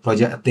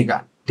project အသစ်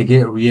ကတ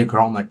ကယ် real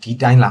ground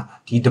မှာဒီတို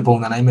င်းလာဒီတ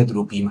ပုံတိုင်းမဲ့သူ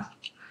တို့ပြီးမှာ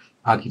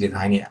archi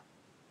design เนี่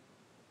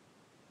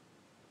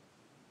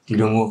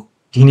ยဒီလို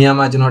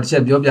မျိုးဒီနေရာမှာကျွန်တော်တစ်ချ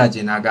က်ပြောပြချ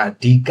င်တာ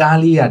ကဒီကား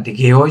လေးက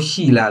တကယ်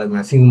ရောရှိ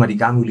လားလို့မျိုးစင်ကူမှာဒီ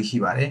ကားမျိုးလေးရှိ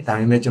ပါ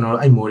တယ်ဒါပေမဲ့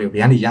ကျွန်တော်တို့အဲ့မိုးတွေကို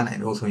ဘယ်ကနေရနိုင်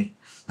လို့ဆိုရင်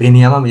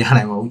ဘယ်နေရာမှမ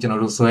ရနိုင်ပါဘူးကျွန်တော်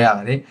တို့ဆွဲရ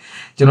ပါ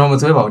တယ်ကျွန်တော်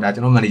မဆွဲပါဘူးဒါကျွ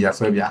န်တော်မန်နေဂျာ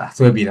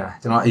ဆွဲပြတာဆွဲ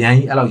ပေးတာကျွန်တော်အရင်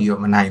အဲ့လောက်ကြီးတော့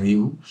မနိုင်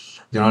သေးဘူး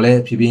ကျွန်တော်လ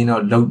ည်းဖြည်းဖြ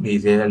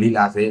ည်းတော့လုတ်နေစေလေး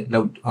လာစေ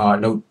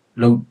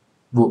လုတ်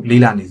ဖို့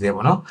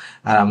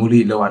လေးလာနေစေပေါ့နော်အဲ့ဒါမူ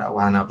လေးလောက်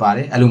ရတာဝါနာပါတ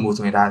ယ်အဲ့လို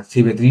မျိုးဆိုရင်ဒါ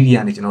Saber 3D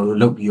ကနေကျွန်တော်တို့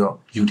လုတ်ပြီးတော့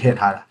ယူထည့်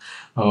ထားတာ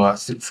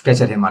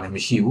sketch ထဲမှာလည်းမ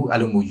ရှိဘူး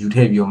အဲ့လိုမျိုးယူထ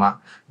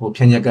ည့်ပြီးတော့မှဟိုဖြ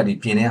န့်ညက်ကတ်တွေ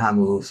ပြင်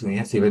တဲ့ဟာမျိုးဆိုရ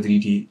င် Saber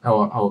 3D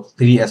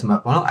 3DS map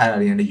ပေါ့နော်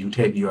အဲ့ဒါလေးနဲ့ယူထ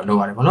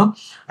ည့်ပြီးတော့လုပ်ရ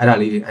တယ်ပေါ့နော်အဲ့ဒါ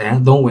လေးအ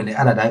ရင်သုံးဝင်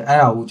တယ်အဲ့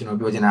ဒါကိုကျွန်တော်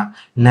ပြောချင်တာ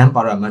non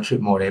parametric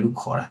model လို့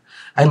ခေါ်တာ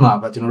အဲ့မှာ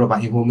ကျွန်တော်တို့က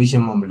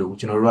information မှ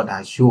မလို့ကျွန်တော်တို့ကဒါ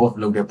show off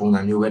လုပ်တဲ့ပုံစံ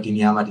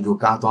မျိုးပဲဒီနေရာမှာဒီ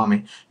လိုကားသွား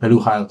မယ်ဘယ်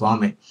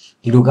လိုဟာသွားမယ်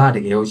ဒီလိုကား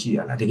တကယ်ရောရှိ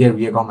ရလားတကယ်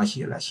real ကောင်းမှ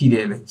ရှိရလားရှိ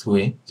တယ်လေဆို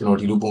ရင်ကျွန်တော်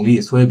ဒီလိုပုံ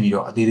လေးဆွဲပြီး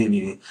တော့အသေး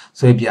သေးလေး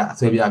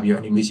ဆွဲပြပြီးတော့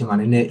animation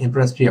မှာနည်းနည်း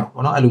impress ဖြစ်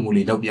အောင်ပေါ့နော်အဲ့လိုမျိုး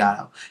လေးလုပ်ပြရ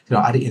တာ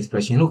ကျွန်တော် artist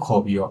inspiration လို့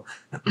ခေါ်ပြီးတော့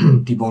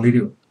ဒီပုံလေး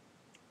တွေကို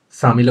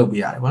စာ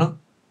မေးလုပ်ပြရ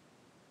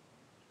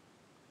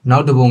တယ်ပေါ့နော်နော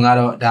က်တစ်ပုံ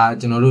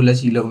ကတော့ဒါကျွန်တော်တို့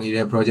လက်ရှိလုပ်နေ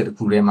တဲ့ project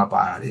တစ်ခုထဲမှာ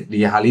ပါတာလေဒီ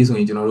ဟာလေးဆို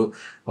ရင်ကျွန်တော်တို့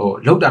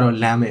ဟိုလောက်တာတော့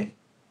လမ်းပဲ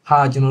ဟာ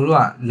ကျွန်တော်တို့က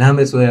လမ်း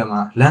ပဲဆွဲရ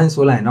မှာလ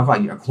မ်းဆွဲလိုက်ရင်နောက်က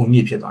ကြီးအခုံမြ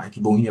င့်ဖြစ်သွားရင်ဒီ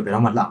ပုံကြီးက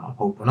ဘယ်တော့မှလှမှာ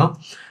မဟုတ်ဘူးเนาะ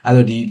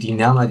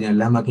အဲ့တော့ဒီနား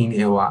မှာကျန်လမ်း marking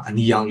တွေဟို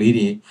အနီရောင်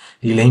လေးတွေ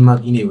ဒီ lane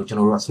marking တွေကို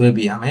ကျွန်တော်တို့က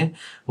ဆွဲပေးရမယ်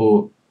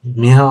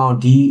ဟိုမြန်အောင်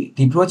ဒီ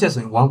project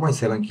ဆိုရင်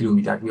 1.7 km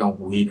ပြည့်အောင်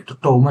ဝေးတယ်တော်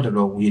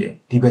တော်ဝေးတယ်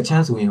ဒီ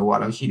ဘက်ချမ်းဆိုရင်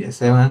ဟိုလောက်ရှိတယ်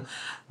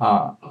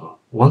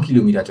1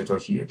 km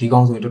ကျော်ရှိတယ်ဒီကော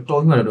င်ဆိုရင်တော်တော်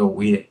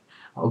ဝေးတယ်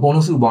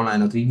အကုန်လုံးစုပေါင်းလိုက်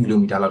ရင်တော့3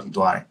 km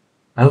လောက်ထိသွားတယ်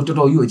အဲတော့တော်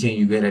တော်ကြီးအချိန်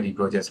ယူခဲ့တယ်ဒီ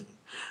project ဆိုရင်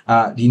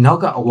ဒီ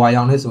နောက်က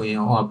အဝါရောင်နဲ့ဆို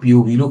ရင်ဟို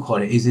POV လို့ခေါ်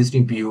တယ်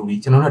existing POV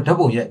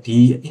ကျွန်တော်တို့ဓာတ်ပုံရဲ့ဒီ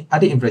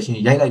artist impression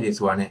ရိုက်လိုက်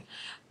တယ်ဆိုတာ ਨੇ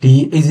ဒီ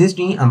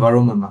existing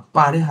environment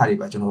မှာပါတဲ့ဟာ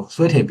တွေပါကျွန်တော်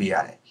ဆွဲထည့်ပေးရတ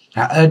ယ်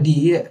ဒါ LD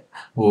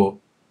ရဲ့ဟို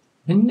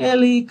နည်းနည်း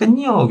လေးက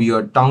ညော့ပြီး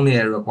တော့တောင်း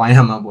တဲ့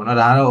requirement ပေါ့နော်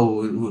ဒါ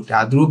ကတော့ဟိုဒါ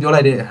သူတို့ပြော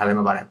လိုက်တဲ့ဟာလည်း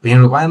မပါတယ် bin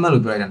requirement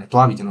လို့ပြောလိုက်တာ ਨੇ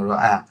တွားပြီး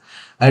ကျွန်တော်တို့အဲ့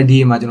LD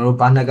မှာကျွန်တော်တို့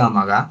ပါနှက်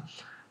ကမှာ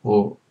ကဟို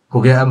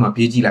Google App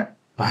မှာပြေးကြည့်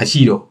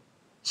လိုက်ဘာရှိတော့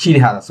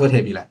ရှိတဲ့ဟာဆွဲထ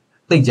ည့်ပေး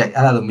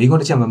လိုက်တိတ်ကြိုက်အဲ့ဒါဆိုမေးခွ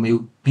န်းတစ်ချက်မမေး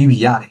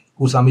ဘူးပြီးရ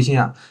တယ်ကို submission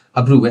က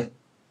approve ပဲ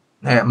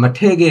မထ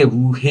ည့်ခဲ့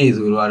ဘူးဟေ့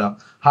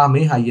ဆိုတော့ဟာမ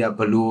င်းဟာကြီးက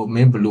ဘလို့မ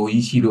င်းဘလို့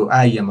ကြီး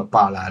ရှိလို့အဲ့ကြီးကမ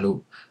ပါလာလို့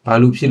ဘာ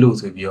လို့ဖြစ်လို့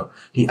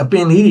ဆိုပြီးတော့ဒီအ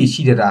ပင်လေး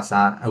တွေရှိ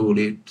တဲ့တာစား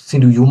ဟိုလေစင်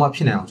တူရိုး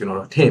မဖြစ်နိုင်အောင်ကျွန်တော်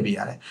တို့ထည့်ပေးရ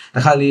တယ်တ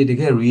ခါလေ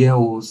တကယ် real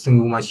ဟိုစင်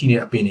ကူမှာရှိနေ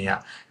တဲ့အပင်တွေ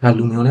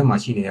ကဒါလူမျိုးထဲ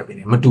မှာရှိနေတဲ့အ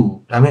ပင်တွေမတူဘူး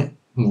ဒါပေ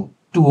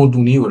မဲ့ဟိုတူ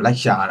နီးကို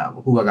လိုက်ရှာ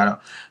ရတာပေါ့ခုဘက်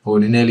ကတော့ဟို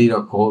နည်းနည်း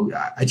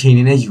လေးတော့ခေါ်အ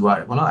ချိန်နေနဲ့ယူရတ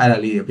ယ်ပေါ့နော်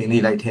အဲ့ဒါလေးအပင်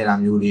လေးလိုက်ထဲတာ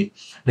မျိုးလေး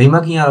လိမ်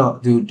မကင်းကတော့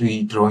ဒီ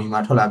drawing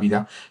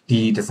မှာထွက်လာပြီးသားဒီ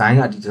design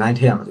ကဒီ design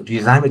ထည့်ရမှာဆိုဒီ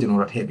design ပဲ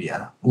ကျွန်တော်တို့ထည့်ပေး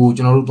ရတာဟို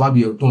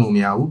ကျွန်တော်တို့သွားပြီးတော့တွန်းလို့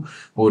မရ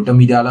ဘူးဟို1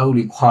 မီတာ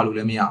လောက်လေး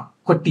ခွာလို့လည်းမရဘူး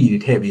ကွက်တီ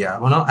တွေထည့်ပေး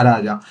ရတာပေါ့နော်အဲ့ဒါ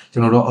ကြောင့်ကျွ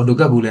န်တော်တို့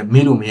AutoCAD ကိုလ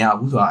ည်းမေးလို့မရ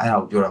ဘူးဆိုတာ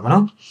အဲ့ဒါကိုပြောတာပေါ့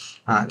နော်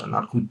အဲ့တော့နော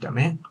က်တစ်ခုတက်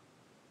မယ်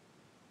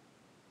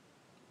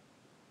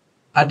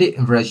artist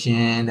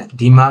impression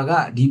ဒီမှာက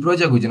ဒီ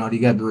project ကိုကျွန်တော်ဒီ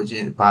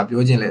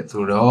ကပြောခြင်းလဲ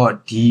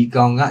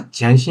ဆိုတော့ဒီကောင်က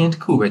junction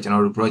တစ်ခုပဲကျွန်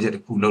တော်တို့ project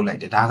တစ်ခုလုပ်လိုက်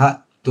တယ်ဒါက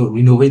သူ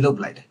renovate လုပ်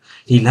လိုက်တယ်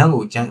ဒီလမ်း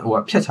ကိုဟို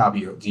ဖြတ်ချ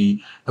ပြီးတော့ဒီ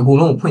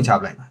အကုန်လုံးကိုဖွ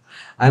င့်ချပလိုက်မှာ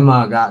အဲ့မှာ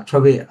က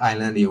traffic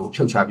island တွေကို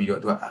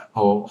ဖြုတ်ချပြီးတော့သူက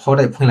ဟို hot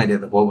type ဖွင့်လိုက်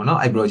တဲ့သ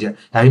ဘောပေါ့နော်အဲ့ project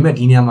ဒါပေ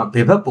မဲ့ဒီနေရာမှာ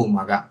ဘယ်ဘက်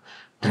ပုံမှာ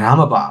ကတ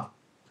ရားမပါ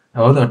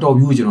ဘူးတော့တော်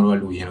view ကိုကျွန်တော်တို့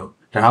ကလူရင်လို့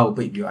တရား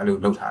ကိုပိတ်ပြီးတော့အဲ့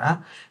လိုလုပ်ထားတာ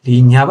ဒီ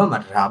ညာဘက်မှာ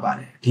တရားပါ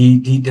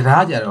တယ်ဒီတ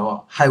ရားကြတော့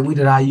highway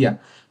တရားကြီး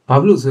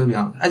ကဘာဖြစ်လို့ဆွဲပြ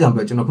အောင်အဲ့ကြော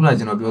င့်ပြောကျွန်တော်ခုနက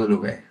ကျွန်တော်ပြောသ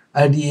လိုပဲ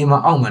LDA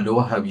မှာအောက်မှာ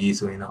lower heavy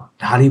ဆိုရင်တော့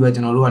ဒါ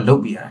လေးပဲကျွန်တော်တို့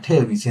ကလုတ်ပြရတာ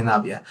ထည့်ပြီးစဉ်း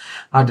စားပြရ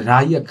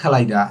တရားကြီးကခတ်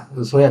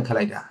လိုက်တာဆွဲရခတ်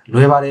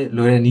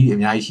လိုက်တာလွယ်တဲ့နည်းတွေအ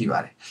များကြီး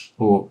ရှိပါတယ်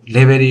ဟို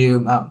level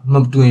တွေမ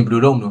တူရင်ဘယ်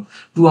လိုလုပ်မလို့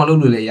တူ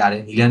အောင်လုပ်လို့လည်းရ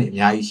တယ်နီလန်းတွေ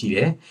အများကြီးရှိ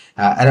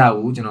တယ်အဲ့ဒါ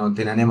ကိုကျွန်တော်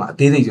သင်တန်းထဲမှာ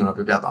အသေးစိတ်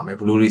ကျွန်တော်ပြသွားမယ်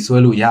ဘယ်လိုတွေဆွဲ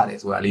လို့ရတယ်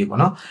ဆိုတာလေးပေါ့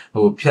နော်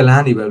ဟိုဖြက်လ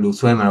န်းတွေပဲဘယ်လို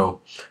ဆွဲမှာတော့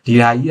ဒီ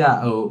ဓာကြီး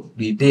ကဟို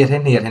ဒီ1ရက်ထဲ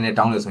2ရက်ထဲနဲ့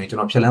တောင်းလို့ဆိုရင်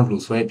ကျွန်တော်ဖြက်လန်းဘယ်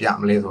လိုဆွဲပြ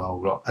မလဲဆိုတာ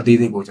ကိုတော့အ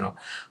သေးစိတ်ကို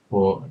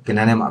ကျွန်တော်ဟိုကဏ္ဍ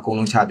ထဲမှာအကုန်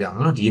လုံးချပြ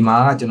အောင်နော်ဒီမှာ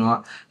ကကျွန်တော်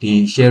ကဒီ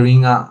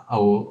sharing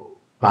ကဟို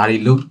ဘာ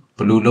တွေလုပ်ဘ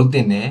ယ်လိုလုပ်တ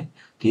င်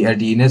တယ်ဒီ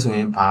LDA နဲ့ဆို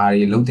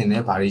ရင်ဘာတွေလုပ်တင်တ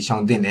ယ်ဘာ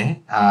တွေရှောင်တင်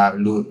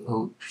တယ်လို့ဟို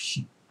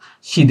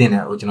ရှိတင်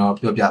တယ်ဟို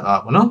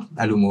ကျွန်တော်ပြောပြသွားပါဘောနော်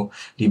အဲ့လို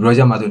မျိုးဒီ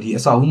project မှာဆိုဒီ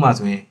အဆောက်အဦ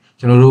မှာဆို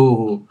ရင်ကျွန်တော်တို့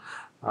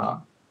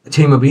ဟိုအ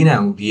ချိန်မပေးနို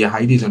င်ဘူးဒီ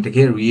high တွေဆိုတက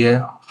ယ် real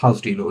house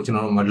တွေလို့ကျွန်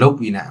တော်တို့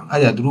မလုပ်ပေးနိုင်အောင်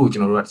အဲ့ဒါသူတို့ကို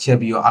ကျွန်တော်တို့ကချက်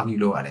ပြီးတော့ argue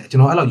လုပ်ရတယ်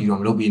ကျွန်တော်အဲ့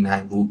လိုယူတော့မလုပ်ပေးနို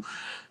င်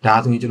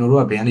ဘူးဒါဆိုရင်ကျွန်တော်တို့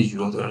ကဘယ်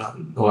ကနေယူတော့ဆိုတော့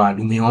ဟိုက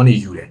လူမင်း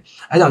ရောနေယူတယ်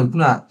အဲကြော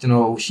င့်ခုန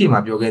ကျွန်တော်ရှေ့မှာ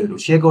ပြောခဲ့သလို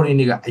share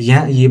coordinate ကအ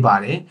ရန်အ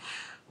ရေးပါတယ်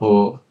ဟို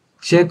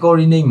share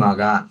coordinate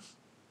မှာက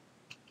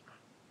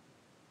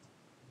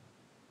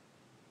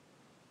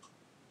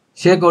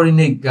share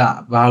coordinate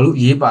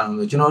ကဘာလို့အ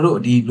ရေးပါလဲဆို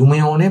ကျွန်တော်တို့ဒီလူမ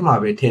င်းရောထဲ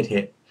မှာပဲထည့်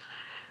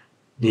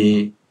the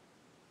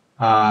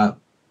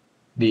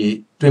the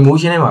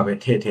promotion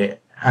မှာပဲထ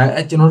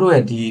ည့်ကျွန်တော်တို့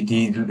ရဲ့ဒီ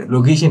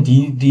location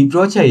ဒီ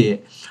project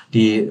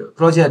ရဲ့ဒီ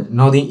project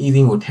northern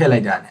easing ကိုထည့်လို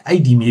က်တာနဲ့အဲ့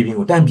ဒီ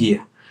မြေပြင်ကိုတန့်ပြေး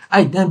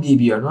အဲ့တ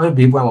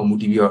န့်ပြေးပြီးတော့ဘေးပွိုင်းမှာမူ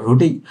တည်ပြီးတော့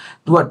rotate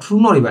သူက true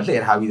north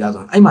တွေပါလှည့်ထားပြီးသား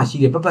ဆိုရင်အဲ့မှာ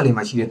ရှိတဲ့ပတ်လေး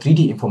မှာရှိတဲ့ 3D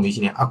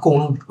information တွေအကုန်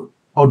လုံး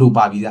auto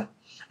ပါပြီး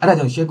သားအဲ့ဒါ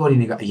ကြောင့် share code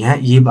တွေကအရန်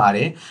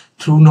အေးပါတယ်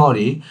true north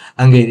တွေ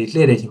angle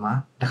တွေလှည့်တဲ့အချိန်မှာ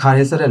တခါတ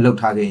ည်းဆက်လက်လောက်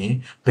ထားခဲ့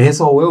ရင်ဘယ်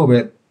software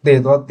ကိုပဲတည်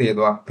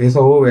သွားဘယ်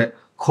software ပဲ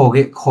ခေါ်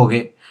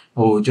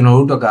ခဲ့ကျွန်တော်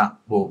တို့တော့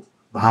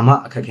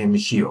ကဘာမှအခက်အခဲ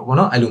မရှိတော့ဘောเ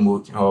นาะအဲ့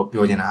လိုမျိုး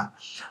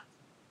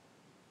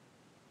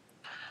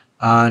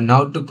ကျွန်တော်ပြောချင်တာနော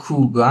က်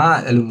တစ်ခုက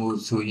အဲ့လို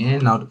မျိုးဆို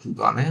ရင်နောက်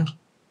တစ်ခုသွားမယ်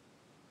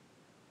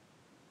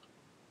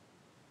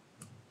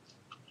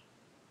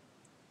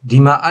ဒီ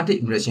မှာ artist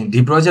impression ဒီ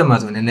project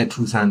မှာဆိုရင်လ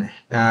ည်းထူးဆန်း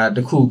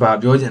တယ်တစ်ခုဘာ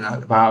ပြောချင်တာ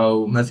ဘာ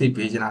message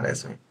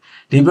ပေးချင်တာလဲဆို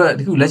ရင်ဒီ project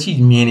တစ်ခုလက်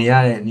ရှိမြင်နေရ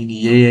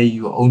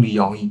တဲ့နီနီရဲကြီးကို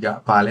အုံဒီရောင်ကြီး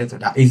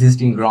ကဘာလဲဆိုတာ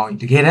existing ground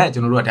တကယ်တမ်း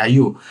ကျွန်တော်တို့ကဒါကြီး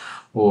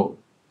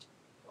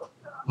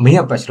ကိုမ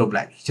င်းက patch လုပ်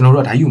လိုက်ကျွန်တော်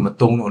တို့ကဒါကြီးကို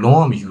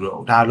မတုံးတော့လုံးဝ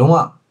မယူတော့ဘူးဒါလုံး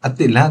ဝအစ်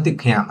စ်လမ်း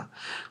အစ်စ်ခ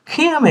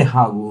င်းရ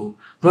မယ်ဟာကို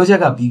project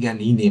ကပြီးကန်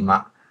နေ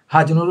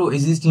မှာဟာကျွန်တော်တို့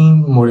existing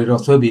model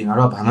တော့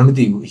ဆွဲပြီးငါတို့ကဘာမှ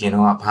မသိဘူးအရင်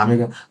တော့ဘာမှ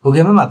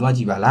ကိုကဲမှာသွားကြ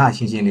ည့်ပါလား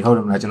ရှင်းနေဟုတ်တ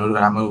ယ်မလား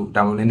ကျွန်တော်တို့ကဒါမှ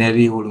မဟုတ်နည်းန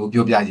ည်းလေးဟိုလို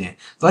ပြောပြခြ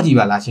င်းသွားကြည့်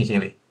ပါလားရှင်း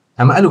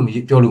လေးဒါမှအဲ့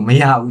လိုပြောလို့မ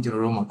ရဘူး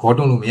ကျွန်တော်တို့ကခေါ်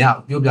တုံးလို့မရ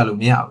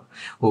ဘူးပြောပြလို့မ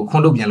ရဘူး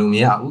ဟိုခွန်းထုတ်ပြန်လို့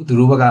မရ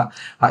ဘူးသူတို့ဘက်က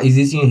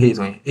existing hate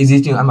ဆိုရင်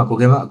existing အမှကို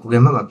ကဲ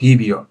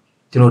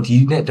မှာပြေးပြီးတော့ကျွန်တော်ဒီ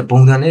နဲ့တ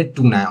ပုံစံနဲ့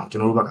တူနိုင်အောင်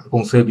ကျွန်တော်တို့ဘက်ကအကု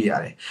န်ဆွဲပေးရတ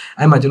ယ်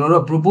အဲ့မှာ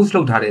ကျွန်တော်တို့က propose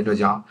လုပ်ထားတဲ့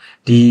အတွက်ကြောင့်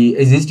ဒီ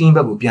existing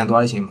ဘက်ကိုပြန်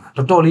သွားတဲ့အချိန်မှာ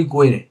တော်တော်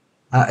လေးကွဲ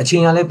တယ်အ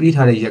ချိန်ကလည်း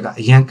ပေးထားတဲ့ရက်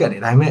ကအရန်ကတ်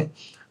တယ်ဒါပေမဲ့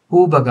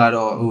ဟိုဘက်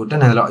ကတော့ဟို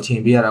တက်နိုင်တော့အချိ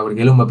န်ပေးရတာကိုတ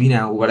ကယ်လို့မပြီး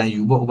နိုင်ဘူး overtime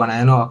ယူပေါ့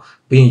overtime တော့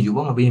ပေးရင်ယူ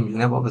ပေါ့မပေး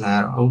ရင်ယူနေပေါ့ပစံ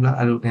ရတော့ဟုတ်လား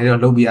အဲ့လိုနည်းနည်းတော့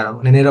လုပ်ပေးရတာ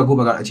ပေါ့နည်းနည်းတော့ကိုယ့်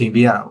ဘက်ကအချိန်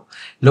ပေးရတာပေါ့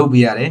လုပ်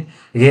ပေးရ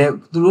တယ်တ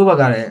ကယ်သူတို့ဘ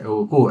က်ကလ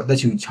ည်းဟိုကိုယ့်အသက်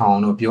ရှူချောင်း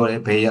တော့ပြော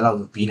တယ်ဘယ်ရက်လောက်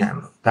ဆိုပြီးနိုင်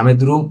မလို့ဒါပေမဲ့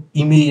သူတို့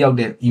email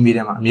ရောက်တဲ့ email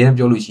ထဲမှာအများကြီး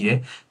ပြောလို့ရှိတယ်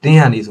တင်း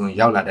ရနေဆို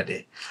ရင်ရောက်လာတတ်တ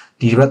ယ်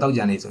ဒီဘက်တောက်ကြ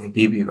နေဆိုရင်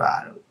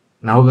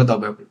ပေးပါတော့နောက်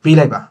ဘက်တော့ပဲပေး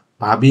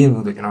လိုက်ပါဘာပေး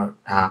လို့ဆိုကျွန်တော်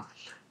ဒါ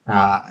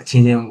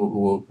အချင်းချ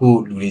င်းကို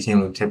လူလေးချင်း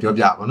လို့ပြော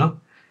ပြပါတော့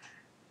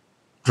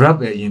drop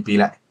ပဲရင်ပေး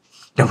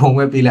လိုက်တ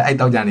ပုံပဲပေးလိုက်အဲ့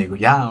တောက်ကြနေကို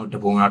ရအောင်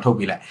တပုံတော့ထုတ်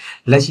ပေးလိုက်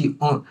လက်ရှိ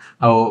on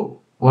ဟို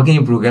working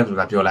in progress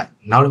ဆိုတာပြောလိုက်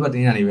နောက်တစ်ပတ်တ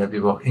င်းရနေပဲပြ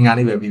ပေါ့အင်္ဂါ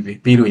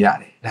လေးပဲပေးလို့ရတ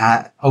ယ်ဒါ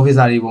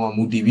officer တွေပုံ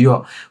မှာမူတည်ပြီး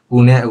တော့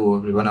ကိုနဲ့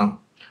ဟိုဘယ်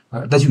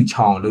လိုနော်အသက်ရှူ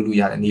ချော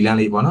င်းလုပ်လို့ရတယ်နီလ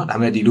န်းလေးပေါ့နော်ဒါပေ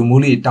မဲ့ဒီလို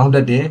မျိုးလေးတောင်း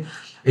တတ်တဲ့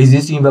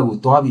existing ဘက်ကို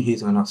တွားပြီး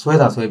ဟေးဆို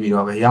ရင်တော့ဆွဲပြီး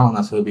တော့ပဲရအောင်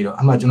သာ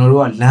ဆွဲပြီးတော့အမှ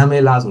ကျွန်တော်တို့ကလမ်း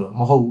မဲလားဆိုတော့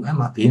မဟုတ်ဘူး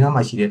အဲ့မှာဘေးနား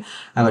မှာရှိ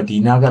တဲ့အဲ့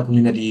မှာဒီနားက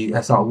community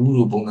အဆောက်အဦ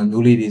လိုပုံစံ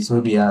မျိုးလေး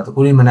တွေဆွဲပေးရတာ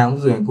ကိုလေးမနိုင်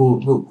ဘူးဆို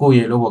ရင်ကို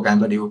ရဲ့လောဘောကန်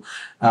ဘက်တွေ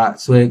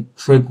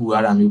ကိုဆွဲကူ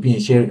ရတာမျိုးပြီး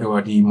ရင် share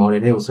ဟိုဒီ model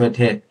တွေကိုဆွဲထ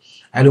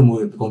ည့်အဲ့လိုမျိုး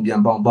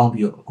အကုန်ပြန်ပေါ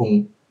င်းပြီးတော့အကုန်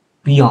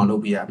ပြီး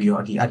အောင်လုပ်ပေး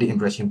ရပြီးတော့ဒီ artist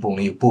impression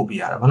ပုံလေးကိုပို့ပေး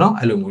ရတာဗောနော်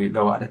အဲ့လိုမျိုးလေးလု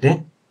ပ်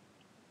ရတဲ့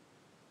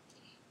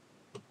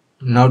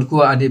နောက်တစ်ခု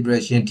က artist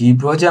impression ဒီ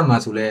project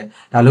မှာဆိုလဲ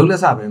ဒါလုံး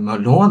လက်စပဲ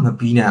လုံးဝမ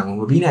ပြီး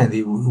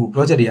နိုင်သေးဘူးဟို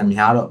project တွေက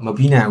များတော့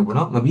မပြီးနိုင်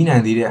ဘူးပေါ့နော်မပြီး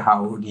နိုင်သေး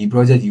တဲ့ဟာကိုဒီ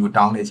project ကြီး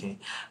ကိုတောင်းနေချင်း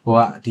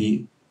ဟိုက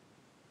ဒီ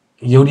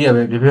ရုပ်တရက်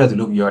ပဲပြပြသူ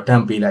လုပ်ပြီးတော့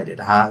တန်းပေးလိုက်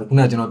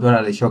တယ်ဒါခုနကကျွန်တော်ပြော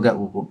တာလေ shortcut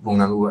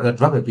ပုံစံမျိုးအဲ့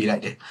drop ပဲပေးလို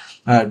က်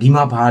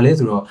တယ်ဒီမှာဘာလဲ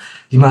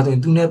ဆိုတော့ဒီမှာဆိုရ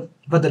င်သူ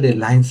နဲ့ပတ်သက်တဲ့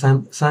line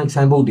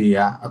sign board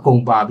တွေက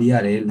အကုန်ပါပေး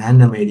ရတယ် land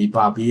နာမည်တွေ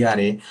ပါပေးရ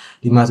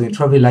တယ်ဒီမှာဆိုရင်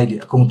traffic light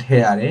တွေအကုန်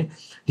ထည့်ရတယ်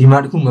ဒီ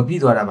မှာတခု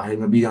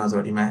မပြီးသွားတာဘာလဲမပြီးသွား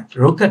ဆိုတော့ဒီမှာ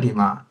rocket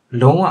တွေမှာ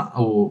လုံး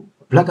ဝဟို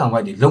black and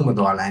white တွေလုံးမ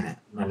သွားလိုင်း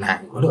နဲ့မ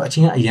နိုင်ဘူးလို့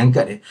အချင်းကအရန်က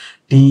တ်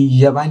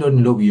တယ်ဒီရက်ပိုင်းတော့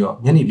လုပ်ပြီးတော့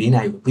ညနေ4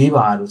 နာရီကိုပေး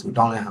ပါလို့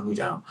ဆိုတောင်းလိုက်ဟာ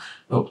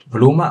မျိုးကြတော့ဟို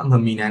ဘလို့မှမ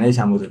မီနိုင်တဲ့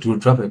ချာမို့ဆိုသူတို့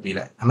drop ပဲ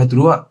ပေးလိုက်ဒါပေ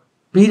မဲ့သူတို့က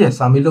ပေးတယ်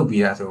submit လုပ်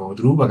ပေးတာဆိုတော့သူ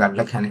တို့ဘက်က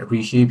လက်ခံတယ်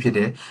appreciate ဖြစ်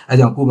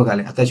တယ်အဲကြောင့်ကိုယ့်ဘက်က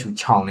လည်းအသက်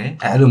ရှူချောင်း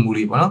တယ်အဲ့လိုမျိုး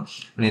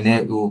လေးပေါ့နော်နည်းန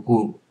ည်းဟို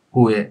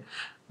ကိုယ့်ရဲ့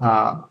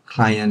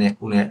client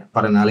နဲ့ကိုယ်နဲ့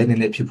partner လေးန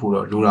ည်းန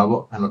ည်းဖြစ်ဖို့တော့လိုတာ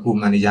ပေါ့အဲ့မှာကိုယ်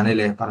manager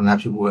နဲ့လည်း partner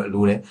ဖြစ်ဖို့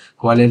လိုတယ်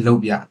ကိုကလည်းလုပ်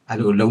ပြ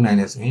အဲ့လိုလုပ်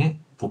နိုင်တယ်ဆိုရင်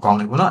ပိုကော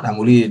င်းတယ်ပေါ့နော်ဒါ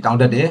မျိုးလေးတောင်း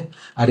တတ်တယ်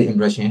အဲ့ဒီ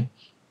impression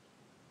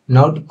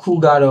နောက်တစ်ခု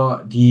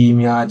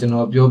ကတော့ဒီများကျွန်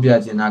တော်ပြောပြ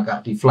ချင်တာ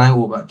ကဒီ flying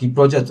over ဒီ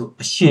project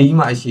ဆိုအ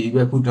ရှိကြီးမှအ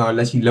ရှိကြီးပဲခုတော့လ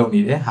က်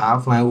ရှိလုပ်နေတယ်ဟာ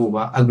flying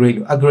over upgrade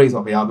လို့ upgrade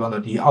ဆိုတော့ဘယ်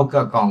အောင်ပြောလို့ဒီအောက်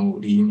ကကောင်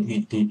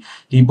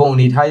ကိုဒီပုံ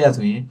အနေထား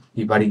ရဆို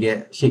ရင်ဒီ vertical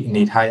shape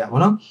အနေထား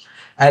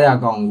ရပါတော့အဲ့ဒါ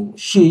ကောင်ကို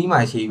ရှေ့ကြီးမှ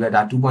ရှေ့ကြီးပဲ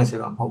ဒါ 2.7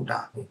 မဟုတ်တာ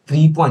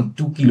 3.2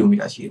 km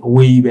ရှိအ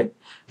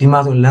ဝေးကြီးပဲဒီမှာ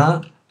ဆိုလ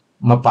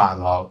မ်းမပါ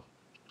တော့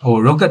ဟို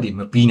rocket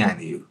တွေမပြီး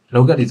နိုင်သေးဘူး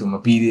rocket တွေဆို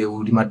မပြီးသေး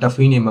ဘူးဒီမှာ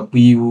tuffing တွေမ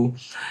ပြီး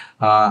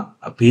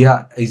ဘူးဘေးက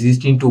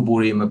existing topo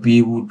တွေမ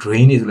ပြီးဘူး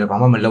drain တွေဆိုလည်းဘာ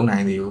မှမလုပ်နို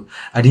င်သေးဘူး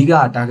အဓိက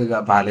target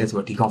ကဘာလဲဆို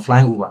တော့ဒီကောင်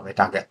flying over ပဲ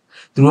target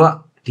သူတို့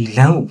ကဒီလ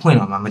မ်းကိုဖွ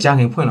င့်တော့မှာ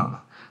မကြခင်ဖွ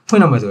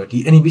င့်တော့မှာဆိုတော့ဒီ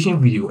animation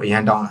video အရ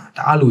န်တောင်းတာ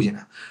တအား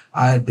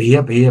လိုချင်တာဘေး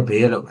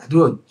ရလောက်သူ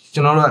တို့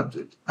ကျွန်တော်တို့က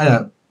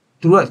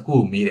အဲ့သူတို့က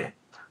ကိုယ်မေး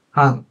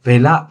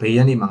တယ်ဟာဘယ်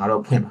ရက်နေ့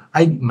မှာငါတော့ဖွင့်ပါ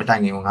အဲ့မ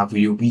တိုင်ခင်ကငါ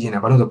video ပြီးချင်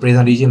တယ်ဘာလို့ဆို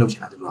presentation လုပ်ချ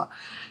င်တာသူတို့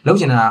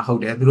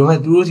ကလုပ်ချင်တာဟုတ်တယ်သူ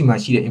တို့စီ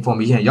မှာရှိတဲ့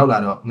information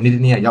ရောက်လာတော့မိနစ်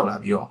တစ်နေ့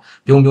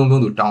ရောက်လာပြီးတော့ပြုံး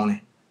သူတောင်း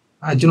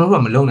တယ်ကျွန်တော်တို့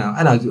ကမလုံနိုင်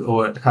အောင်အဲ့ဒါ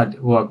ဟိုတစ်ခါ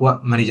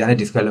ဟိုက manager နဲ့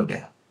discuss လုပ်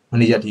တယ်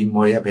manager ဒီ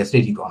model ရဲ့ဘယ်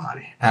state ထိသွား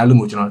မှာလဲအဲ့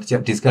လိုမျိုးကျွန်တော်တစ်ချက်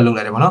discuss လုပ်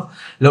လိုက်တယ်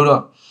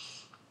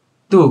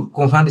ဗောနော်လုပ်တော့သူ့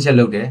confirm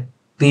တစ်ချက်လုပ်တယ်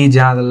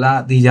teja la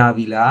teja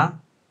villa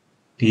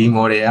di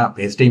model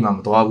base state မှာမ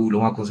သွားဘူး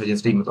လုံးဝ construction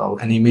state မသွားဘူး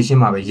animation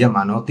မှာပဲရက်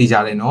မှာနော်တေးကြ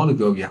တယ်နော်လို့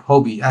ပြောပြဟု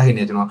တ်ပြီအဲ့ဟိ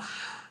နေကျွန်တော်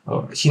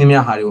ရှိသမျှ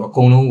ဟာတွေကိုအ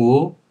ကုန်လုံးကို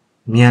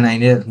မြန်နိုင်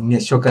တဲ့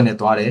shortcut နဲ့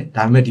သွားတယ်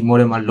ဒါပေမဲ့ဒီ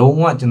model မှာလုံး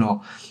ဝကျွန်တော်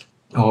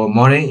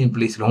model in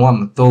place လုံးဝမ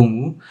သုံး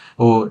ဘူး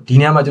ဒီ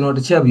နေရာမှာကျွန်တော်တ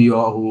စ်ချက်ပြီး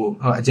တော့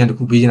အကြံတစ်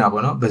ခုပေးချင်တာ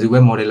ပေါ့နော်ဘယ်သူပဲ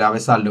model လာပဲ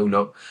စလုပ်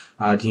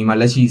ဒီမှာ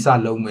လက်ရှိစ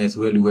လုံးမယ်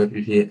ဆိုတဲ့လူပဲဖြ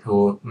စ်ဖြစ်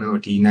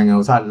ဒီနိုင်ငံ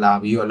ကိုစလာ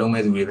ပြီးတော့လုံး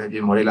မဲ့သူတွေပဲဖြ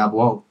စ် model လာ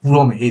ဘောပူ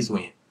တော့မယ်ဟေ့ဆို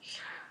ရင်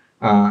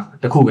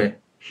တခုပဲ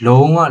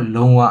လုံး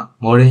ဝ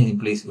model in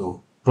place ကို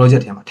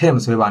project ထဲမှာထည့်မ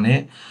ဆွဲပါနဲ့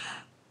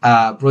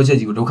project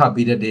ကြီးကိုဒုက္ခ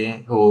ပေးတတ်တယ်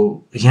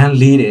အရန်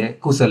လေးတယ်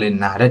ကိုယ်ဆက်လဲ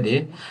နာတတ်တယ်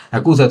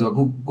ကိုယ်ဆက်ဆို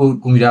ကို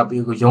ကွန်ပျူတာ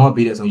ပေးကိုရုံး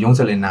ပေးတယ်ဆိုရုံးဆ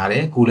က်လဲနာတ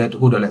ယ်ကိုလည်းတ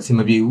ခုတော့လည်းအဆင်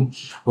မပြေဘူး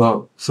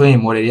ဆွဲရင်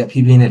model တွေကဖြ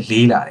ည်းဖြည်းနဲ့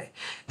လေးလာတယ်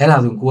အဲ့ဒါ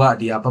ဆိုကိုက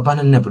ဒီပပ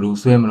နဲ့ဘလူး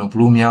ဆွဲမလို့ဘ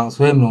လူးမြောင်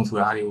ဆွဲမလို့ဆို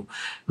တာတွေကို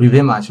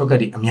review မှာ shortcut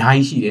တွေအများ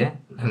ကြီးရှိတယ်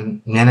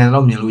မြန်တယ်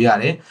တော့မြင်လို့ရ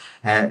တယ်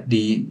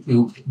ဒီ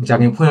မကြ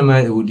ခင်ဖွင့်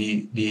မဲ့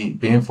ဒီ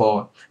bin for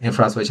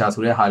infrastructure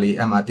ဆိုတဲ့ဟာလေး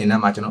အဲ့မှာတင်တဲ့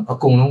မှာကျွန်တော်အ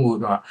ကုန်လုံးကို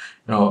တော့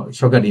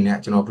shortcut တွေနဲ့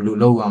ကျွန်တော်ဘယ်လို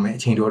လုပ်ရမလဲ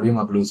အချိန်တော်တွေ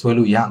မှာဘယ်လိုဆွဲ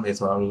လို့ရမယ်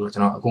ဆိုတာလို့ကျွ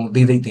န်တော်အကုန်အ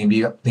သေးစိတ်တင်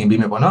ပေး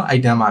မယ်ပေါ့နော်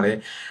အဲ့တန်းမှာလည်း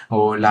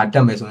လာတ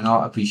က်မယ်ဆိုရင်တော့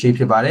appreciate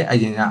ဖြစ်ပါတယ်အဲ့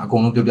ဒီကအကု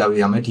န်လုံးပြောပြ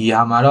ပေးရမယ်ဒီ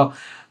ဟာမှာတော့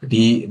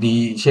ဒီ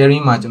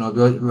sharing မှာကျွန်တော်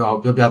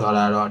ပြောပြသွား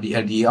တာတော့ဒီ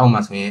LDA အောက်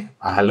မှာဆိုရင်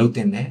ဘာလုပ်တ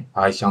င်တယ်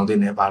ဘာရှောင်တင်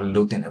တယ်ဘာ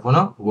လုပ်တင်တယ်ပေါ့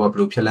နော်ဘယ်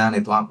လိုဖြတ်လန်းနေ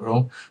သွားမ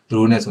လို့သူ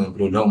တို့နဲ့ဆိုရင်ဘ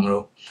ယ်လိုလုပ်မ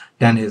လို့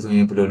တန်းနေဆိုရ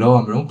င်ဘယ်လိုလုပ်ရ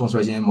မလို့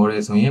construction model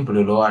ဆိုရင်ဘယ်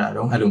လိုလုပ်ရတာ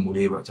တော့အဲ့လိုမျိုး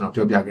လေးပေါ့ကျွန်တော်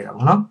ပြောပြခဲ့တာ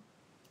ပေါ့နော်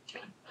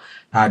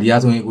ဒီအ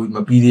ဆိုရင်မ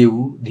ပြီးသေး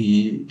ဘူး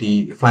ဒီ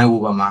file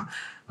over မှာ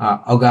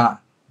အောက်က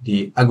ဒီ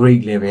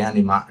upgrade level က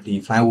နေမှဒီ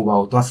file over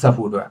ကိုသွားဆက်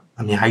ဖို့အတွက်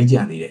အများကြီး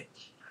ကြံနေတယ်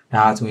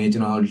ဒါဆိုရင်ကျွ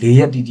န်တော်4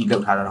ရက်တီလော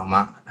က်ထားတာတော့မှ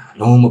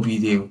လုံးဝမ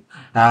ပြီးသေးဘူး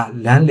ဒါ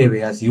land level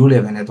က0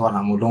 level နဲ့သွားတာ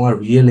မို့လုံးဝ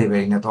real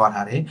level နဲ့သွား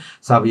ထားတယ်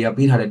survey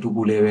ပေးထားတဲ့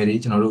topo level တွေ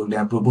ကျွန်တော်တို့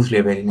land propose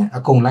level တွေနဲ့အ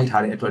ကုန်လိုက်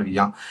ထားတဲ့အတွက်ဒီ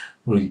ကြောင့်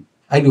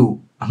အဲ့လို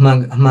အမှ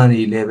န်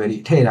တွေ level တွေ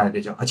ထည့်ထား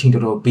တဲ့ကြောင့်အချိန်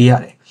တော်တော်ပေးရ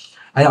တယ်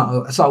အဲ့ကြောင့်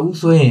အဆောက်အဦ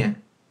ဆိုရင်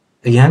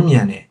အရန်မြ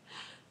န်တယ်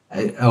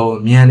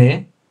မြန်တယ်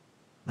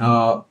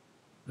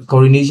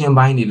coordination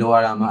ဘိုင်းတွေလောက်ရ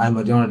တာမှာအဲ့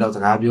မှာကျွန်တော်တို့စ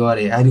ကားပြောရ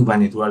တယ်အဲ့ဒီဘို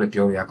င်းတွေသူကလည်း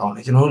ပြောရကောင်းတ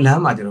ယ်ကျွန်တော်တို့လ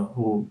မ်းမှာကျွန်တော်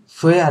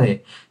ဆွဲရတဲ့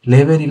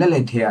level တွေလ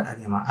က်ထည့်ရတာ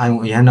ဒီမှာ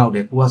အရန်နောက်တ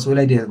ယ်ကိုကဆွဲ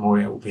လိုက်တဲ့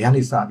model ကိုဘယ်က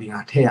နေစပြီးငါ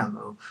ထည့်ရမ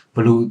လို့ဘ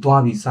ယ်လို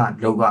သွားပြီးစ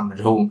လောက်ရမ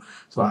လို့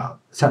ဆို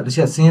တာတစ်ချ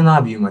က်စဉ်း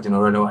စားပြီးမှကျွန်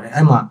တော်တို့လုပ်ရတယ်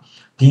အဲ့မှာ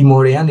ဒီ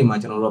model ကနေမှ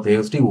ကျွန်တော်တို့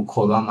visual state ကို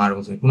ခေါ်သွားမှာ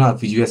တော့ဆိုရင်ခုနက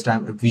visual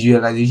style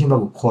visualization ဘ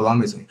က်ကိုခေါ်သွား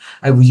မယ်ဆိုရင်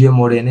အဲ့ visual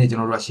model နဲ့ကျွန်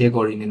တော်တို့ share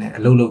coordinate နဲ့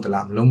အလုပ်လုပ်သ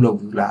လားမလုပ်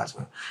ဘူးလားဆို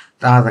ရင်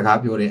တာစကား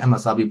ပြောတယ်အဲ့မှာ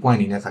survey point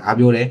တွေနဲ့စကား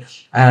ပြောတယ်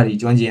အဲ့ဒါကြီး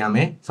ကျွမ်းကျင်ရမ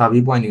ယ်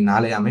survey point တွေ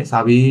နားလည်ရမယ်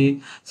survey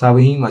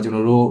မှာကျွန်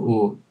တော်တို့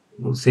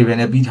7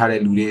နဲ့ပြီးထားတဲ့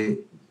လူတွေ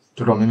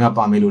တော်တော်များများ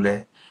ပါမယ်လို့လ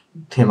ည်း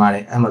ထင်ပါတ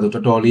ယ်အဲ့မှာဆို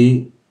တော်တော်လေး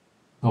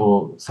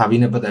survey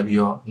နဲ့ပတ်သက်ပြီး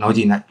တော့နောကြ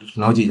ည့်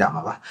ကြ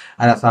မှာပါ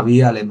အဲ့ဒါ survey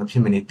ကလည်းမဖြ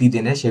စ်မနေတည်တ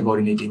င်တဲ့ share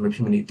coordinate တွေမဖြ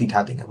စ်မနေတည်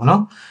ထားတင်တယ်ပေါ့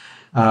နော်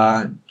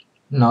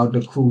နောက်တ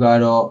စ်ခုက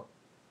တော့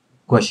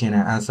question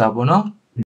and answer ပေါ့နော်